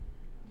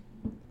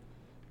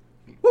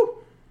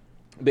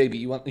Baby,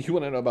 you want to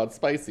know about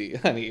spicy,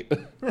 honey?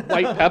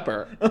 White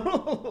pepper.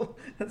 Oh,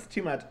 that's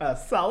too much.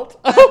 Salt.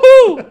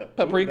 Oh,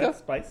 paprika. Ooh, that's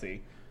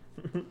spicy.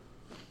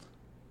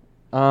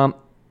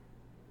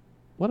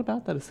 What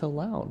about that is so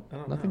loud? I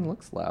don't Nothing know.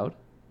 looks loud.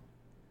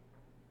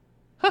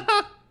 A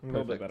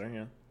little bit Perfect. better,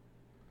 yeah.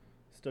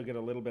 Still get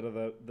a little bit of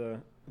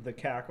the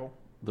cackle.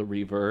 The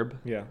reverb.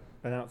 Yeah,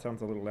 and now it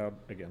sounds a little loud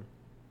again.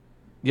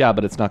 Yeah,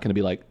 but it's not going to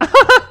be like.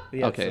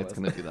 Yeah, Okay, still it's is.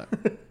 going to do that.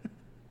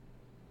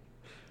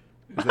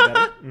 Is it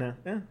better? No.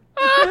 Yeah.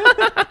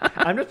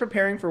 I'm just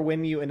preparing for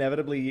when you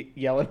inevitably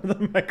yell into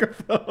the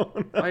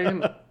microphone. I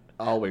am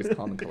always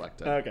calm and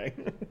collected. Okay.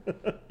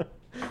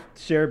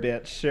 Sure,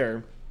 bitch.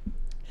 Sure.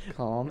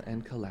 Calm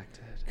and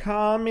collected.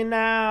 Call me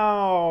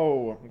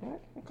now.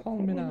 Call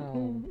me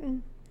now.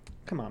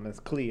 Come on,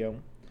 Miss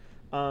Cleo.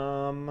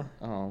 Oh, no,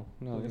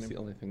 We're that's gonna- the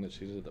only thing that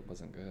she did that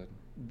wasn't good.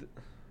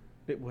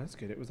 It was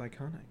good. It was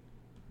iconic.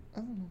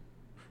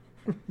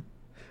 Oh.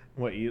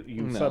 What, you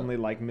No. suddenly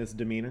like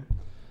misdemeanor?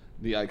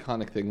 The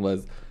iconic thing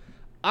was,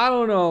 I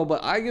don't know,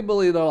 but I get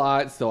bullied a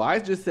lot, so I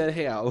just said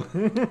hell.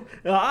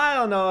 Well, I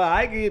don't know.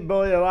 I get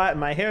bullied a lot, and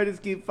my hair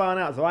just keeps falling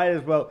out, so I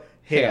just wrote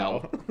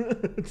hell.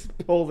 Just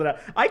pulls it out.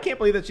 I can't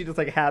believe that she just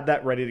like had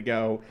that ready to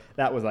go.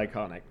 That was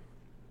iconic.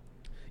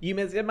 You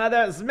miss your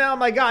mother. Smell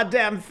my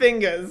goddamn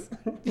fingers.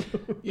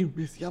 You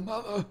miss your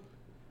mother.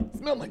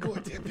 Smell my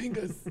goddamn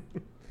fingers.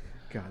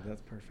 God,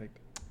 that's perfect.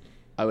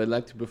 I would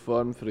like to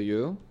perform for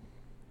you.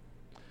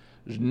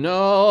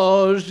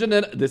 No,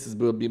 this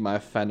will be my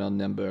final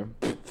number.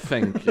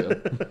 Thank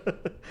you.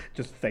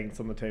 Just thanks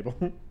on the table.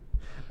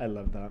 I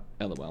love that.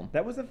 LOL.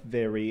 That was a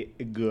very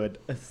good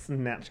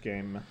snatch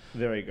game.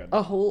 Very good.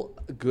 A whole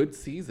good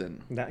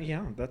season.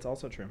 Yeah, that's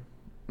also true.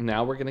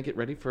 Now we're going to get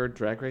ready for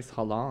Drag Race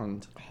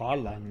Holland,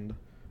 Holland.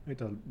 We need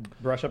to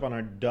brush up on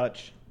our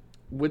Dutch.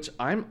 which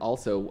I'm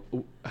also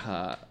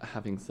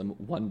having some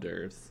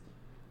wonders.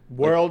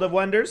 World of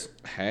Wonders.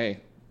 Hey,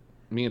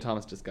 me and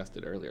Thomas discussed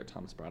it earlier.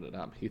 Thomas brought it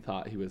up. He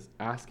thought he was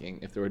asking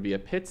if there would be a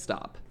pit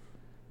stop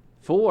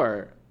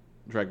for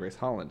Drag Race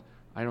Holland.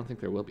 I don't think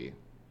there will be.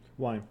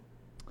 Why?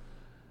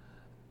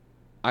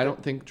 I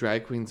don't think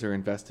drag queens are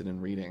invested in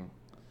reading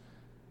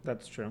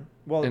That's true.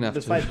 Well, enough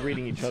besides to,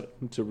 reading each other.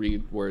 to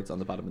read words on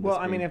the bottom of the Well,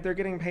 screen. I mean, if they're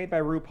getting paid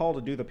by RuPaul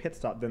to do the pit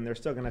stop, then they're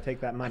still going to take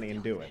that money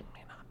and do it. They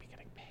may not be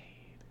getting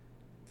paid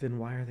Then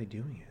why are they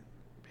doing it?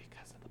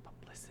 because of the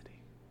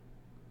publicity.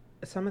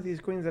 Some of these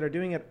queens that are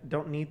doing it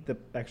don't need the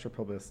extra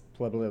publicity.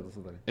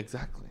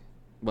 Exactly.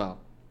 Well,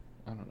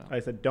 I don't know. I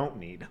said don't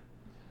need.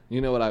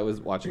 You know what I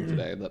was watching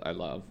today that I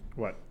love?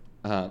 What?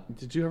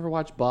 Did you ever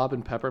watch Bob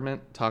and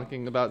Peppermint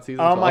talking about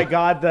season Oh 12? my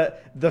God,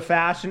 the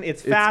fashion.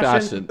 It's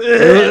fashion.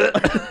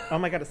 fashion. Oh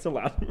my God, it's so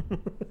loud.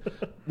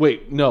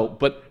 Wait, no,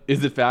 but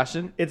is it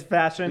fashion? It's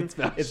fashion. It's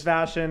fashion. It's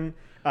fashion.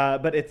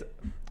 But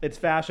it's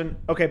fashion.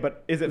 Okay,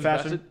 but is it It's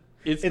fashion?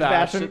 It's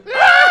fashion.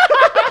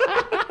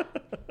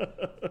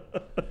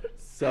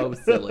 So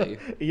silly.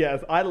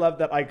 Yes, I love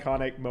that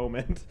iconic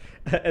moment.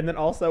 And then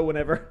also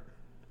whenever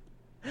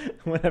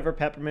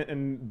Peppermint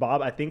and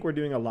Bob, I think we're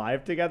doing a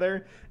live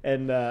together,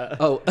 and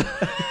Oh. The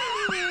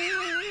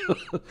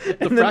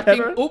and then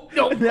fracking.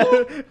 Oh,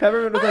 no.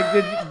 Peppermint was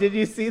like, "Did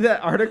you see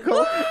that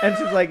article?" And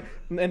she's like,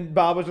 and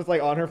Bob was just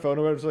like on her phone,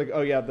 or was like,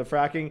 "Oh yeah, the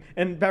fracking."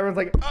 And Peppermint's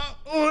like,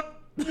 "Oh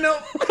no,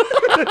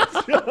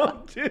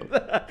 don't do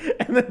that."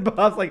 And then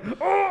Bob's like,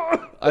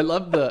 "Oh." I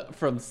love the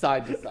from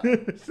side to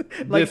side.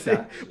 Like, This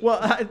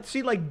action.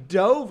 she like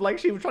dove, like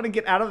she was trying to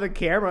get out of the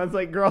camera. It's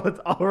like, girl, it's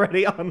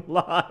already on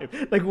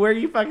live. Like, where are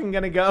you fucking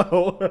gonna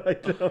go? I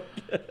don't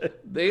get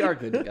it. They are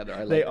good together. I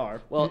like They it.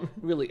 are. Well,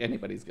 really,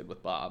 anybody's good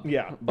with Bob.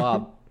 Yeah.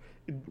 Bob.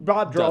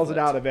 Bob draws Does it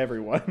it. out of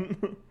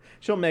everyone.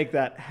 She'll make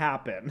that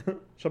happen.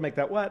 She'll make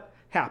that what?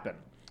 Happen.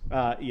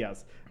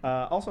 Yes.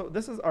 Also,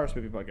 this is our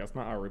Spoopy podcast,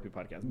 not our Rupee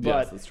podcast. But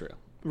Yes, that's true.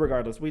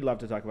 regardless, we love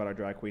to talk about our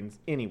drag queens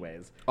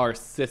anyways. Our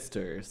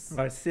sisters.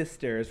 Our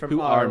sisters from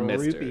Who our are Rupee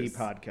misters.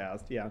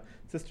 podcast. Yeah.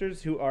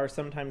 Sisters who are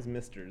sometimes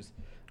misters.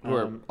 Who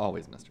are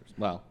always misters.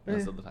 Well,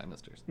 most of the time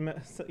misters.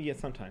 Yeah,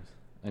 sometimes.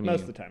 I mean,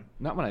 Most of the time.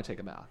 Not when I take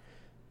a bath.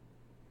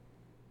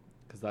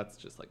 Because that's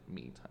just like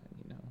me time,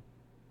 you know?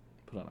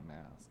 Put on a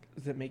mask.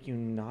 Does it make you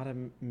not a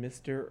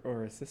mister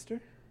or a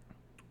sister?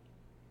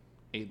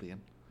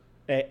 Alien.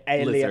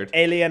 Alien. Lizard.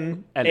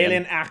 Alien. Alien.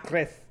 Alien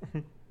actress.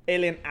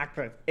 Alien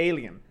actress.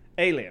 Alien.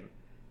 Alien.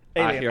 I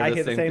Alien. hear I the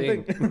hear the same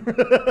same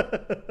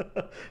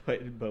thing.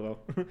 Wait, Bobo.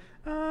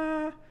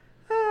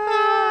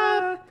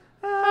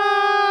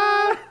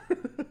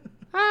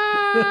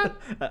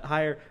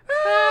 Higher.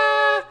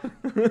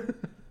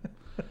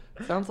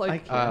 Sounds I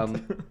like,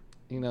 can't.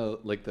 you know,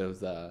 like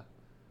those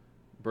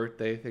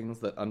birthday things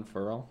that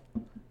unfurl.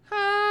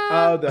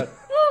 Oh, the.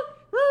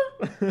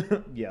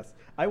 Yes,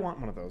 I want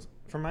one of those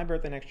for my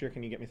birthday next year.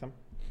 Can you get me some?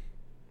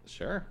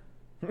 Sure.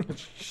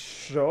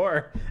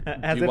 Sure.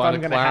 As you if want I'm a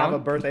going to have a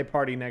clown? birthday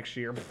party next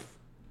year.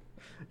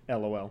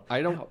 LOL.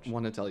 I don't Ouch.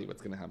 want to tell you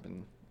what's going to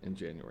happen in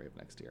January of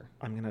next year.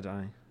 I'm going to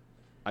die.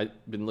 I've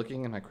been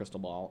looking in my crystal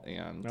ball,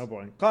 and Oh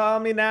boy. Call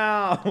me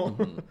now.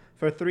 Mhm.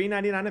 For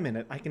 $3.99 a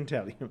minute, I can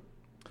tell you.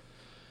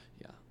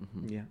 Yeah.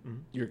 Mm-hmm. Yeah. Mm-hmm.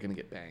 You're going to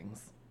get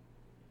bangs.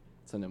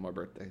 So no more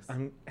birthdays.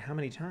 How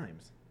many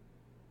times?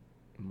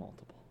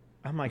 Multiple.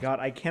 Oh my god,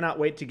 I cannot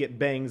wait to get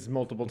bangs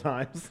multiple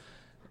times.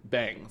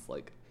 Bangs,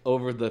 like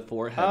over the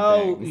forehead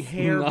bangs.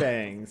 Hair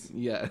bangs.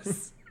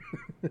 Yes.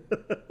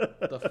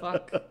 The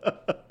fuck?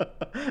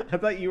 I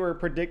thought you were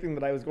predicting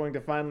that I was going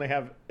to finally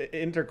have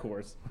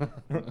intercourse.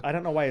 I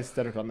don't know why I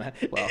stuttered on that.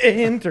 Well,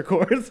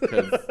 intercourse.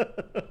 Because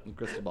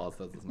crystal ball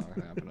says it's not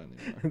going to happen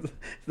anymore.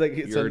 It's like, so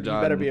You're you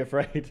better done. be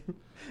afraid.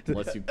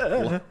 Unless you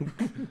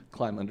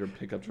climb under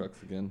pickup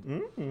trucks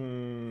again.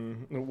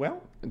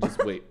 Well, And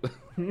just wait.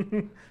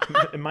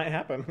 it might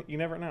happen. You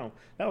never know.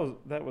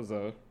 That was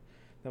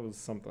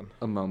something.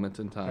 A moment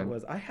in time.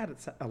 I had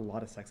a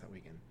lot of sex that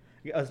weekend.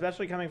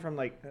 Especially coming from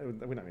we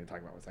don't need to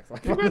talk about what sex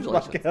like.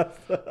 Congratulations.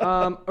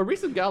 A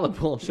recent Gallup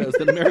poll shows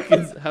that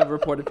Americans have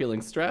reported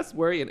feeling stress,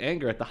 worry, and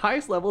anger at the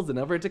highest levels in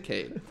over a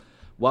decade.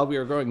 While we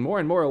are growing more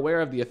and more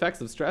aware of the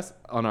effects of stress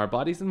on our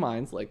bodies and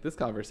minds, like this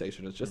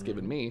conversation has just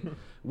given me,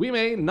 we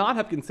may not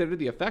have considered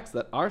the effects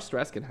that our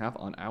stress can have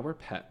on our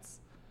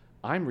pets.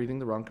 I'm reading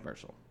the wrong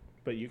commercial.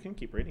 But you can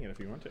keep reading it if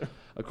you want to.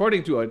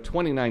 According to a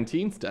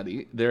 2019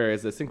 study, there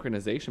is a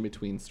synchronization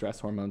between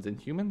stress hormones in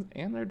humans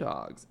and their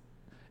dogs.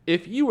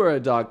 If you are a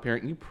dog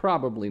parent, you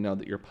probably know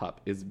that your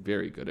pup is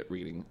very good at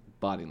reading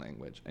body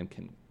language and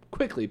can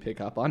quickly pick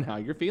up on how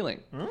you're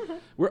feeling. Mm-hmm.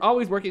 We're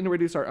always working to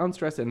reduce our own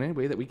stress in any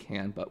way that we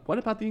can, but what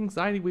about the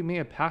anxiety we may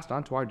have passed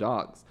on to our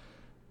dogs?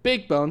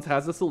 Big Bones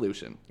has a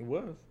solution.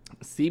 What?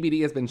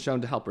 CBD has been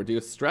shown to help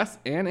reduce stress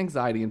and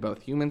anxiety in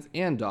both humans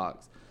and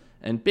dogs,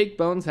 and Big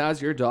Bones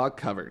has your dog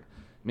covered.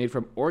 Made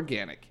from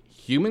organic,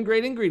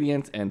 human-grade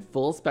ingredients and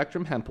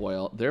full-spectrum hemp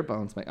oil, their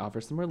bones may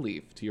offer some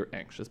relief to your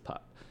anxious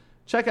pup.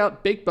 Check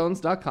out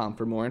BakedBones.com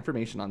for more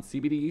information on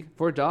CBD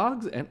for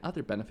dogs and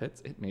other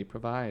benefits it may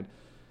provide.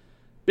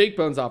 Baked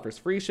Bones offers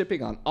free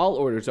shipping on all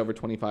orders over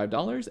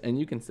 $25, and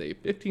you can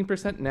save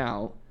 15%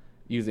 now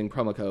using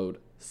promo code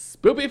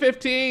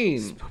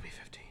SPOOPY15.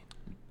 SPOOPY15.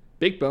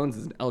 Baked Bones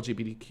is an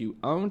LGBTQ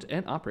owned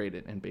and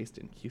operated and based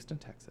in Houston,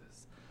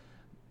 Texas.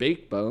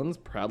 Baked Bones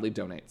proudly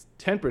donates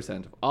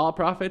 10% of all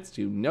profits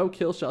to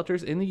no-kill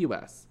shelters in the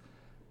U.S.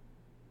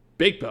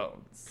 Baked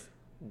Bones.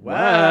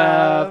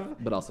 Wow.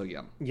 But also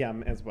yum.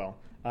 Yum as well.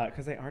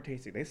 Because they are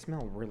tasty. They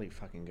smell really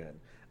fucking good.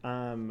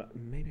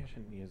 Maybe I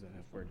shouldn't use it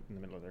if we're in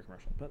the middle of their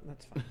commercial, but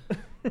that's fine.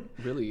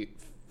 Really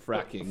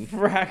fracking.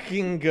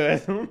 Fracking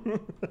good.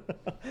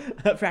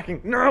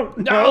 Fracking. No.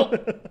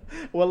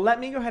 Well,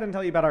 let me go ahead and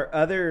tell you about our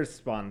other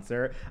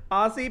sponsor,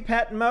 Aussie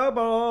Pet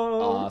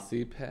Mobile.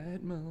 Aussie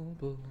Pet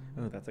Mobile.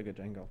 Oh, that's a good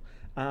jingle.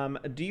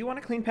 Do you want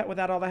a clean pet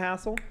without all the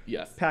hassle?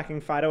 Yes. Packing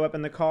Fido up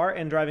in the car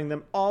and driving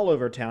them all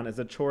over town is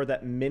a chore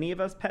that many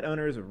of us pet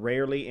owners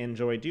rarely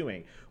enjoy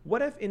doing.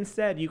 What if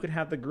instead you could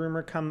have the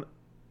groomer come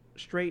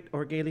straight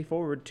or gaily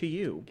forward to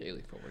you?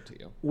 Gaily forward to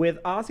you.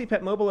 With Aussie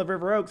Pet Mobile of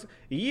River Oaks,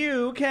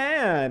 you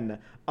can!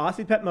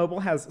 Aussie Pet Mobile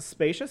has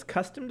spacious,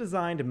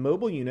 custom-designed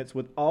mobile units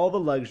with all the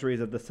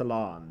luxuries of the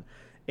salon.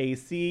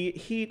 AC,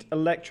 heat,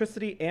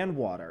 electricity, and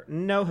water.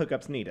 No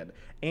hookups needed.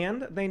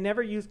 And they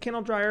never use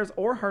kennel dryers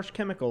or harsh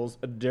chemicals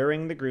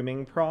during the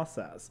grooming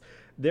process.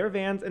 Their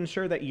vans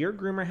ensure that your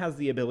groomer has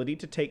the ability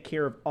to take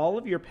care of all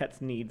of your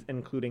pet's needs,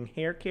 including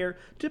hair care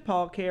to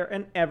paw care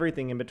and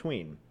everything in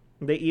between.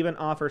 They even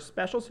offer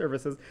special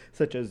services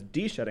such as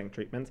de-shedding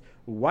treatments,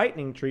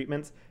 whitening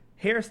treatments,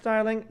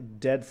 hairstyling,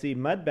 Dead Sea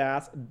mud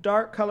baths,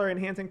 dark color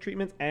enhancing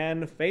treatments,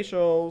 and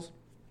facials.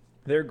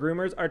 Their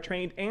groomers are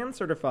trained and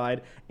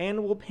certified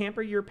and will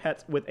pamper your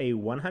pets with a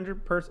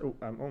personal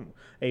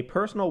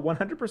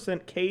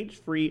 100%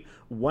 cage-free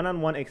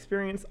one-on-one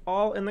experience,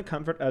 all in the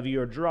comfort of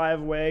your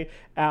driveway,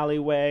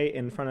 alleyway,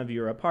 in front of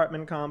your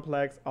apartment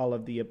complex, all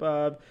of the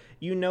above.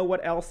 You know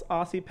what else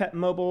Aussie Pet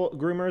Mobile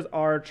groomers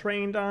are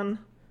trained on?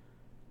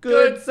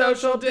 Good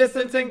social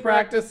distancing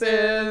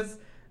practices.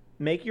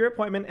 Make your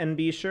appointment and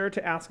be sure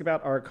to ask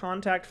about our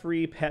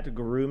contact-free pet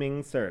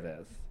grooming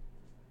service.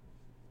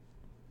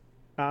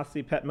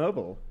 Aussie Pet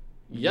Mobile.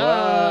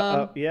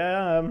 Yum.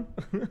 Yum.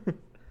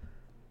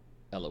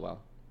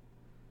 LOL.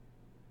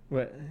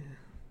 What?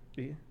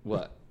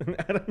 What?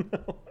 I don't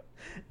know.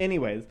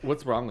 Anyways.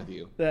 What's wrong with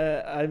you?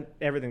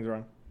 Everything's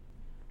wrong.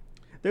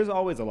 There's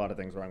always a lot of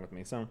things wrong with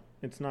me, so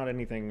it's not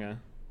anything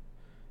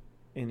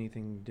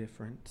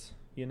different,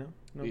 you know?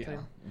 Know what I'm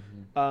saying?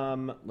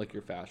 Mm-hmm. Like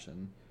your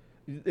fashion.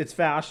 It's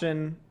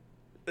fashion.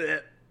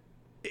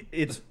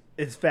 It's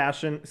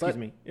fashion. Excuse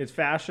me. It's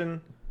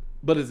fashion.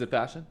 But is it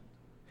fashion?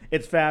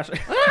 It's fashion.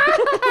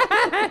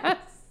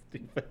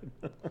 Stupid.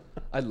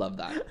 I love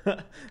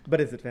that.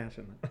 But is it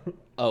fashion?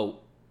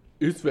 Oh,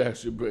 it's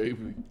fashion,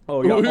 baby.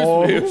 Oh, yeah.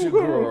 It's fashion,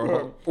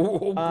 girl.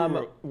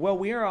 Girl. Well,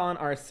 we are on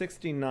our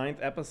 69th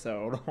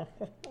episode.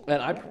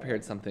 And I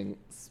prepared something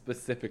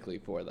specifically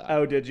for that.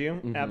 Oh, did you?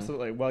 Mm-hmm.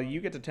 Absolutely. Well, you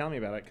get to tell me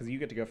about it because you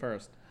get to go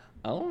first.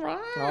 All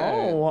right.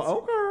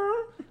 Oh,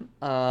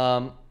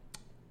 okay.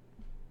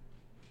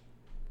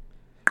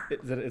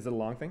 Is it a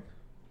long thing?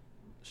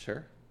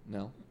 Sure.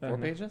 No. 4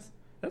 pages?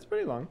 That's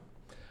pretty long.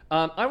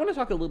 I want to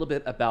talk a little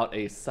bit about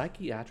a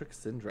psychiatric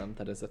syndrome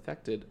that has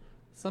affected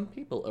some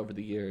people over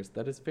the years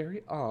that is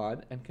very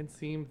odd and can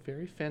seem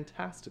very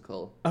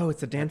fantastical. Oh,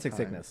 it's a dancing times.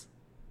 sickness.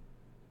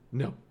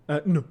 No.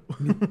 No.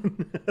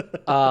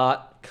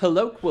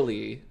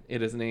 Colloquially,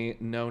 it is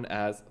known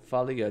as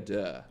folie à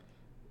deux.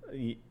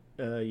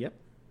 Yep.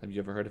 Have you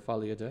ever heard of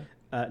folie à deux?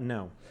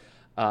 No.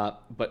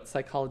 But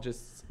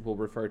psychologists will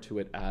refer to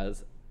it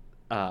as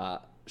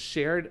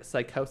shared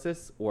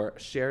psychosis or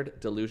shared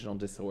delusional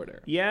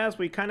disorder. Yes,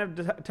 we kind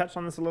of touched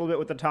on this a little bit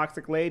with the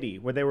Toxic Lady,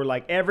 where they were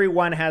like,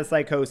 everyone has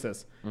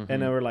psychosis.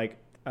 And they were like,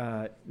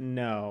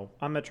 no,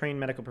 I'm a trained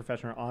medical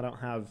professional. I don't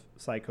have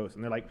psychosis.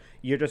 And they're like,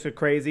 you're just a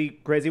crazy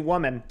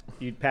woman.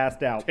 You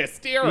passed out.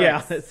 Hysterics.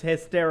 Yeah, it's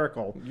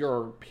hysterical.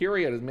 Your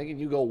period is making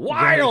you go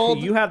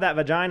wild. You have that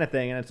vagina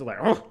thing, and it's like,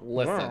 oh,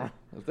 Listen,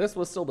 if this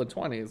was still the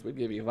 20s, we'd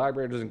give you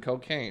vibrators and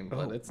cocaine,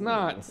 but it's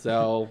not,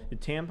 so... The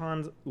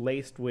tampons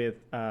laced with,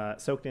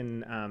 soaked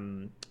in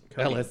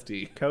codeine.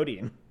 LSD.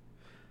 Codeine.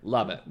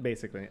 Love it.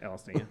 Basically,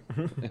 LSD.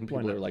 And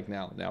people are like,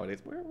 nowadays,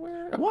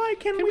 where? Why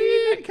can Can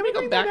we we go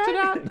bring back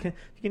to that?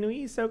 Can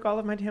we soak all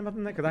of my tampons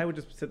in that? Because I would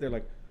just sit there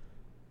like,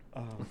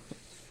 oh,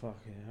 fuck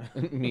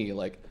yeah. Me,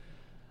 like,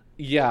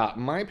 yeah,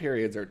 my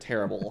periods are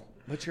terrible,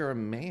 but you're a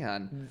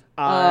man.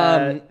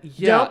 Don't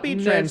be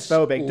Mitch,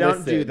 transphobic.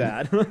 Don't do listen.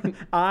 that.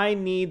 I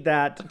need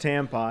that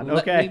tampon.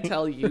 Let Okay. me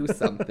tell you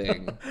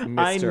something, Mr.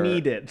 I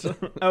need it.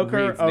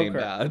 Reed's name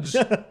badge.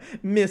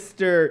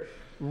 Mr.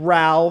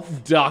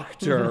 Ralph.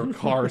 Dr.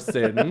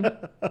 Carson.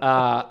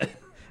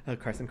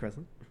 Carson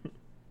Crescent.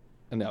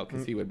 No,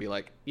 because he would be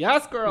like,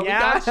 yes, girl,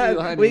 Yeah, we got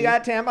you, honey. we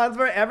got tampons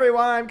for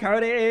everyone.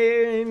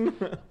 Codeine.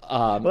 Well,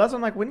 Um, that's what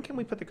I'm like. When can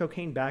we put the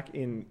cocaine back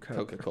in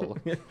Coca-Cola.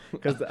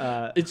 Because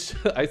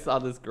I saw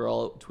this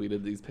girl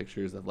tweeted these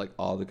pictures of like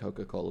all the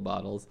Coca-Cola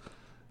bottles,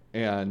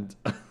 and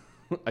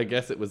I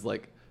guess it was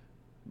like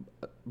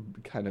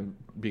kind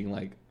of being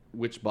like,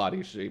 which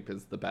body shape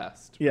is the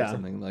best, or Yeah.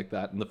 something like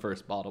that. And the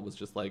first bottle was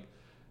just like,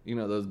 you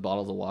know, those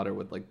bottles of water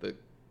with like the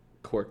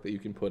cork that you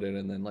can put in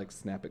and then like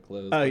snap it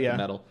closed. Oh, with yeah. the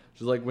metal.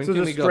 She's like, when So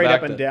can just we go straight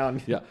back up and to,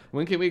 down. Yeah,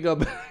 when can we go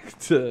back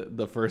to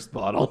the first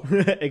bottle?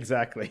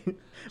 exactly.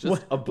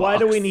 Just a Why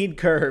do we box. need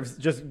curves?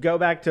 Just go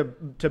back to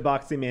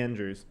Boxy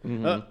Mandrews.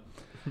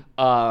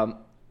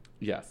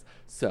 Yes.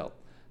 So,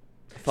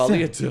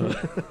 folie à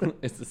deux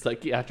is a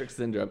psychiatric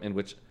syndrome in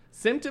which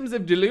symptoms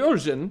of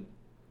delusion,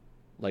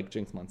 like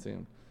Jinx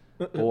Monsoon,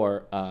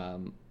 or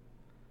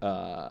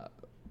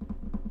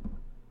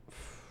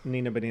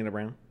Nina Bonina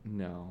Brown,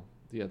 no,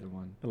 the other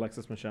one,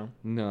 Alexis Michelle.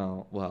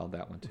 no, well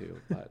that one too,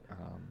 but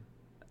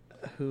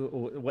Who?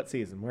 What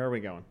season? Where are we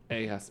going?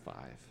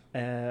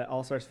 AS5.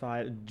 All Stars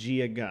 5.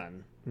 Gia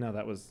Gunn. No,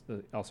 that was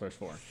All Stars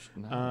 4.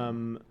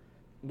 No.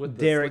 With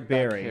the Derek slick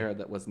back Barry. hair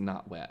that was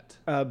not wet.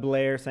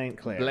 Blair St.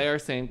 Clair. Blair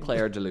St.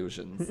 Clair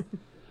delusions.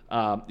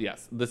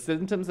 Yes, the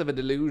symptoms of a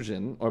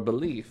delusion or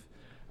belief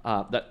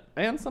that,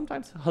 and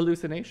sometimes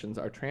hallucinations,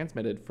 are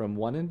transmitted from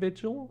one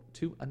individual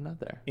to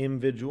another.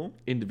 Individual.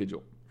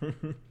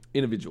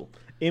 Individual.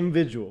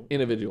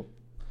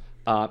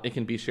 It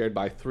can be shared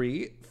by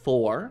 3,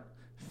 4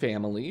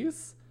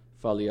 families,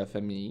 folie à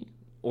famille,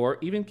 or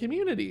even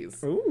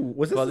communities. Ooh,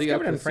 was this Folie à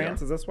discovered in plusieurs.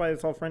 France? Is this why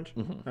it's all French?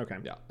 Okay.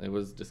 Yeah, it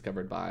was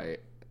discovered by,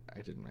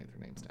 I didn't write their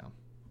names down.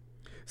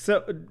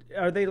 So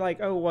are they like,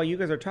 oh, well, you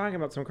guys are talking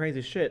about some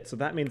crazy shit, so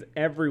that means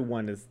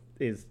everyone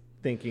is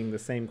thinking the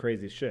same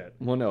crazy shit.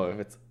 Well,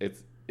 no,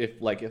 if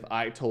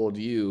I told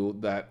you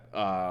that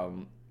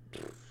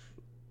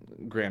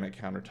granite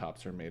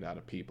countertops are made out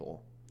of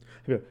people,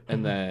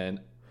 and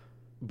then,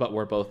 but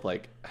we're both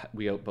like,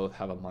 we both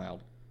have a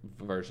mild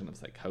version of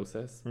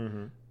psychosis,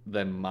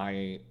 then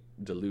my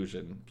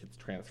delusion gets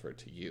transferred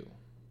to you.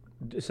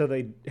 So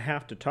they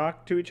have to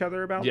talk to each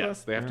other about Yes,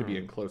 this? they have to be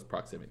in close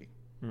proximity,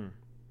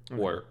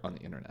 or on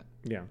the internet.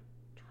 Yeah.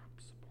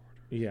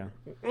 Yeah.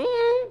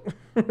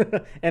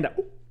 And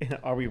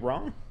are we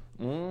wrong?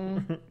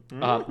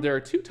 There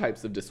are 2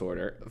 types of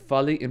disorder.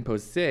 Folie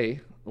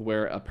imposée,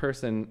 where a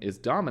person is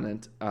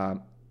dominant,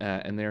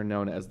 and they're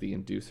known as the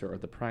inducer or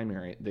the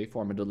primary. They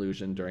form a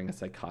delusion during a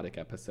psychotic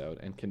episode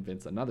and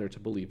convince another to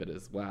believe it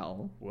as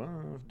well.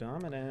 Whoa,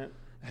 dominant.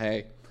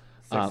 Hey,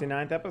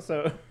 69th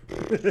episode.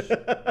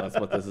 that's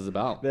what this is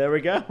about. There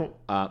we go.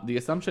 The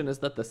assumption is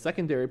that the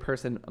secondary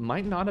person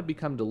might not have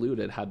become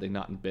deluded had they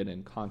not been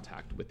in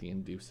contact with the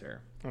inducer.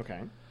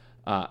 Okay.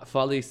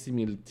 Folie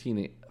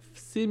simultanée,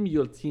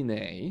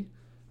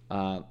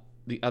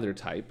 the other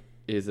type,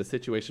 is a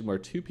situation where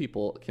 2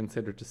 people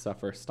considered to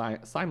suffer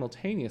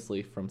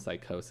simultaneously from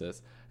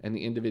psychosis, and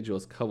the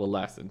individuals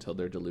coalesce until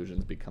their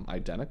delusions become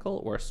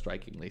identical or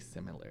strikingly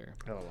similar.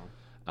 Oh,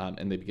 well.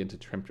 And they begin to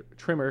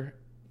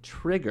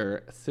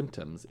trigger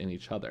symptoms in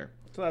each other.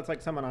 So that's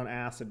like someone on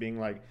acid being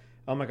like,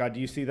 oh my God, do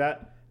you see that?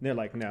 And they're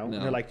like, no. No.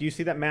 And they're like, do you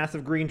see that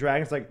massive green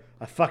dragon? It's like,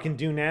 I fucking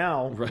do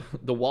now.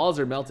 The walls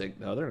are melting.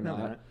 No, they're not.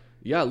 not.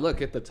 Yeah,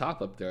 look at the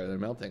top up there. They're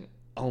melting.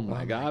 Oh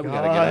my God, we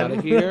God. gotta get out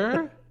of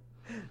here.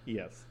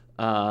 Yes.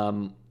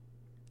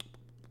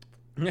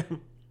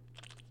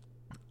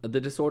 The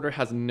disorder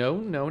has no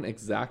known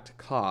exact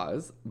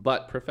cause,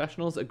 but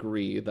professionals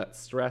agree that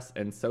stress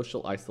and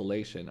social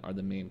isolation are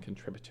the main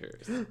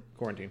contributors.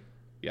 Quarantine.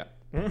 Yeah.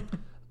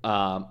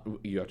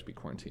 You have to be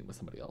quarantined with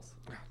somebody else.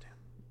 Oh, damn.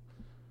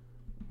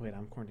 Wait,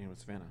 I'm quarantined with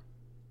Savannah.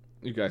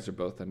 You guys are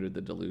both under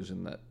the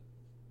delusion that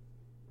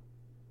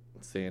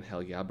saying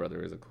 "Hell yeah,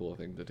 brother" is a cool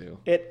thing to do.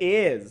 It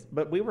is,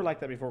 but we were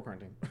like that before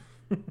quarantine.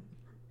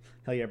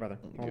 Hell yeah, brother.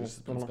 You've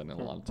just been spending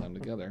a lot of time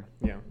together.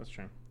 Yeah, that's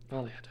true.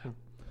 Hell yeah.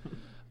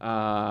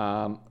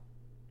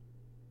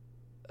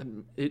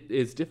 It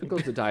is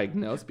difficult to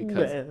diagnose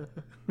because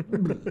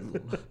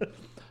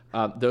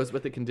those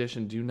with the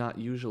condition do not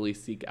usually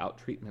seek out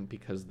treatment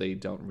because they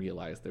don't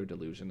realize their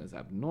delusion is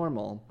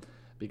abnormal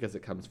because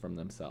it comes from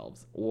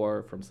themselves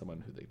or from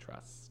someone who they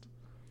trust.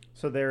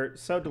 So they're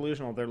so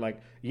delusional. They're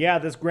like, yeah,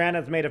 this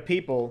granite's made of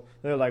people.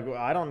 They're like, well,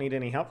 I don't need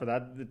any help for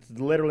that. It's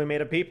literally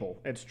made of people.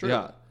 It's true.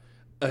 Yeah.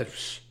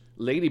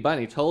 Lady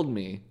Bunny told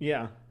me.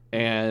 Yeah.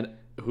 And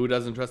who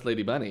doesn't trust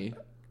Lady Bunny?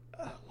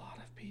 A lot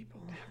of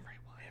people.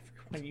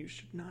 Everyone. You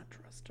should not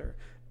trust her.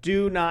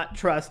 Do not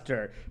trust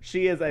her.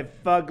 She is a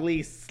fugly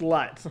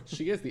slut.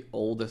 She is the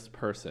oldest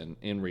person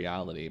in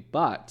reality,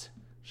 but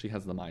she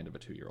has the mind of a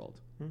 2-year-old.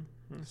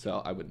 Mm-hmm.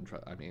 So I wouldn't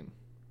trust. I mean,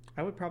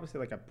 I would probably say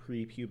like a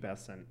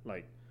prepubescent,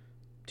 like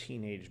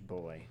teenage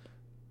boy.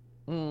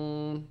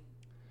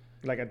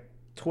 Like a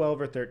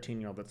 12 or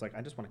 13-year-old that's like,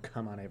 I just want to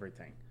come on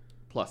everything.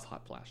 Plus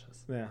hot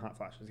flashes. Yeah, hot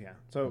flashes, yeah.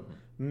 So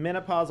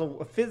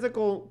a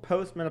physical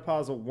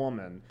postmenopausal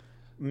woman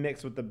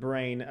mixed with the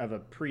brain of a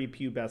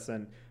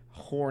prepubescent,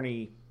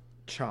 horny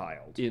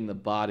child. In the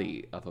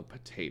body of a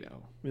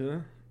potato. Yeah,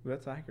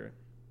 that's accurate.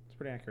 It's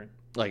pretty accurate.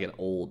 Like an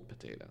old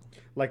potato.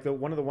 Like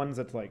one of the ones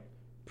that's like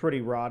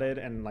pretty rotted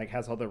and like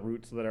has all the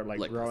roots that are like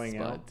growing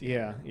out.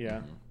 Yeah.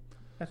 Mm-hmm.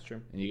 That's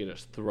true. And you can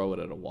just throw it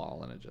at a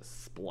wall and it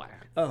just splats.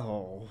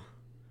 Oh,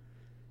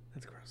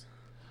 that's gross.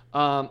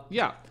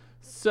 Yeah.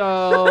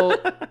 So,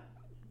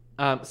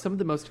 some of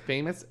the most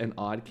famous and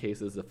odd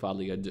cases of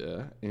folie à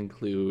deux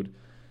include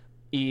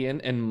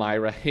Ian and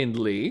Myra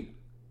Hindley.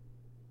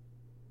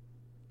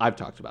 I've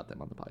talked about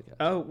them on the podcast.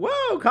 Oh,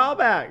 whoa,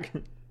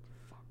 callback.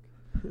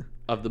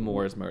 Of the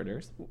Moors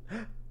murders.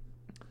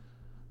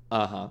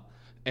 Uh-huh.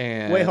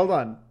 And wait, hold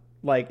on.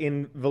 Like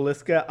in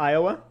Villisca,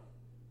 Iowa?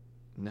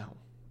 No,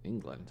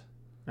 England.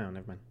 Oh,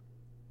 never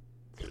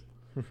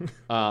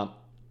mind.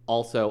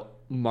 Also,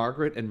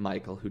 Margaret and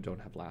Michael, who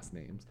don't have last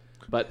names.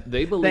 But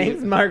they believe...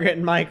 Thanks, Margaret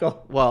and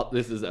Michael. Well,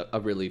 this is a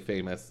really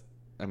famous...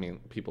 I mean,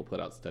 people put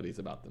out studies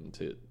about them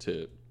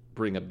to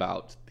bring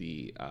about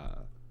the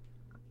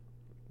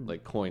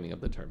coining of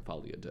the term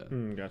folie à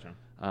deux. Gotcha.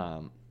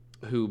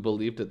 Who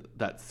believed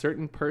that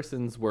certain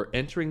persons were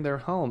entering their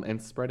home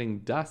and spreading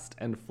dust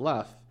and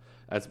fluff,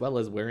 as well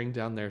as wearing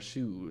down their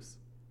shoes.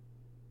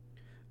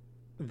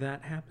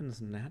 That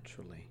happens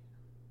naturally.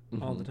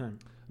 All the time.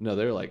 No,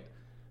 they're like,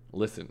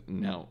 listen,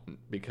 no,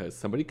 because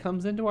somebody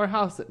comes into our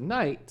house at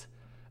night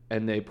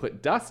and they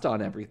put dust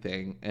on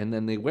everything and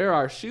then they wear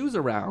our shoes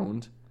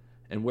around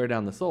and wear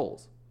down the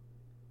soles.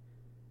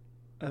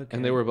 Okay.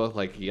 And they were both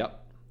like,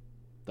 yep,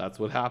 that's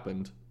what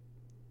happened.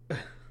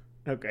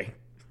 Okay.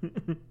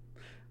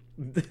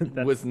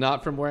 Was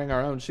not from wearing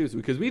our own shoes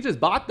because we just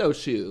bought those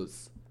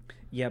shoes.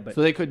 Yeah, but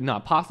so they could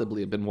not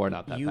possibly have been worn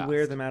out that fast. You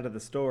wear them out of the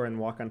store and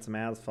walk on some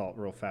asphalt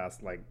real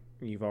fast, like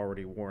you've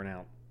already worn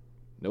out.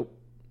 Nope.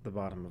 The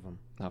bottom of them.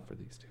 Not for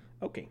these two.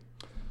 Okay.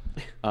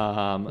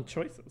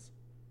 Choices.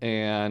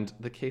 And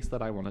the case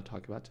that I want to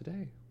talk about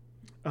today.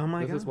 Oh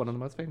my god. This is one of the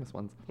most famous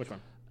ones. Which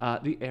one?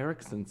 The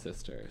Eriksson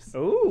sisters.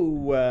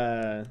 Ooh.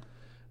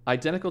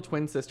 Identical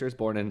twin sisters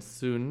born in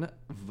Sund,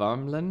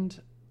 Värmland,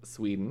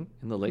 Sweden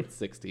in the late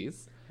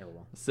 60s.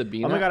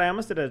 Sabina. Oh my god, I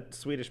almost did a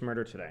Swedish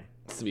murder today.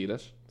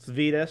 Swedish.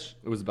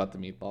 It was about the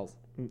meatballs.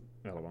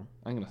 LOL.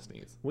 I'm going to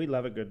sneeze. We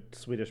love a good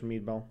Swedish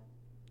meatball.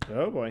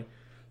 Oh boy.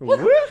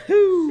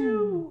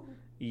 Woohoo!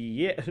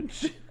 Yeah.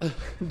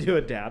 Do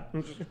a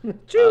dab.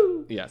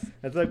 Choo! Yes.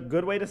 That's a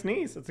good way to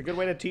sneeze. It's a good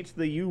way to teach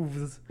the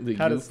youths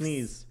how to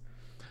sneeze.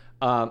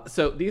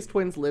 So these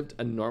twins lived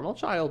a normal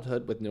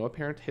childhood with no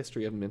apparent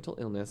history of mental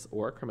illness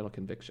or criminal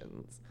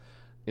convictions.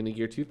 In the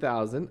year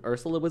 2000,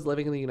 Ursula was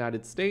living in the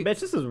United States. Bitch,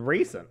 this is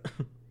recent.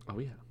 Oh,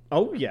 yeah.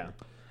 Oh, yeah.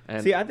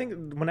 And see, I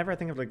think whenever I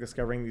think of like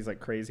discovering these like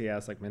crazy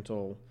ass like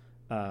mental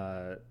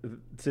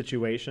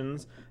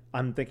situations,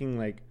 I'm thinking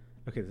like,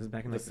 okay, this is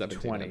back in like the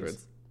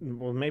 20s.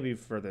 Well, maybe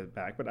further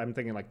back, but I'm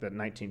thinking like the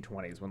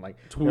 1920s when like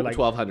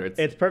 1200s.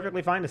 It's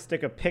perfectly fine to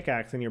stick a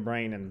pickaxe in your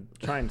brain and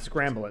try and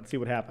scramble it, see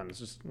what happens.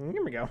 Just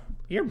here we go.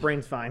 Your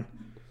brain's fine.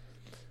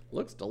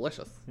 Looks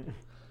delicious.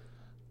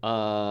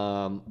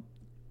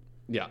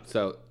 Yeah.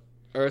 So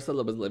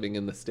Ursula was living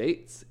in the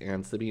States,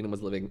 and Sabina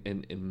was living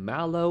in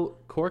Mallow,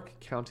 Cork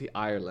County,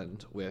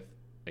 Ireland, with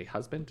a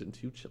husband and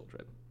 2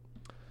 children.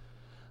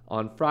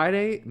 On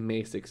Friday,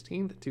 May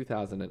 16th,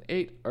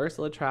 2008,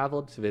 Ursula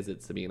traveled to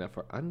visit Sabina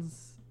for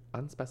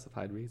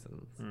unspecified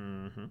reasons.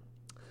 Mm-hmm.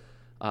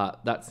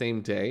 That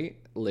same day,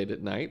 late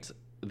at night,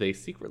 they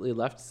secretly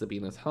left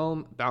Sabina's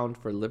home, bound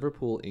for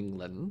Liverpool,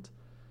 England.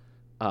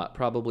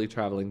 Probably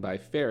traveling by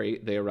ferry,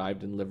 they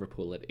arrived in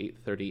Liverpool at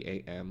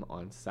 8:30 a.m.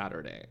 on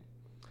Saturday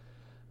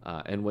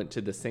and went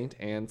to the St.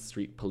 Anne's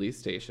Street police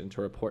station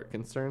to report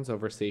concerns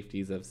over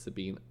safeties of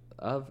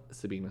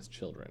Sabina's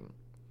children.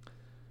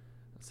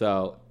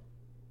 So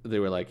they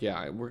were like,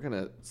 yeah, we're going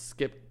to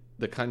skip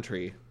the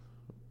country.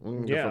 We're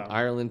going to go from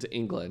Ireland to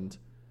England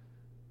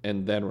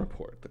and then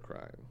report the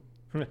crime.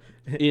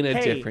 In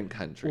a different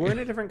country. We're in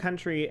a different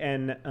country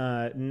and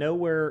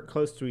nowhere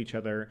close to each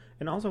other.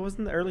 And also,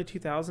 wasn't the early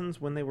 2000s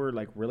when they were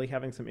like really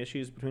having some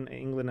issues between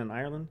England and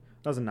Ireland?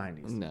 That was the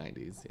 90s.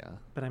 90s, yeah.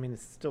 But I mean,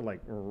 it's still like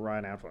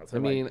right after that. So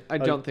I mean, I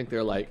don't think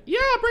they're like, yeah,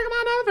 bring them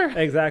on over.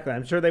 Exactly.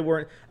 I'm sure they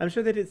weren't. I'm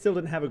sure they still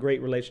didn't have a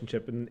great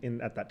relationship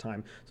in at that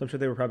time. So I'm sure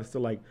they were probably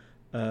still like,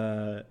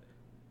 I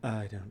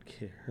don't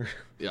care.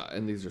 Yeah,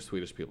 and these are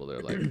Swedish people.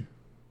 They're like,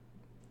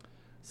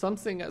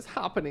 something is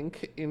happening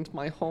in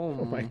my home.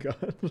 Oh my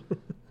God.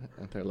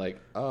 And they're like,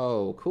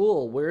 oh,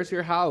 cool. Where's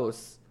your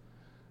house?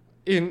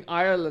 In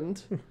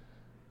Ireland.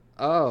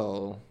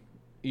 Oh,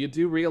 you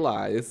do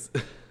realize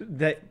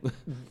that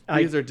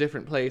these are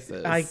different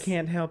places. I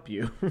can't help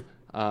you.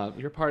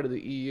 You're part of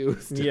the EU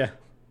still. Yeah.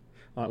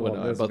 Well,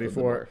 no, this is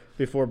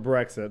before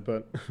Brexit,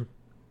 but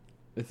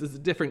this is a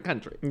different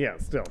country. Yeah,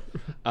 still.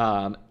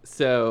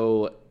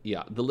 So,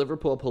 yeah, the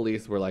Liverpool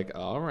police were like,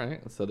 all right.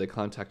 So they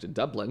contacted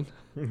Dublin.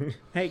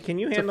 Hey, can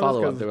you handle to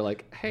follow this? up? They were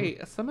like, hey,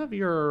 some of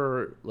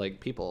your like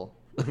people,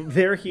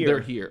 they're here.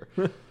 They're here.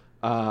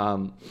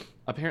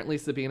 Apparently,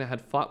 Sabina had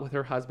fought with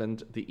her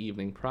husband the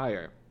evening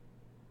prior.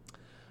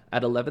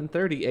 At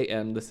 11:30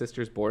 a.m., the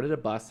sisters boarded a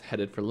bus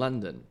headed for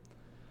London.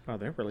 Oh,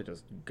 they're really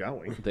just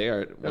going. They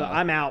are. Well,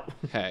 I'm out.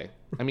 Hey,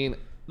 I mean,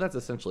 that's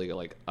essentially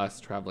like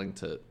us traveling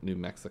to New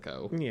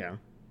Mexico. Yeah.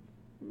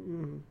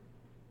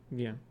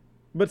 Yeah.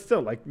 But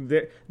still, like,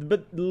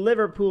 but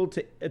Liverpool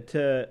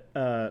to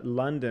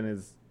London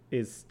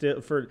is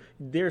still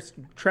they're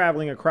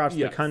traveling across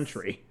the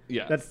country.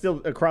 Yeah, that's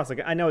still across.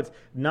 Like, I know it's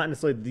not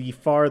necessarily the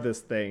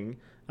farthest thing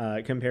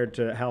compared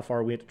to how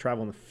far we have to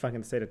travel in the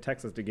fucking state of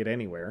Texas to get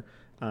anywhere.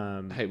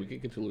 Hey, we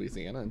could get to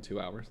Louisiana in 2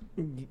 hours.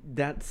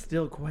 That's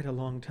still quite a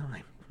long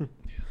time. Yeah.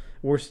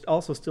 We're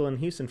also still in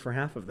Houston for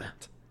half of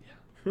that.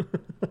 Yeah.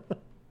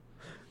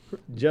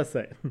 Just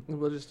saying.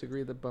 We'll just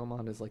agree that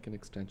Beaumont is like an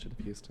extension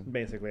of Houston.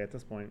 Basically, at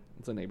this point.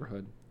 It's a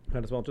neighborhood.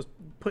 Might as well just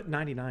put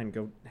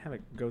 99, have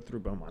it go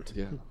through Beaumont.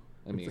 Yeah.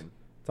 I mean.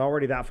 It's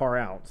already that far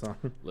out, so.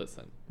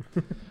 Listen.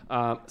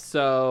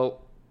 So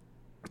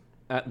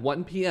at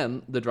 1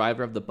 p.m., the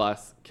driver of the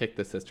bus kicked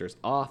the sisters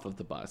off of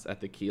the bus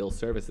at the Kiel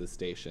Services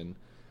Station,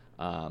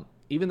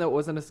 even though it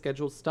wasn't a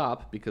scheduled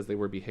stop because they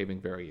were behaving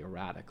very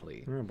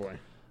erratically. Oh, boy.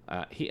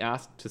 He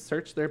asked to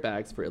search their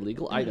bags for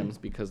illegal items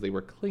because they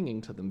were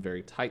clinging to them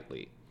very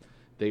tightly.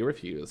 They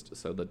refused,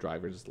 so the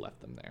driver just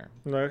left them there.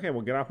 Like, okay,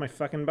 well, get off my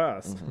fucking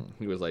bus. Mm-hmm.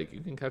 He was like, you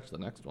can catch the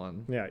next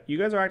one. Yeah, you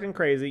guys are acting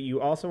crazy. You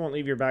also won't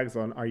leave your bags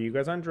alone. Are you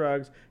guys on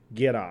drugs?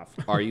 Get off.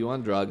 Are you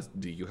on drugs?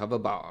 Do you have a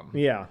bomb?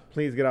 Yeah,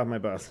 please get off my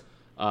bus.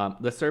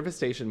 The service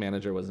station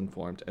manager was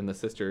informed and the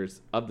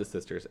sisters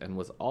and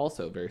was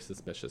also very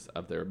suspicious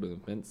of their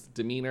movements,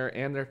 demeanor,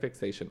 and their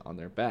fixation on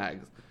their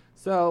bags.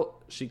 So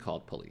she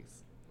called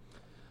police.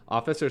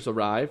 Officers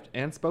arrived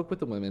and spoke with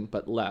the women,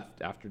 but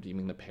left after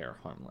deeming the pair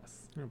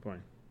harmless. Oh, boy.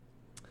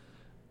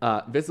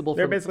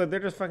 They're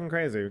just fucking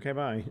crazy. Okay,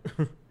 bye.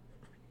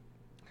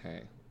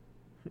 Hey.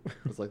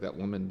 It's like that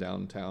woman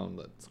downtown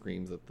that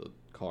screams at the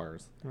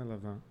cars. I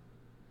love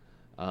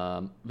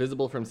that.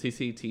 Visible from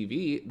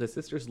CCTV, the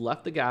sisters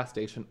left the gas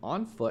station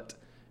on foot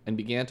and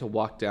began to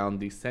walk down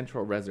the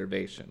Central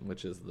Reservation,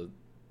 which is the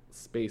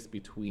space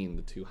between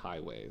the two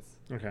highways.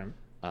 Okay.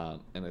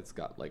 And it's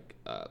got like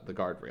the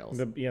guardrails.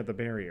 The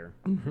barrier.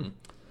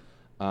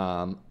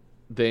 Mm-hmm.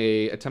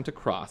 They attempt to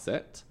cross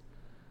it,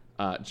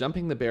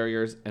 jumping the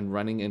barriers and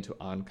running into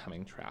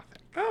oncoming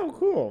traffic. Oh,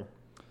 cool.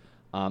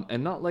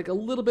 And not like a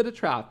little bit of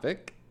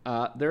traffic.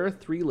 There are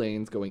 3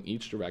 lanes going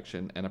each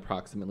direction and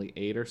approximately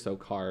 8 or so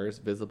cars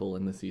visible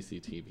in the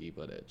CCTV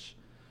footage,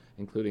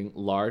 including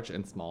large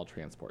and small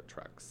transport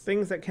trucks.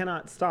 Things that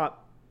cannot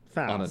stop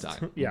fast. On a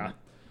dime. Yeah. Mm-hmm.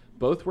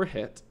 Both were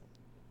hit,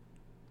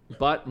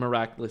 but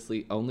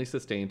miraculously only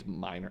sustained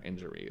minor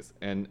injuries.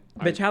 And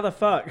Bitch, how the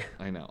fuck?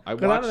 I know.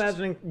 Because I'm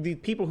imagining the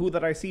people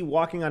that I see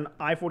walking on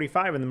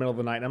I-45 in the middle of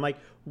the night, and I'm like,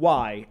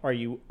 why are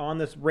you on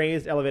this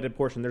raised, elevated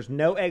portion? There's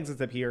no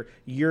exits up here.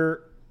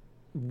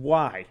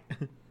 Why?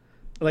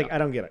 I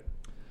don't get it.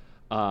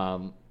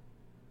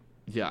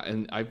 Yeah,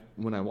 and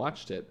when I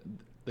watched it,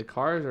 the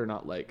cars are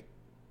not like...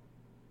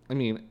 I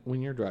mean,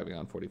 when you're driving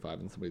on 45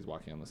 and somebody's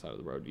walking on the side of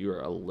the road,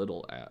 you're a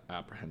little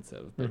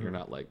apprehensive, but you're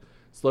not like...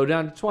 Slow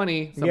down to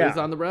 20. Somebody's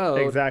on the road.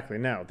 Exactly.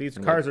 No, these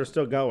cars are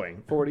still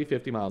going 40,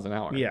 50 miles an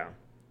hour. Yeah.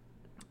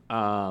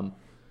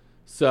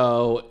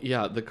 So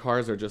yeah, the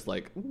cars are just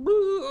like,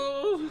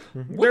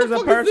 there's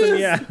a person.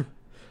 Yeah.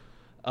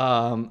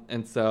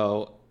 And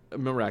so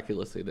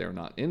miraculously they're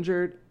not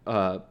injured.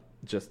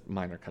 Just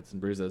minor cuts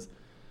and bruises.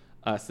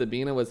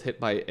 Sabina was hit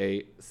by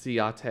a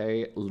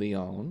Seat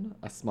Leon,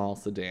 a small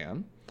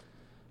sedan.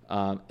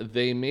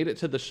 They made it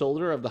to the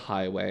shoulder of the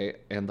highway,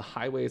 and the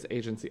highways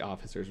agency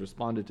officers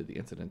responded to the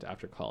incident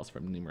after calls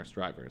from numerous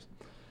drivers.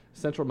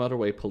 Central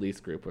Motorway Police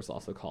Group was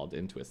also called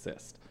in to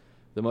assist.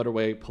 The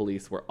motorway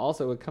police were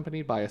also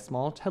accompanied by a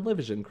small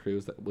television crew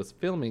that was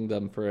filming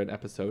them for an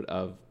episode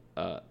of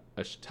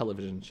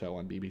television show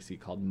on BBC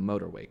called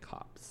Motorway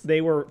Cops.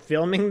 They were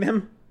filming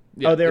them?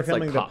 Yeah, oh, they were it's like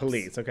filming the cops.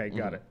 police. Okay,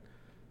 got it.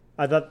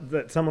 I thought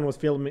that someone was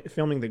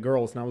filming the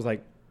girls, and I was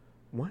like,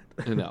 what?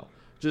 No.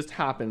 Just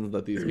happens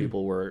that these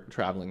people were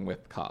traveling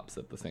with cops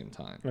at the same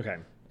time. Okay.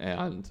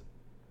 And,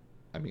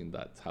 I mean,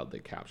 that's how they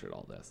captured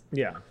all this.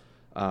 Yeah.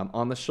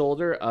 On the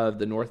shoulder of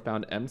the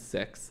northbound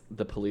M6,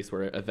 the police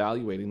were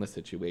evaluating the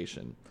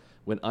situation.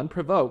 When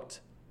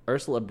unprovoked,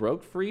 Ursula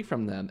broke free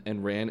from them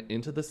and ran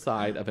into the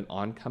side of an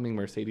oncoming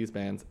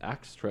Mercedes-Benz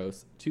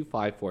Actros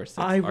 2546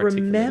 I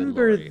articulated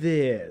remember lorry.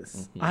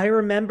 this. I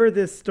remember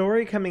this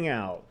story coming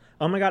out.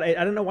 Oh my God. I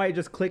don't know why it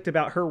just clicked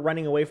about her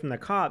running away from the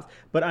cops,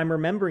 but I'm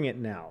remembering it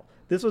now.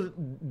 This was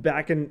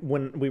back in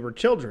when we were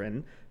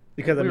children.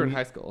 Because We were in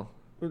high school.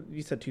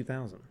 You said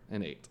 2000.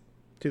 And 8.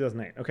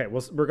 2008. Okay,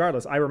 well,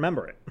 regardless, I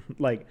remember it.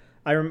 Like,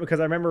 because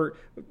I remember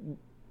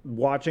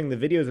watching the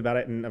videos about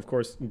it, and of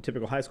course, in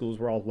typical high schools,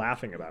 we're all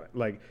laughing about it.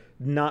 Like,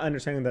 not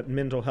understanding that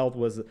mental health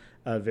was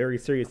a very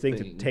serious thing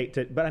to take.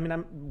 But I mean, I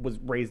was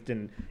raised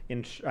in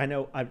I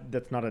know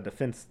that's not a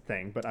defense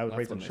thing, but I was That's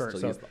raised in when they church.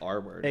 still use the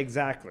R word.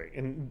 Exactly,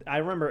 and I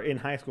remember in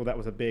high school that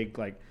was a big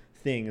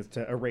thing is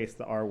to erase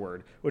the R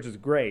word, which is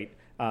great.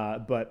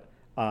 But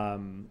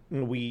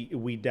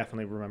we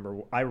definitely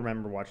remember. I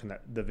remember watching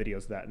the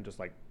videos of that and just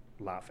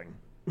laughing.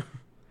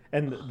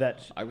 And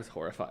that I was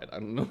horrified. I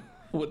don't know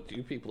what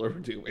you people are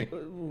doing.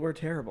 we're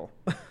terrible.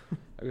 I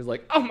was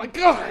like, oh my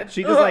God.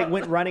 She just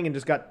went running and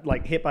just got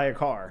hit by a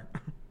car.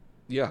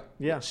 Yeah.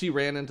 Yeah. She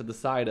ran into the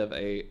side of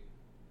a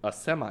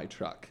semi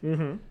truck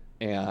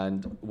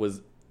and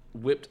was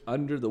whipped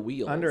under the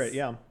wheels. Under it,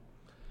 yeah.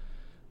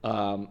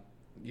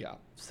 Yeah.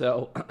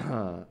 So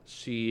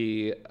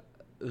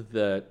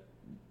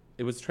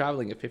it was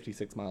traveling at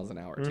 56 miles an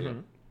hour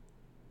too.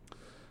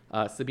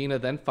 Sabina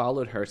then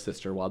followed her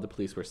sister while the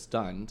police were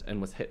stunned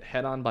and was hit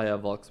head-on by a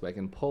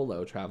Volkswagen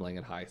Polo traveling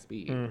at high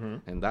speed.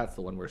 And that's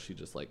the one where she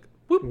just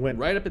whoop, Went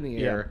right up in the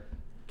air,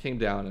 came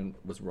down and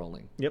was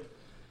rolling. Yep.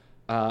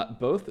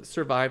 Both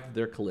survived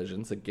their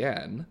collisions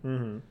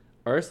again.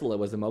 Ursula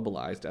was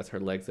immobilized as her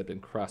legs had been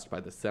crushed by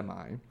the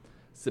semi.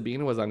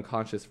 Sabina was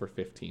unconscious for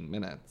 15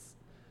 minutes.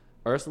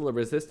 Ursula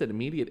resisted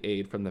immediate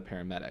aid from the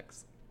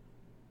paramedics.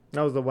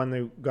 That was the one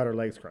who got her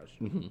legs crushed.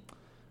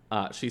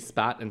 She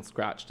spat and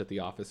scratched at the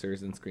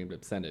officers and screamed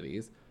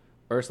obscenities.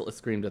 Ursula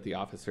screamed at the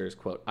officers,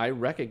 quote, "I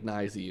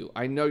recognize you.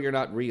 I know you're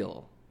not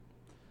real."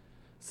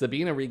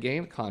 Sabina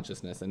regained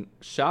consciousness and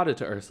shouted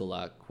to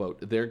Ursula,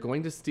 quote, "They're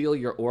going to steal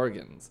your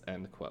organs,"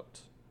 end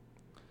quote.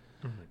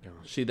 Oh my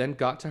gosh. She then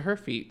got to her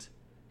feet,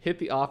 hit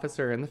the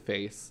officer in the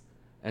face,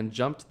 and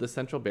jumped the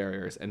central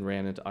barriers and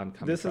ran into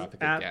oncoming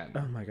traffic again.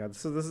 Oh my God.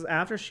 So this is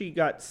after she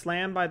got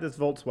slammed by this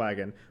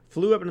Volkswagen,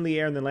 flew up into the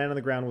air and then landed on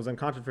the ground, was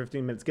unconscious for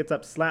 15 minutes, gets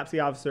up, slaps the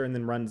officer, and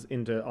then runs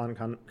into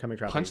oncoming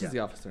traffic Punches again. the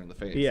officer in the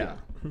face. Yeah.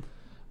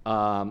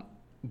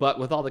 But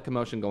with all the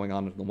commotion going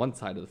on the one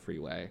side of the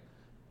freeway,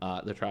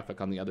 the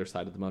traffic on the other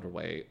side of the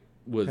motorway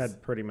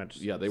Had pretty much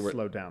they were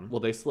slowed down.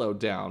 Well, they slowed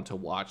down to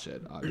watch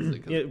it, obviously.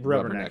 'Cause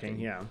Rubbernecking,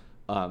 yeah.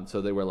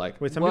 So they were like,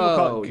 Wait, some whoa, people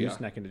call it yeah.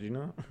 goosenecking, did you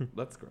know?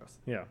 That's gross.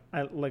 Yeah.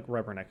 I like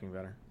rubbernecking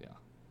better. Yeah.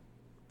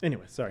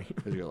 Anyway, sorry.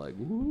 Because you're like,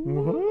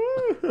 ooh.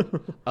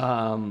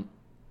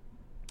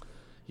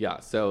 Yeah,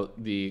 so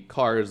the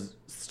cars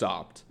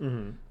stopped.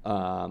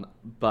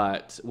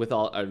 But with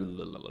all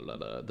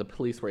the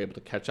police were able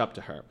to catch up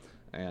to her.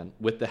 And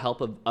with the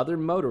help of other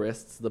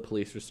motorists, the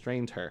police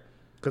restrained her.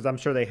 Because I'm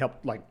sure they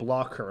helped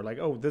block her.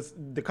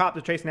 The cop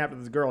is chasing after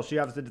this girl. She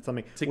obviously did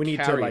something. To we need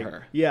carry to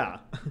her. Yeah.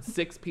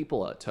 6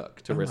 people it took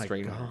to Oh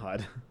restrain my her.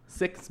 God.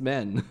 6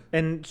 men.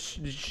 And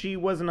she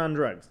wasn't on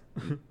drugs.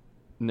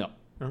 No.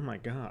 Oh my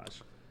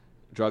gosh.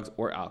 Drugs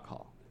or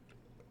alcohol.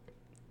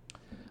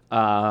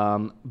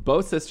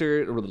 Both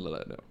sisters.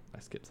 No, I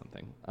skipped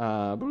something.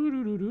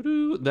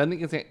 Then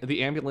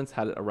the ambulance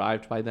had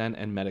arrived by then,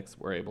 and medics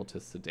were able to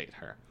sedate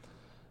her.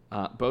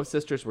 Both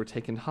sisters were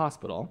taken to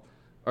hospital.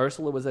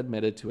 Ursula was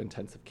admitted to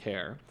intensive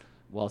care.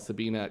 While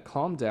Sabina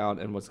calmed down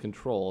and was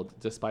controlled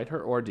despite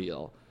her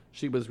ordeal,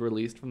 she was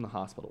released from the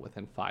hospital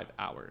within 5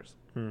 hours.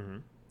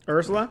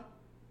 Ursula?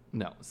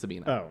 No,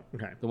 Sabina. Oh,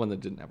 okay. The one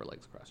that didn't have her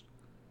legs crushed.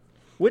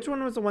 Which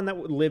one was the one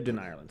that lived in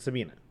Ireland?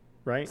 Sabina,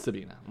 right?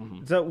 Sabina.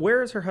 So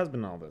where is her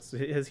husband in all this?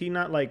 Has he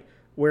not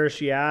where is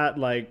she at?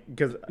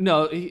 Because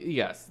No,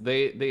 yes,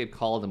 they had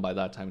called him by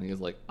that time, and he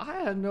was like, "I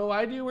had no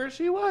idea where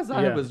she was.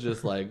 I Yeah. was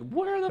just like,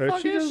 where the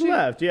fuck she is just she?"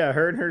 left. Yeah,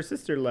 her and her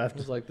sister It left.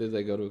 was like, did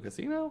they go to a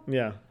casino?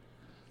 Yeah.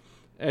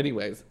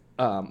 Anyways,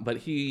 but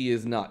he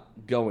is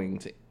not going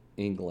to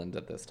England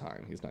at this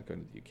time. He's not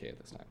going to the UK at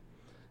this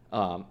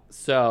time.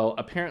 So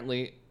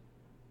apparently,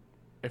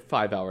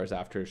 5 hours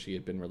after she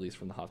had been released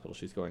from the hospital,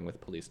 she's going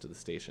with police to the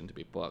station to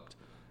be booked.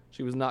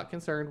 She was not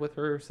concerned with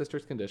her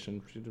sister's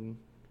condition. She didn't.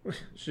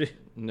 She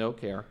No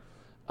care.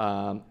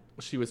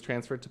 She was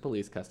transferred to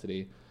police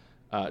custody.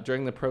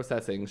 During the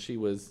processing,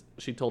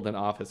 she told an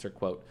officer,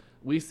 quote,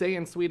 "We say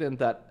in Sweden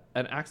that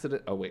an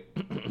accident..." Oh, wait.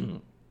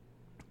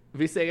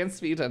 "We say in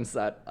Sweden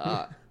that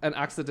an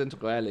accident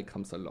rarely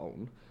comes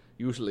alone.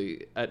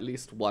 Usually at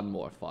least one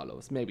more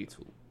follows, maybe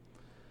two."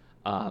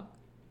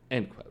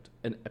 End quote.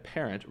 An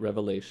apparent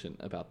revelation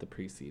about the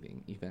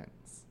preceding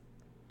events.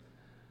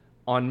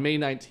 On May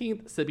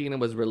 19th, Sabina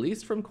was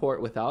released from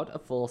court without a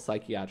full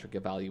psychiatric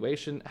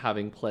evaluation,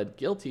 having pled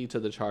guilty to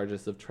the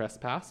charges of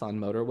trespass on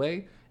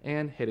motorway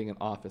and hitting an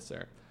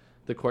officer.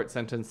 The court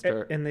sentenced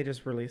her... And they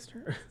just released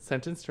her?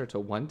 Sentenced her to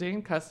 1 day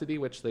in custody,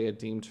 which they had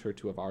deemed her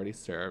to have already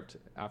served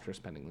after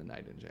spending the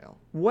night in jail.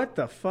 What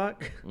the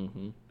fuck?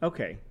 Mm-hmm.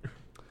 Okay.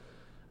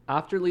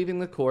 After leaving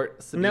the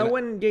court, Sabina... No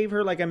one gave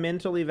her like a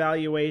mental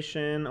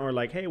evaluation or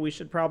like, hey, we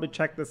should probably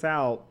check this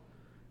out.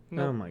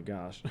 Nope. Oh my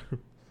gosh.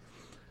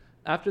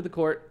 After the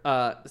court,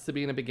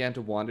 Sabina began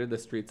to wander the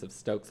streets of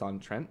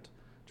Stokes-on-Trent,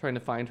 trying to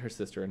find her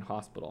sister in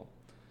hospital,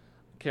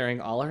 carrying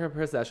all her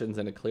possessions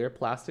in a clear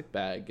plastic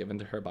bag given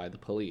to her by the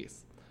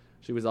police.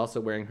 She was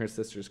also wearing her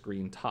sister's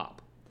green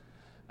top.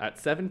 At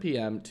 7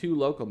 p.m., 2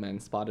 local men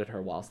spotted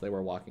her whilst they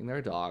were walking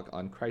their dog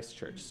on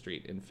Christchurch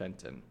Street in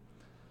Fenton.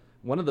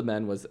 One of the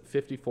men was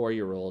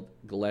 54-year-old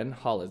Glenn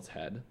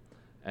Hollinshead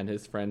and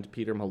his friend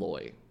Peter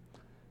Malloy.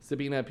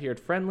 Sabina appeared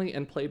friendly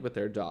and played with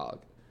their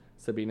dog.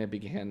 Sabina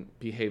began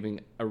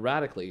behaving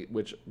erratically,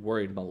 which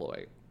worried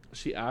Malloy.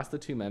 She asked the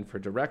 2 men for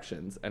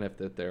directions and if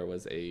that there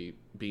was a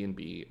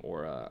B&B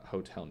or a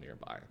hotel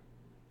nearby.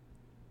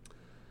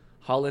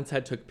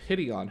 Hollinshead took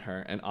pity on her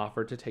and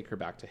offered to take her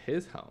back to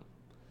his home.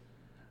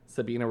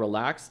 Sabina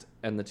relaxed,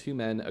 and the 2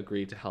 men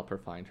agreed to help her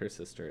find her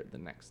sister the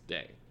next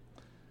day.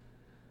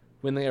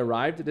 When they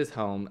arrived at his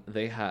home,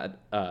 they had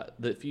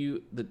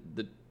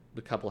the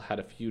couple had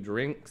a few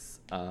drinks.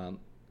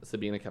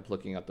 Sabina kept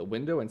looking out the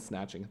window and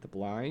snatching at the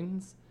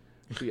blinds.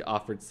 She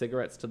offered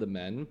cigarettes to the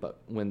men,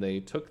 but when they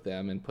took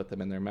them and put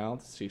them in their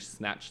mouths, she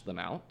snatched them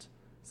out,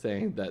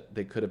 saying that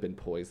they could have been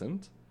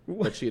poisoned.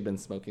 But she had been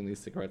smoking these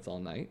cigarettes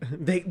all night.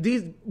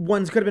 These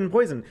ones could have been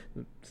poisoned.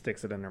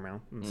 Sticks it in her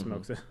mouth and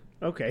smokes it.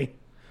 Okay.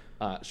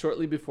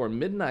 Shortly before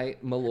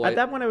midnight, Malloy... At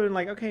that point, I would have been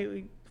like,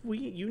 okay,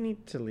 you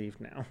need to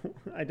leave now.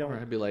 I don't... Or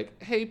I'd be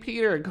like, hey,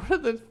 Peter, go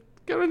to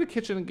the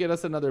kitchen and get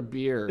us another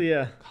beer.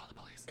 Yeah. Call the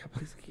police.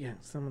 Please, yeah,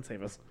 someone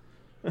save us.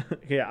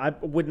 Yeah, I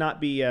would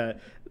not be, oh,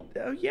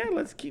 yeah,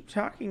 let's keep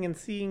talking and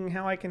seeing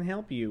how I can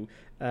help you.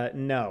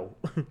 No.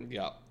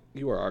 Yeah,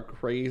 you are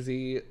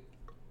crazy.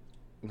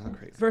 Not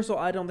crazy. First of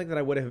all, I don't think that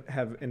I would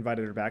have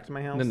invited her back to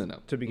my house. No.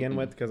 To begin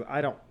with, because I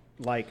don't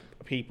like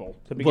people.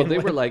 To begin Well, they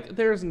with. were like,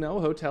 there's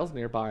no hotels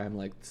nearby. I'm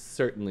like,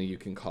 certainly you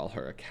can call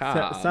her a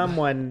cab.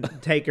 Someone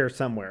take her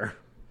somewhere.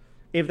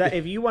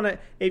 If you're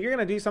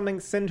gonna do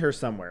something, send her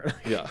somewhere.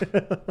 Yeah.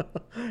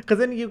 Because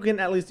then you can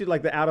at least do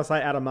like the out of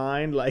sight, out of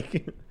mind.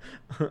 Like,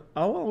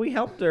 oh well, we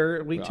helped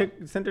her. We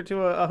sent her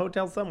to a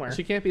hotel somewhere.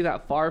 She can't be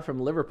that far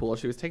from Liverpool.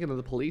 She was taken to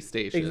the police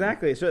station.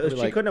 Exactly. So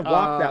she couldn't have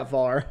walked that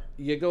far.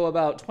 You go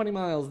about 20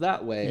 miles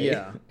that way.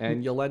 Yeah.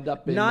 And you'll end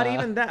up in... Not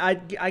even that.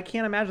 I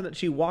can't imagine that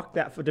she walked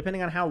that far,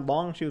 depending on how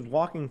long she was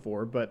walking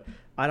for. But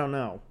I don't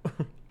know.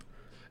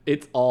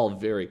 It's all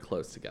very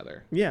close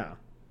together. Yeah.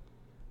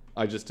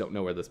 I just don't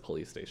know where this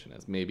police station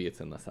is. Maybe it's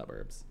in the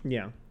suburbs.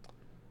 Yeah.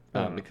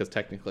 Because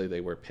technically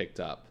they were picked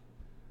up,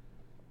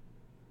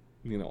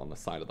 on the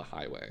side of the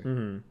highway.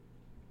 Mm-hmm.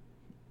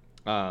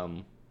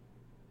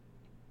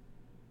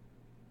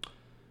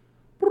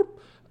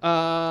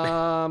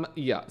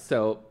 Yeah,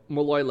 so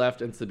Malloy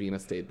left and Sabina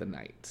stayed the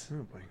night.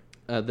 Oh,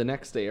 boy. The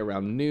next day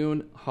around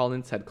noon,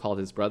 Hollins had called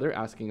his brother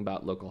asking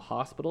about local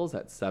hospitals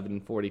at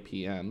 7:40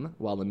 p.m.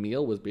 While a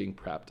meal was being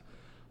prepped.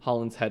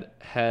 Hollins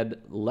had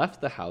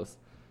left the house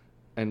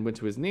and went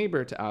to his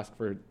neighbor to ask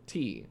for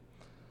tea.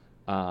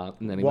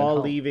 And then he While went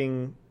home.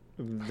 leaving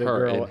the Her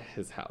girl in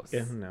his house.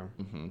 Yeah, no.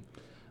 Mm-hmm.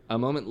 A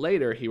moment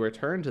later, he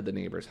returned to the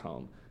neighbor's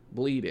home,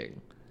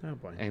 bleeding. Oh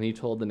boy. And he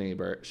told the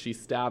neighbor, "She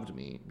stabbed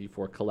me,"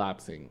 before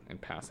collapsing and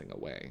passing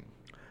away.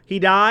 He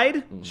died?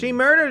 Mm-hmm. She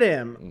murdered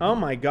him. Mm-hmm. Oh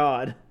my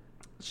God.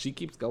 She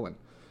keeps going.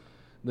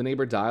 The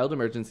neighbor dialed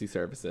emergency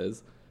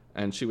services,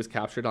 and she was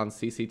captured on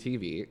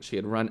CCTV. She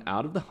had run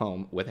out of the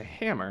home with a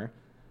hammer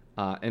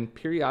and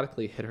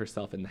periodically hit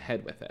herself in the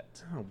head with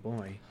it. Oh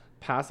boy.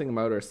 Passing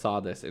motorists saw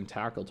this and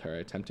tackled her,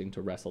 attempting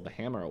to wrestle the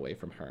hammer away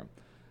from her.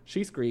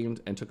 She screamed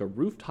and took a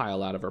roof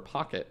tile out of her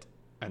pocket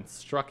and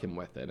struck him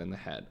with it in the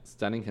head,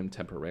 stunning him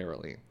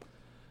temporarily.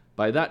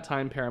 By that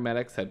time,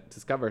 paramedics had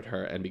discovered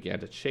her and began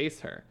to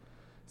chase her.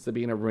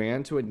 Sabina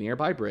ran to a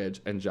nearby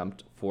bridge and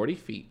jumped 40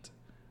 feet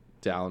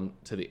down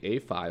to the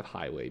A5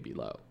 highway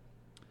below.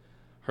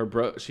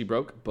 She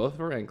broke both of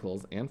her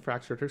ankles and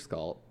fractured her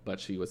skull, but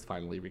she was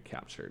finally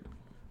recaptured.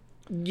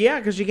 Yeah,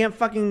 because she can't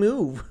fucking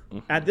move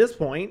at this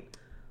point.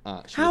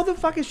 How the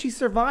fuck has she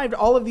survived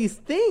all of these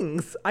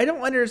things? I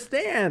don't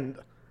understand.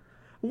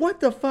 What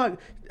the fuck?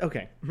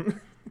 Okay.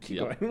 Keep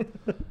going.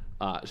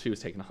 She was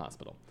taken to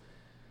hospital.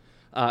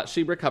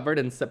 She recovered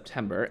in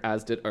September,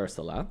 as did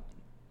Ursula.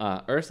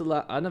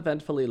 Ursula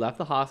uneventfully left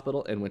the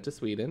hospital and went to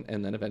Sweden,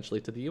 and then eventually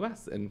to the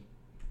U.S. and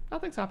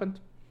Nothing's happened.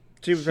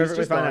 She was She's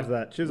perfectly just fine gone. after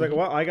that. She was like,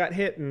 well, I got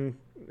hit and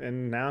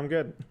now I'm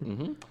good.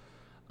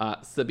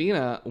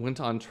 Sabina went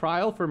on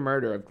trial for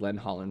murder of Glenn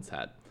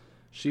Hollinshead.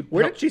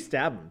 Where did she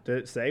stab him? Did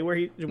it say where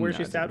she No,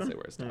 stabbed it him? didn't say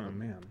where it stabbed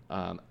him. Oh,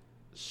 man.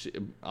 She,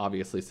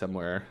 obviously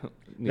somewhere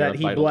near That a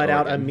he vital bled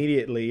out organ.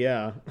 immediately,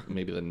 yeah.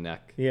 Maybe the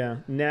neck. Yeah.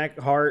 Neck,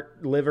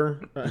 heart,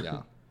 liver.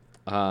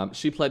 Yeah.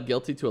 She pled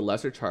guilty to a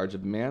lesser charge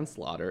of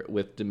manslaughter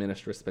with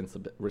diminished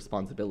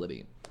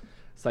responsibility.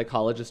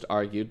 Psychologists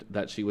argued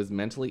that she was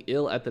mentally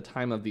ill at the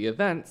time of the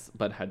events,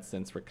 but had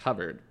since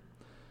recovered.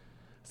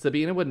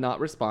 Sabina would not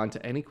respond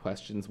to any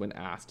questions when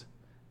asked,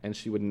 and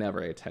she would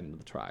never attend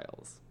the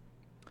trials.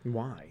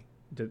 Why?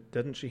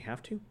 Doesn't she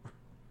have to?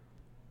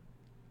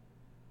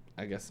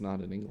 I guess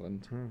not in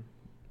England.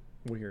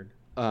 Weird.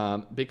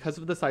 Because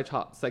of the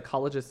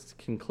psychologist's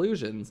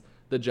conclusions,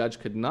 the judge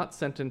could not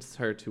sentence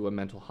her to a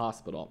mental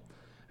hospital.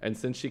 And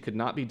since she could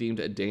not be deemed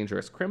a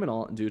dangerous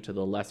criminal due to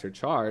the lesser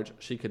charge,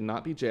 she could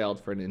not be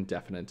jailed for an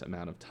indefinite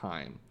amount of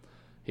time.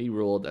 He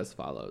ruled as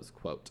follows,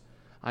 quote,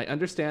 I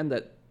understand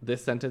that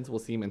this sentence will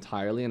seem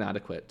entirely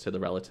inadequate to the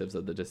relatives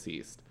of the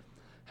deceased.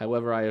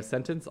 However, I have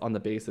sentenced on the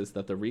basis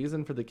that the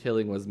reason for the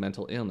killing was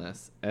mental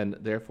illness, and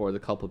therefore the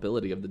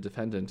culpability of the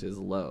defendant is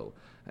low,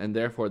 and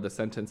therefore the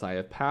sentence I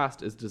have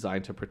passed is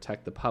designed to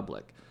protect the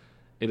public.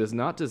 It is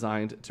not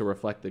designed to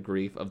reflect the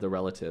grief of the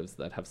relatives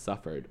that have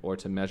suffered or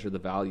to measure the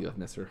value of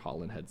Mr.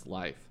 Hollinhead's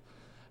life.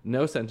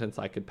 No sentence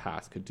I could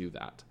pass could do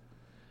that.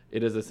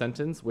 It is a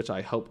sentence which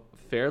I hope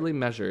fairly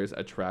measures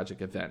a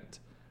tragic event.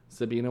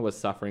 Sabina was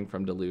suffering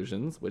from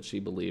delusions, which she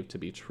believed to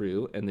be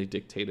true, and they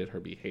dictated her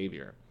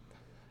behavior.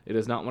 It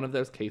is not one of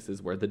those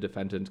cases where the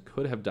defendant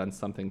could have done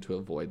something to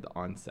avoid the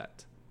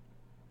onset.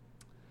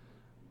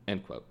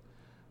 End quote.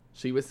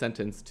 She was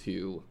sentenced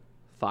to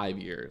 5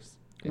 years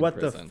in What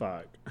prison. the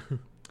fuck?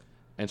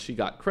 And she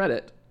got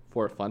credit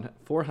for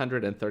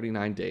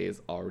 439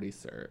 days already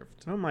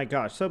served. Oh my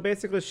gosh. So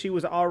basically she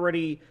was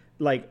already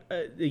like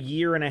a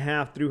year and a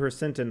half through her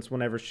sentence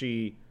whenever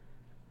she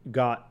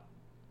got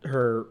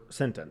her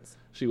sentence.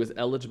 She was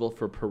eligible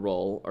for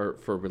parole or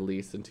for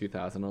release in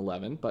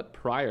 2011, but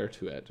prior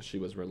to it, she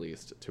was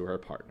released to her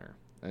partner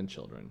and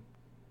children,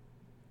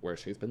 where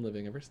she's been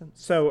living ever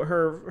since. So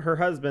her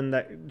husband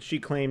that she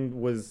claimed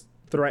was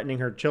threatening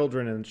her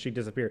children and she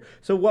disappeared.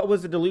 So what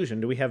was the delusion?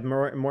 Do we have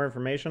more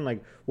information?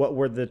 Like what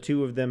were the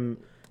two of them?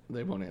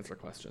 They won't answer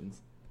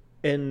questions.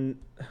 And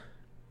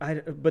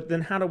but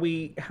then how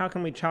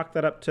can we chalk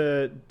that up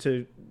to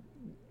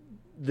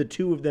the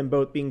two of them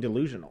both being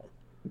delusional?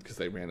 Because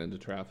they ran into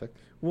traffic.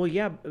 Well,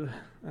 yeah,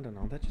 I don't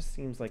know. That just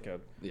seems like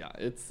Yeah,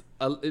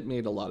 it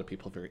made a lot of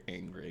people very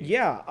angry.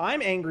 Yeah,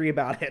 I'm angry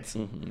about it.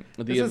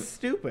 Mm-hmm. This is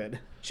stupid.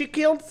 She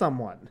killed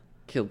someone.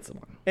 Killed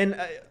someone. And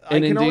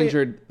and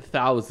endangered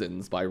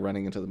thousands by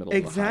running into the middle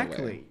of the highway.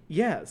 Exactly.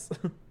 Yes.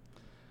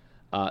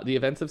 The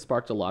events have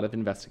sparked a lot of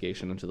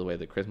investigation into the way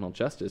the criminal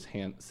justice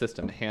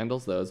system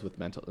handles those with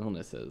mental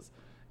illnesses.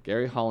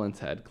 Gary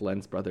Hollinshead,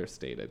 Glenn's brother,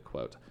 stated,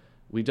 quote,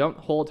 we don't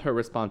hold her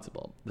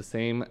responsible, the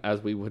same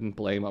as we wouldn't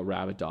blame a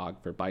rabid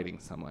dog for biting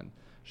someone.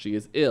 She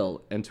is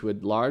ill and to a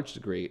large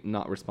degree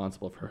not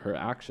responsible for her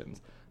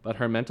actions, but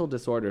her mental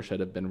disorder should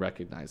have been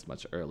recognized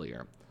much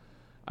earlier.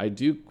 I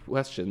do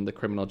question the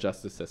criminal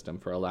justice system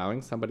for allowing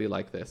somebody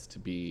like this to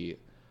be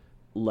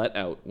let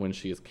out when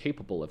she is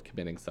capable of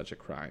committing such a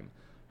crime.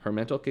 Her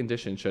mental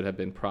condition should have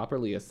been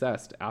properly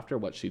assessed after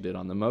what she did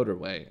on the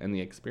motorway and the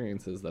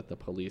experiences that the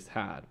police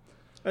had.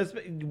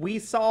 We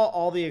saw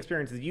all the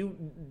experiences. You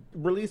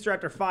released her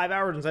after 5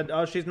 hours and said,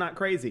 oh, she's not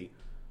crazy.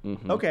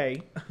 Mm-hmm.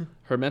 Okay.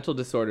 Her mental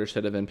disorder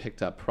should have been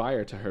picked up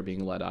prior to her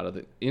being let out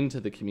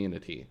into the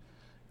community.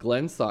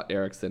 Glenn saw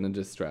Erickson in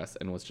distress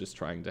and was just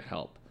trying to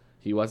help.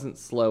 He wasn't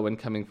slow in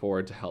coming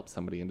forward to help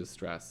somebody in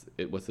distress.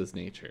 It was his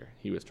nature.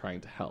 He was trying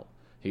to help.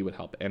 He would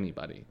help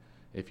anybody.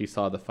 If he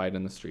saw the fight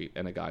in the street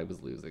and a guy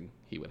was losing,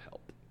 he would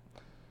help.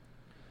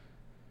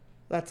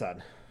 That's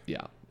sad.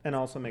 Yeah. And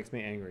also makes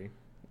me angry.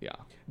 Yeah.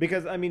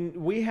 Because, I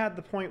mean, we had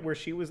the point where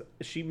she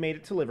made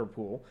it to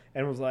Liverpool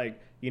and was like,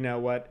 you know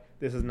what,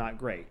 this is not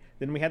great.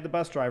 Then we had the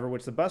bus driver,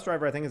 which the bus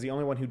driver, I think, is the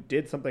only one who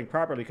did something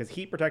properly because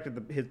he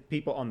protected his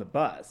people on the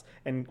bus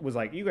and was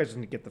like, you guys just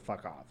need to get the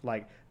fuck off.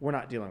 Like, we're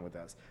not dealing with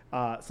this.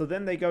 So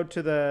then they go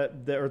to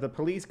the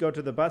police go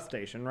to the bus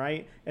station,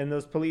 right? And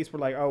those police were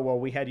like, oh, well,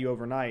 we had you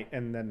overnight.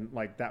 And then,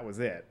 like, that was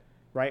it.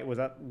 Right? Was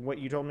that what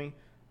you told me?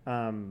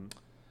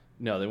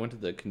 No, they went to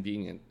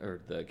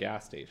the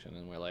gas station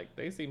and were like,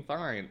 they seem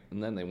fine.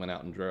 And then they went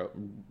out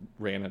and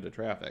ran into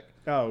traffic.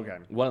 Oh, okay.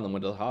 One of them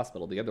went to the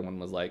hospital. The other one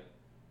was like,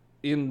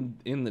 in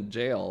the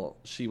jail,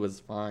 she was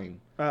fine.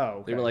 Oh,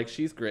 okay. They were like,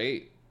 she's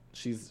great.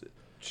 She was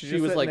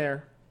like,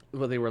 there.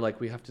 Well, they were like,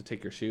 we have to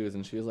take your shoes.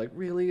 And she was like,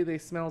 really? They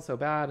smell so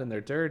bad and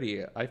they're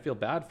dirty. I feel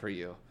bad for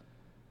you.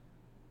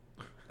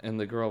 And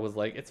the girl was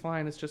like, it's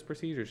fine. It's just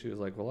procedure. She was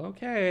like, well,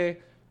 okay.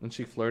 And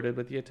she flirted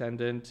with the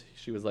attendant.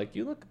 She was like,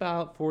 you look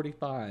about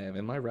 45.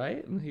 Am I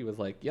right? And he was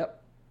like,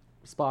 yep,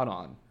 spot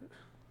on.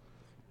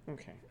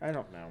 Okay. I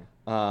don't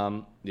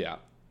know. Yeah.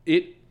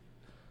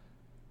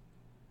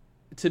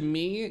 to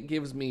me, it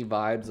gives me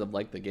vibes of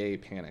like the gay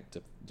panic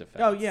defense.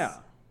 Oh, yeah.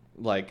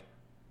 Like,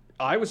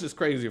 I was just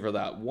crazy for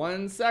that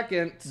 1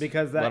 second.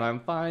 Because that. But I'm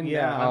fine now.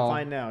 Yeah, I'm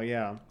fine now,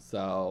 yeah.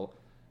 So,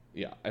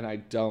 yeah. And I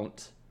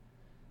don't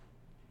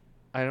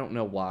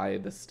know why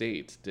the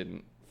state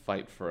didn't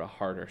fight for a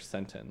harder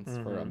sentence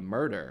for a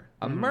murder.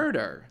 A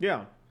murder.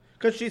 Yeah.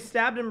 Because she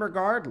stabbed him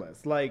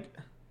regardless. Like.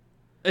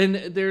 And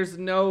there's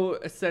no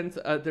sense,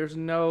 there's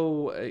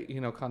no,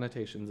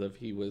 connotations of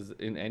he was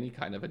in any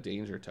kind of a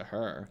danger to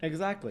her.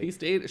 Exactly.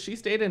 She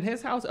stayed in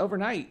his house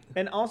overnight.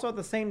 And also at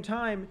the same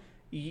time,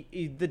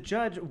 the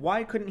judge,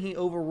 why couldn't he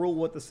overrule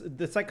what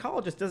the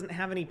psychologist doesn't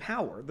have any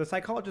power? The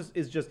psychologist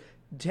is just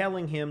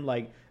telling him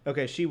like,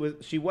 okay, she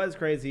was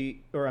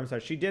crazy, or I'm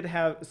sorry, she did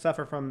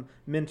suffer from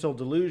mental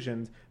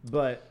delusions,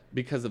 but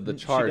because of the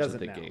charge that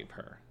they gave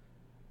her.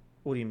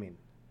 What do you mean?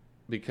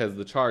 Because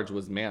the charge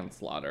was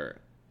manslaughter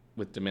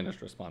with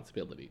diminished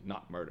responsibility,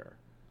 not murder.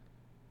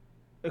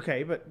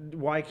 Okay, but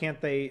why can't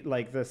they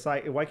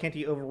why can't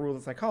he overrule the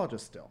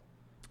psychologist still?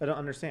 I don't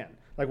understand.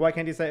 Like, why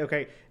can't he say,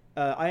 okay,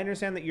 I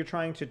understand that you're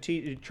trying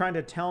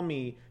to tell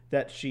me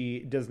that she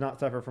does not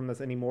suffer from this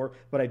anymore,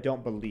 but I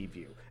don't believe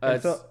you.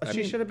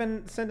 She should have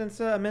been sentenced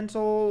to a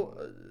mental.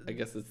 I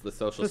guess it's the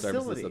social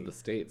facility. Services of the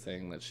state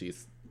saying that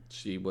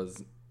she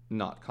was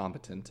not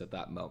competent at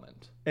that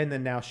moment. And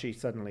then now she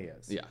suddenly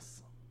is.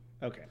 Yes.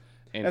 Okay.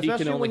 And he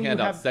can only hand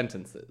out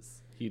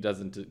sentences. He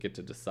doesn't get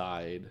to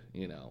decide,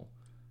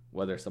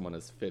 whether someone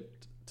is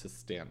fit to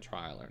stand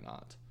trial or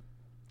not.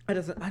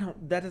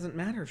 That doesn't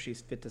matter if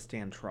she's fit to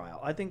stand trial.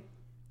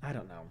 I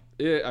don't know.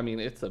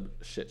 It's a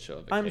shit show of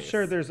a case. I'm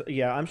sure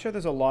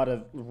there's a lot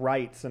of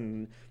rights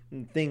and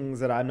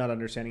things that I'm not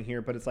understanding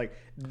here, but it's like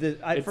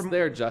it's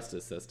their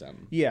justice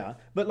system. Yeah,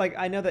 but like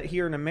I know that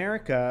here in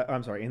America,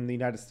 in the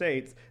United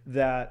States,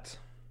 that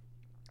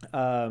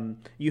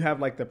you have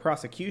like the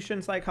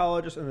prosecution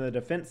psychologist and the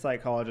defense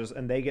psychologist,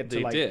 and they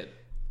did,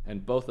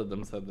 and both of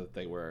them said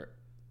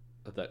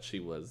that she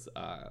was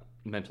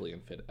mentally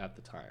unfit at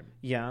the time.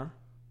 Yeah.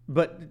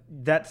 But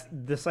that's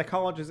the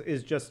psychologist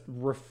is just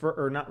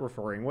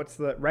recommending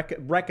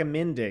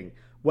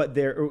what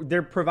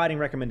they're providing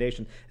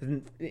recommendations.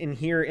 In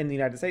here in the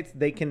United States,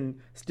 they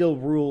can still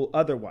rule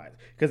otherwise.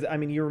 Because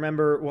you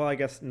remember, well, I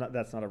guess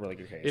that's not a really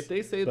good case. If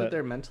they say that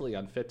they're mentally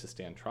unfit to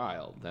stand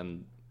trial,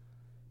 then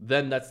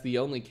that's the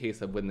only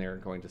case of when they're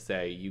going to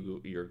say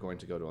you're going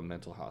to go to a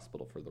mental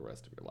hospital for the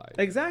rest of your life.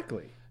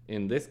 Exactly.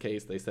 In this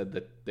case, they said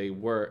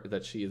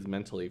that she is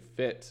mentally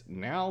fit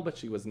now, but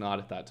she was not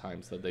at that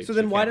time. So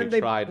then why didn't they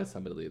try to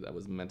somebody that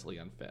was mentally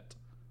unfit?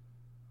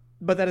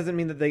 But that doesn't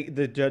mean that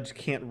the judge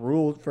can't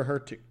rule for her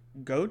to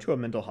go to a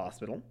mental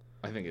hospital.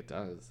 I think it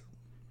does.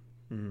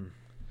 I don't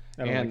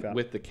and like that.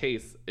 With the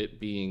case, it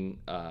being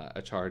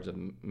a charge of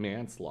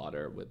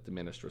manslaughter with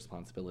diminished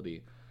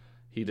responsibility,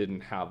 he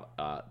didn't have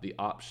the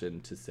option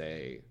to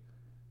say,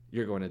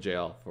 you're going to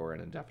jail for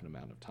an indefinite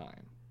amount of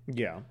time.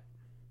 Yeah.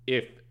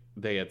 If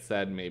they had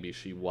said maybe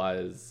she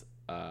was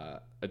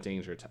a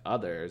danger to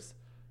others,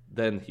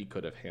 then he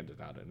could have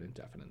handed out an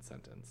indefinite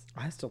sentence.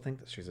 I still think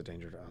that she's a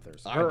danger to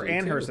others. Her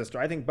and her sister.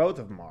 I think both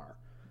of them are.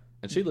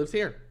 And she lives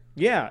here.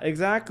 Yeah,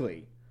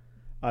 exactly.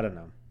 I don't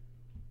know.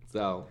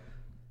 So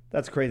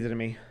that's crazy to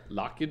me.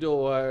 Lock your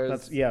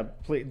doors.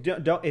 Please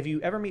don't. If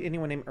you ever meet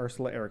anyone named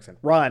Ursula Erickson,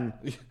 run,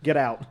 get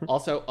out.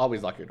 Also,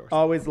 always lock your doors.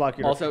 Always lock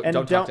your doors. Also, and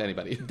don't talk to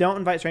anybody. Don't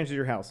invite strangers to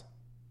your house.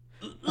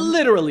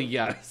 Literally,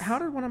 yes. How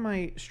did one of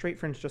my straight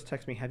friends just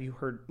text me? Have you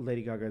heard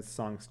Lady Gaga's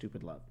song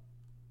 "Stupid Love"?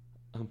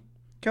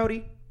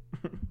 Cody,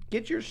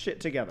 get your shit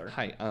together.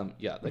 Hi.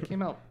 Yeah, that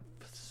came out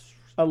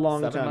a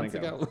long 7 time months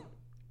ago.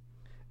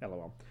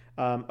 LOL.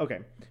 Okay.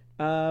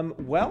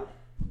 Well,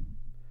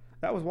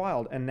 that was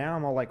wild, and now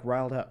I'm all like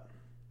riled up.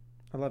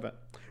 I love it.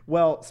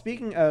 Well,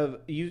 speaking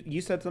of,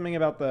 you said something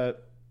about the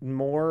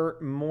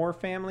Moore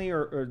family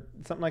or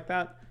something like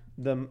that.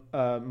 The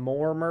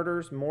Moore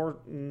murders, Moore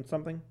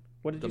something.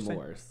 What did you say? The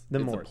Moores. The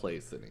It's Moores. a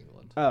place in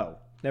England. Oh,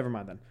 never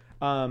mind then.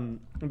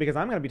 Because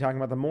I'm going to be talking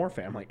about the Moore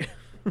family.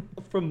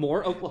 From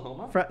Moore,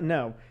 Oklahoma?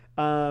 No.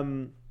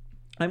 I'm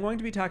going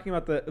to be talking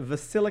about the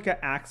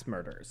Basilica Axe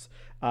murders.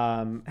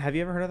 Have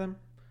you ever heard of them?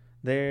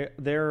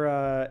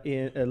 They're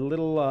in a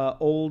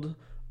little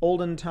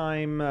olden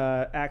time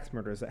axe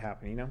murders that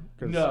happen, you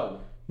know?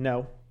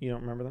 No, you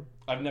don't remember them?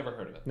 I've never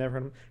heard of it. Never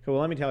heard of them? Okay,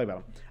 well, let me tell you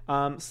about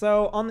them.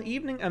 So on the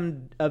evening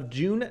of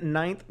June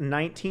 9th,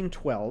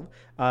 1912,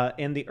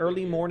 in the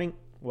early morning...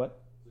 What?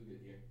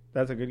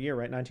 That's a good year,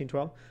 right?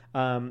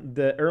 1912.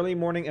 The early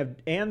morning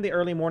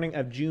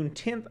of June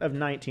 10th of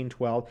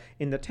 1912,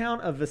 in the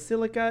town of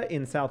Basilica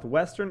in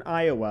southwestern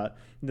Iowa,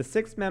 the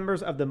 6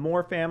 members of the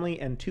Moore family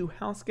and 2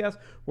 house guests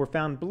were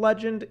found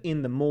bludgeoned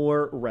in the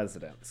Moore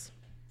residence.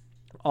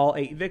 All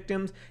 8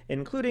 victims,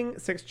 including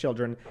 6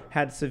 children,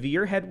 had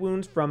severe head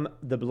wounds from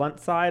the blunt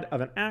side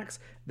of an axe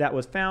that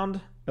was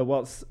found.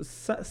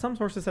 Some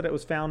sources said it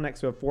was found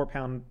next to a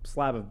 4-pound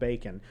slab of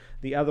bacon.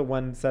 The other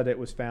one said it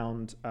was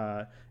found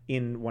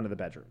in one of the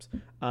bedrooms.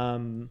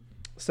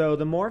 So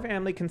the Moore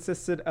family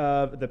consisted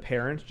of the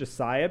parents,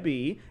 Josiah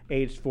B.,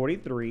 aged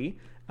 43,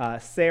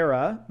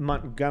 Sarah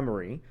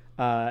Montgomery,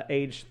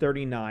 age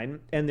 39,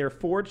 and their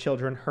 4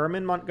 children,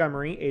 Herman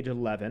Montgomery, age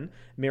 11,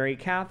 Mary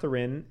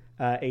Catherine,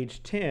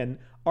 age 10,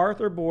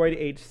 Arthur Boyd,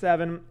 age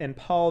 7, and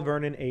Paul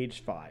Vernon,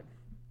 age 5.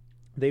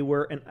 They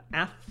were an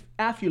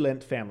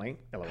affluent family,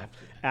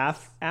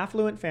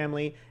 affluent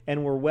family,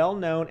 and were well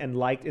known and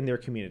liked in their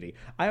community.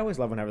 I always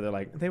love whenever they're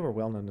like, they were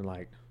well known and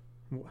liked.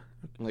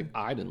 Like,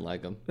 I didn't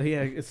like them.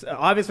 Yeah,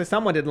 obviously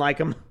someone didn't like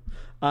them.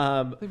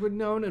 They were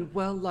known and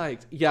well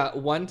liked. Yeah,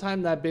 one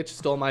time that bitch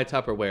stole my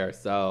Tupperware,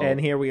 so...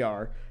 And here we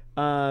are.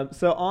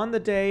 So on the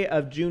day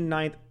of June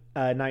 9th,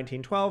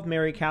 1912,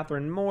 Mary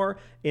Catherine Moore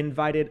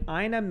invited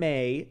Ina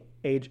May,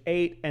 age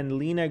 8, and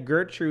Lena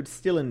Gertrude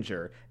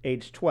Stillinger,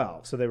 age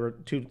 12. So they were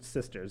 2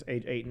 sisters,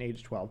 age 8 and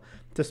age 12,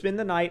 to spend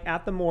the night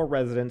at the Moore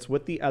residence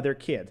with the other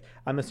kids.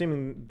 I'm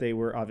assuming they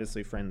were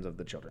obviously friends of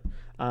the children.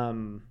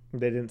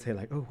 They didn't say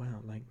like, oh,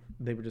 wow, like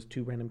they were just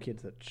 2 random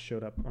kids that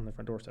showed up on the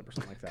front doorstep or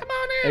something like that. Come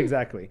on in!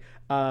 Exactly.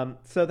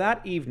 So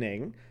that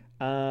evening...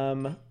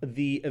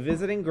 the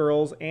visiting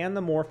girls and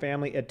the Moore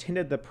family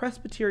attended the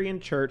Presbyterian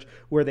Church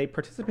where they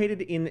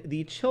participated in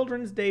the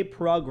Children's Day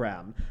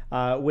program,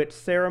 which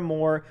Sarah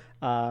Moore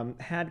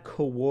had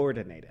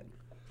coordinated.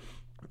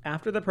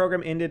 After the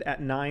program ended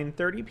at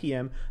 9:30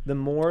 p.m., the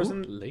Moores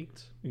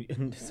late.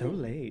 So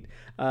late.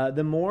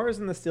 The Moores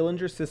and the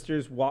Stillinger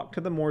sisters walked to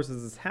the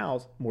Moores'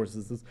 house.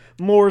 Moores's.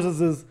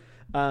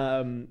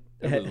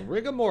 It was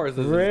Rigamore's.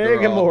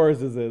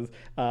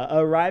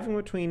 Arriving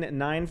between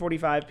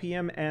 9:45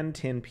 p.m. and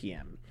 10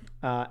 p.m.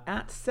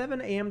 At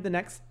 7 a.m. the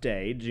next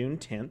day, June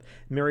 10th,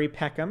 Mary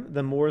Peckham,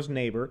 the Moore's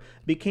neighbor,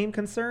 became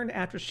concerned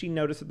after she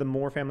noticed that the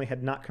Moore family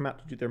had not come out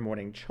to do their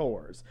morning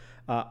chores.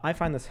 I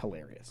find this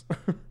hilarious.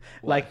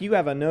 Like, you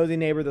have a nosy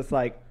neighbor that's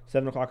like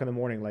 7 o'clock in the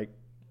morning, like,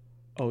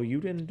 oh,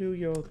 you didn't do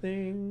your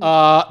thing?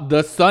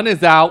 The sun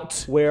is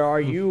out. Where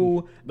are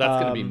you?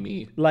 That's going to be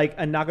me. Like,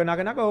 a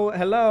nago.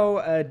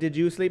 Hello, did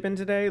you sleep in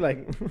today?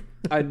 Like,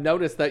 I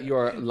noticed that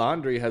your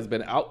laundry has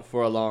been out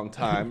for a long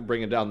time,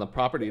 bringing down the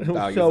property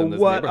values so in this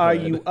what are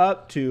neighborhood. you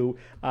up to?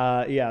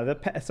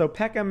 So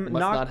Peckham Must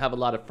not have a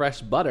lot of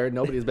fresh butter.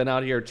 Nobody's been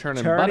out here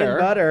churning butter.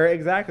 butter.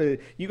 Exactly.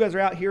 You guys are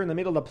out here in the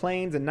middle of the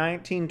plains in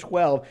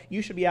 1912.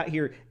 You should be out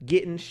here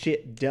getting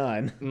shit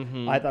done.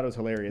 Mm-hmm. I thought it was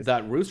hilarious.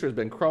 That rooster's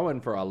been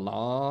crowing for a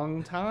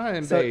long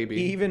time, So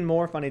baby. even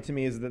more funny to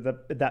me is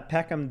that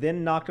Peckham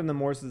then knocked on the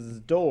Morses'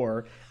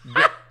 door.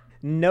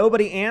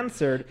 Nobody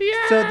answered.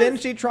 Yes! So then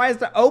she tries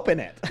to open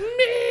it.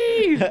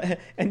 Me!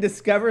 And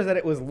discovers that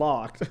it was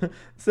locked.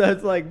 So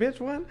it's like,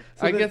 bitch, what?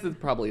 So I guess it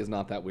probably is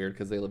not that weird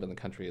because they live in the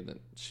country, and then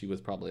she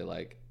was probably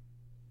like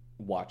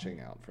watching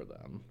out for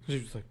them. She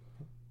was like,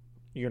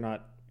 you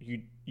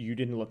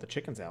didn't let the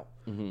chickens out.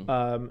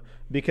 Mm-hmm.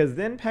 Because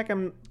then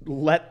Peckham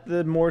let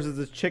the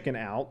Moores'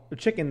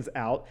 chickens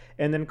out,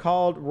 and then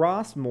called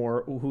Ross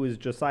Moore, who is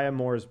Josiah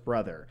Moore's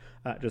brother.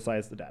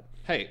 Josiah's the dad.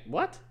 Hey,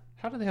 what?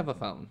 How do they have a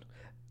phone?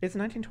 It's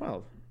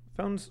 1912.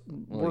 Phones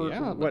Well, were,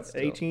 yeah, what,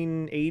 still.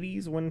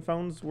 1880s when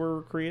phones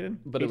were created?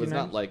 But it was 1890s?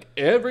 not like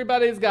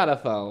everybody's got a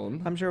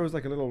phone. I'm sure it was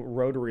like a little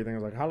rotary thing.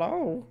 It was like,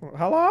 hello.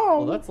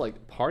 Well, that's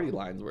like party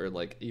lines where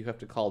like you have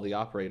to call the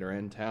operator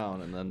in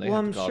town, and then they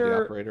have to call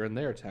the operator in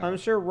their town. I'm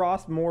sure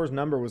Ross Moore's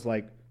number was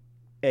like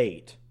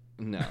 8.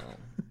 No.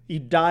 You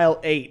dial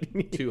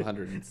 8.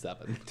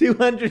 207.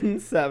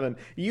 207.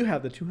 You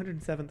have the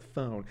 207th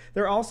phone.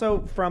 They're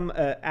also from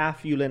an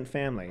affluent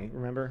family,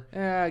 remember?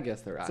 Yeah, I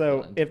guess they're So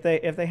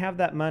affluent. if they have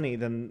that money,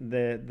 then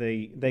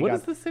they What got...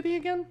 is the city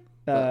again?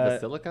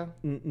 Basilica?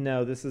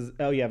 No, this is...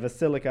 Oh, yeah,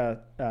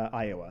 Basilica,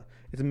 Iowa.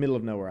 It's the middle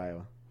of nowhere,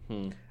 Iowa.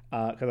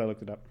 Because I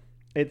looked it up.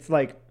 It's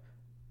like...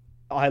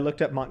 I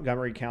looked up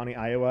Montgomery County,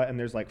 Iowa, and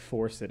there's like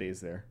 4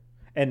 cities there.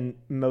 And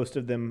most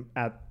of them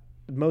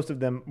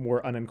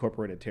were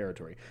unincorporated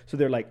territory. So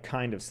they're like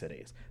kind of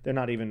cities. They're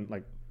not even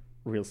like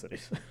real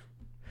cities. And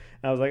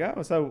I was like,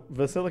 oh, so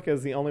Basilica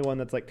is the only one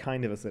that's like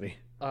kind of a city.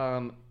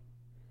 I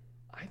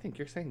think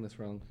you're saying this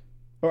wrong.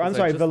 Or I'm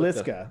sorry,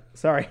 Villisca.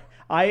 Sorry.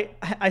 I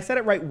said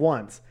it right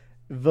once.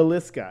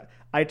 Villisca.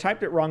 I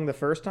typed it wrong the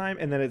first time,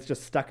 and then it's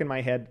just stuck in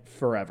my head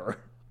forever.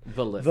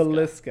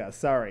 Villisca.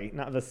 Sorry,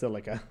 not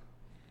Basilica.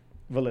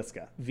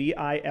 Villisca.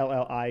 Villisca.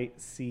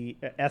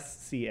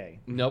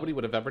 Nobody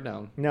would have ever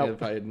known. No.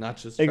 If I had not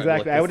just tried to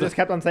Exactly. look I would this have just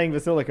kept on saying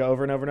Basilica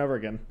over and over and over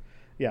again.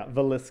 Yeah,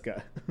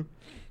 Villisca.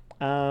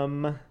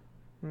 Oh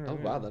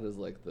wow, that is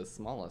like the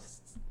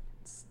smallest.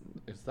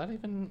 Is that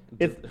even?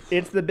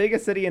 It's the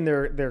biggest city in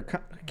their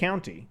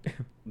county.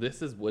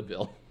 This is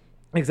Woodville.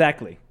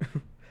 Exactly.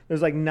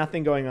 There's like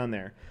nothing going on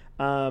there.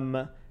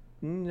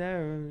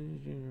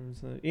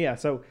 Yeah.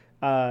 So.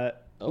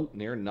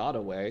 Near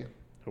Nottoway.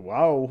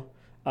 Wow.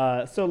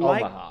 So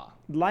Omaha.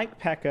 like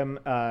Peckham,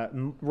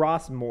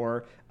 Ross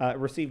Moore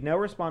received no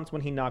response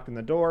when he knocked on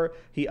the door.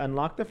 He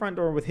unlocked the front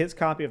door with his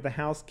copy of the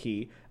house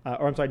key,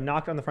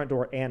 knocked on the front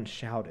door and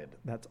shouted.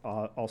 That's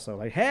also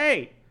like,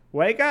 hey,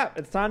 wake up.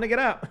 It's time to get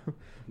up.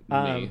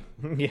 Me.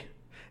 Yeah.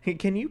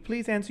 Can you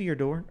please answer your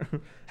door?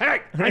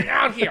 Hey, I'm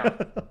out here.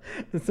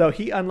 So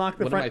he unlocked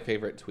the One front. of my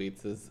favorite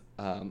tweets is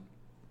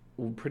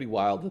pretty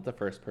wild that the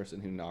first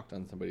person who knocked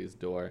on somebody's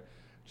door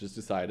just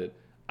decided,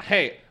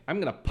 hey, I'm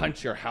going to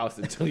punch your house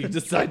until you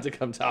decide to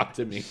come talk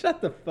to me.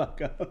 Shut the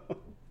fuck up.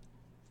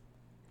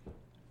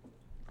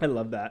 I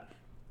love that.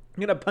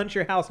 I'm going to punch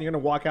your house and you're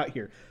going to walk out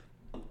here.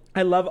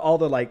 I love all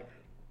the, like,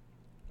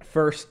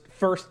 first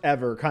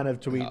ever kind of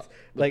tweets.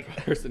 The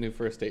person who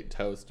first ate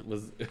toast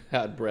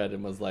had bread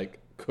and was like,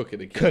 cook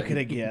it again. Cook it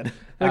again.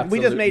 Like, we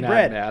just made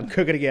bread. Man.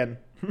 Cook it again.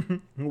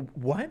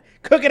 What?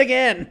 Cook it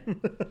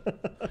again.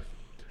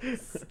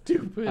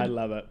 Stupid. I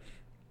love it.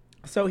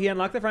 So he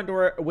unlocked the front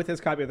door with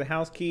his copy of the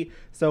house key.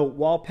 So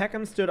while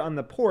Peckham stood on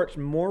the porch,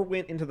 Moore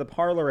went into the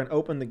parlor and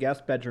opened the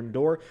guest bedroom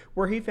door,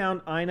 where he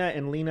found Ina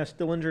and Lena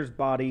Stillinger's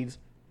bodies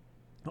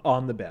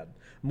on the bed.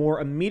 Moore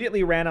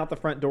immediately ran out the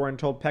front door and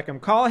told Peckham,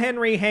 call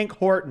Henry Hank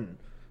Horton.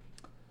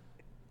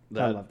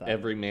 I love that.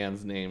 Every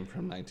man's name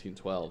from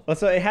 1912. Well,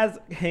 so it has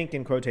Hank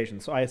in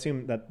quotations, so I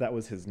assume that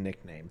was his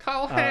nickname.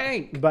 Call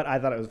Hank! But I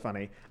thought it was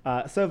funny.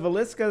 So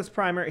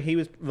he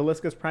was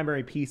Velisca's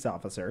primary peace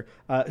officer,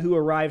 who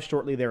arrived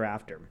shortly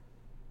thereafter.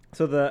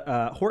 So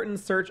the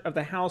Horton's search of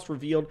the house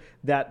revealed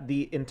that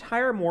the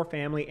entire Moore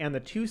family and the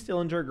two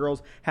Stillinger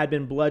girls had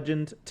been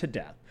bludgeoned to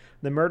death.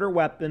 The murder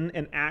weapon,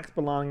 an axe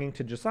belonging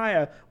to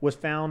Josiah, was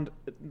found,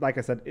 like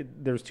I said,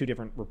 there's two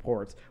different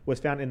reports, was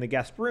found in the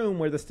guest room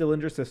where the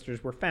Stillinger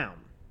sisters were found.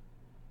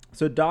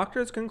 So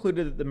doctors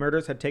concluded that the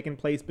murders had taken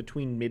place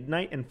between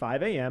midnight and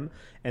 5 a.m.,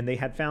 and they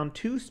had found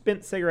 2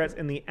 spent cigarettes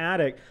in the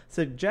attic,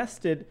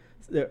 suggesting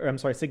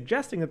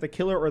that the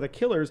killer or the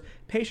killers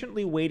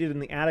patiently waited in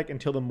the attic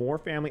until the Moore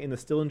family and the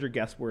Stillinger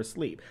guests were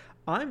asleep.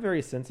 I'm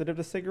very sensitive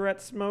to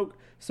cigarette smoke,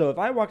 so if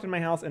I walked in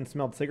my house and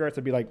smelled cigarettes,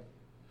 I'd be like,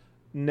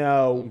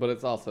 no. But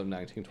it's also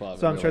 1912.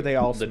 So I'm sure they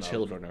all the smoke.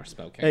 children are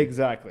smoking.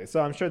 Exactly. So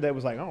I'm sure that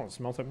was like, oh, it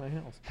smells like my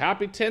house.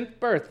 Happy 10th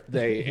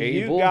birthday,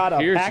 Abel. You got a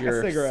Here's pack your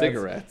of cigarettes.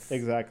 cigarettes.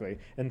 Exactly.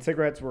 And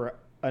cigarettes were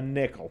a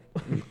nickel.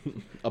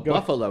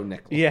 Buffalo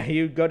nickel. Yeah,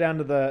 you go down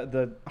to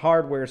the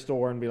hardware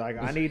store and be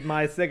like, I need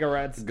my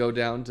cigarettes. Go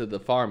down to the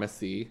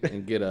pharmacy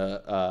and get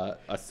a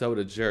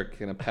soda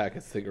jerk and a pack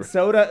of cigarettes.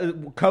 Soda,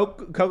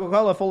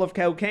 Coca-Cola full of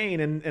cocaine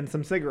and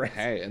some cigarettes.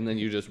 Hey, and then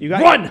you just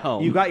got, run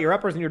home. You got your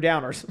uppers and your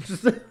downers.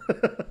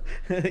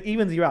 It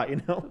evens you out,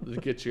 you know?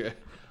 Get your...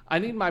 I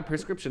need my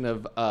prescription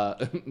of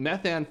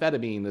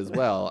methamphetamine as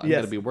well. I'm Yes.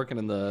 going to be working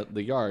in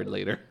the yard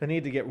later. I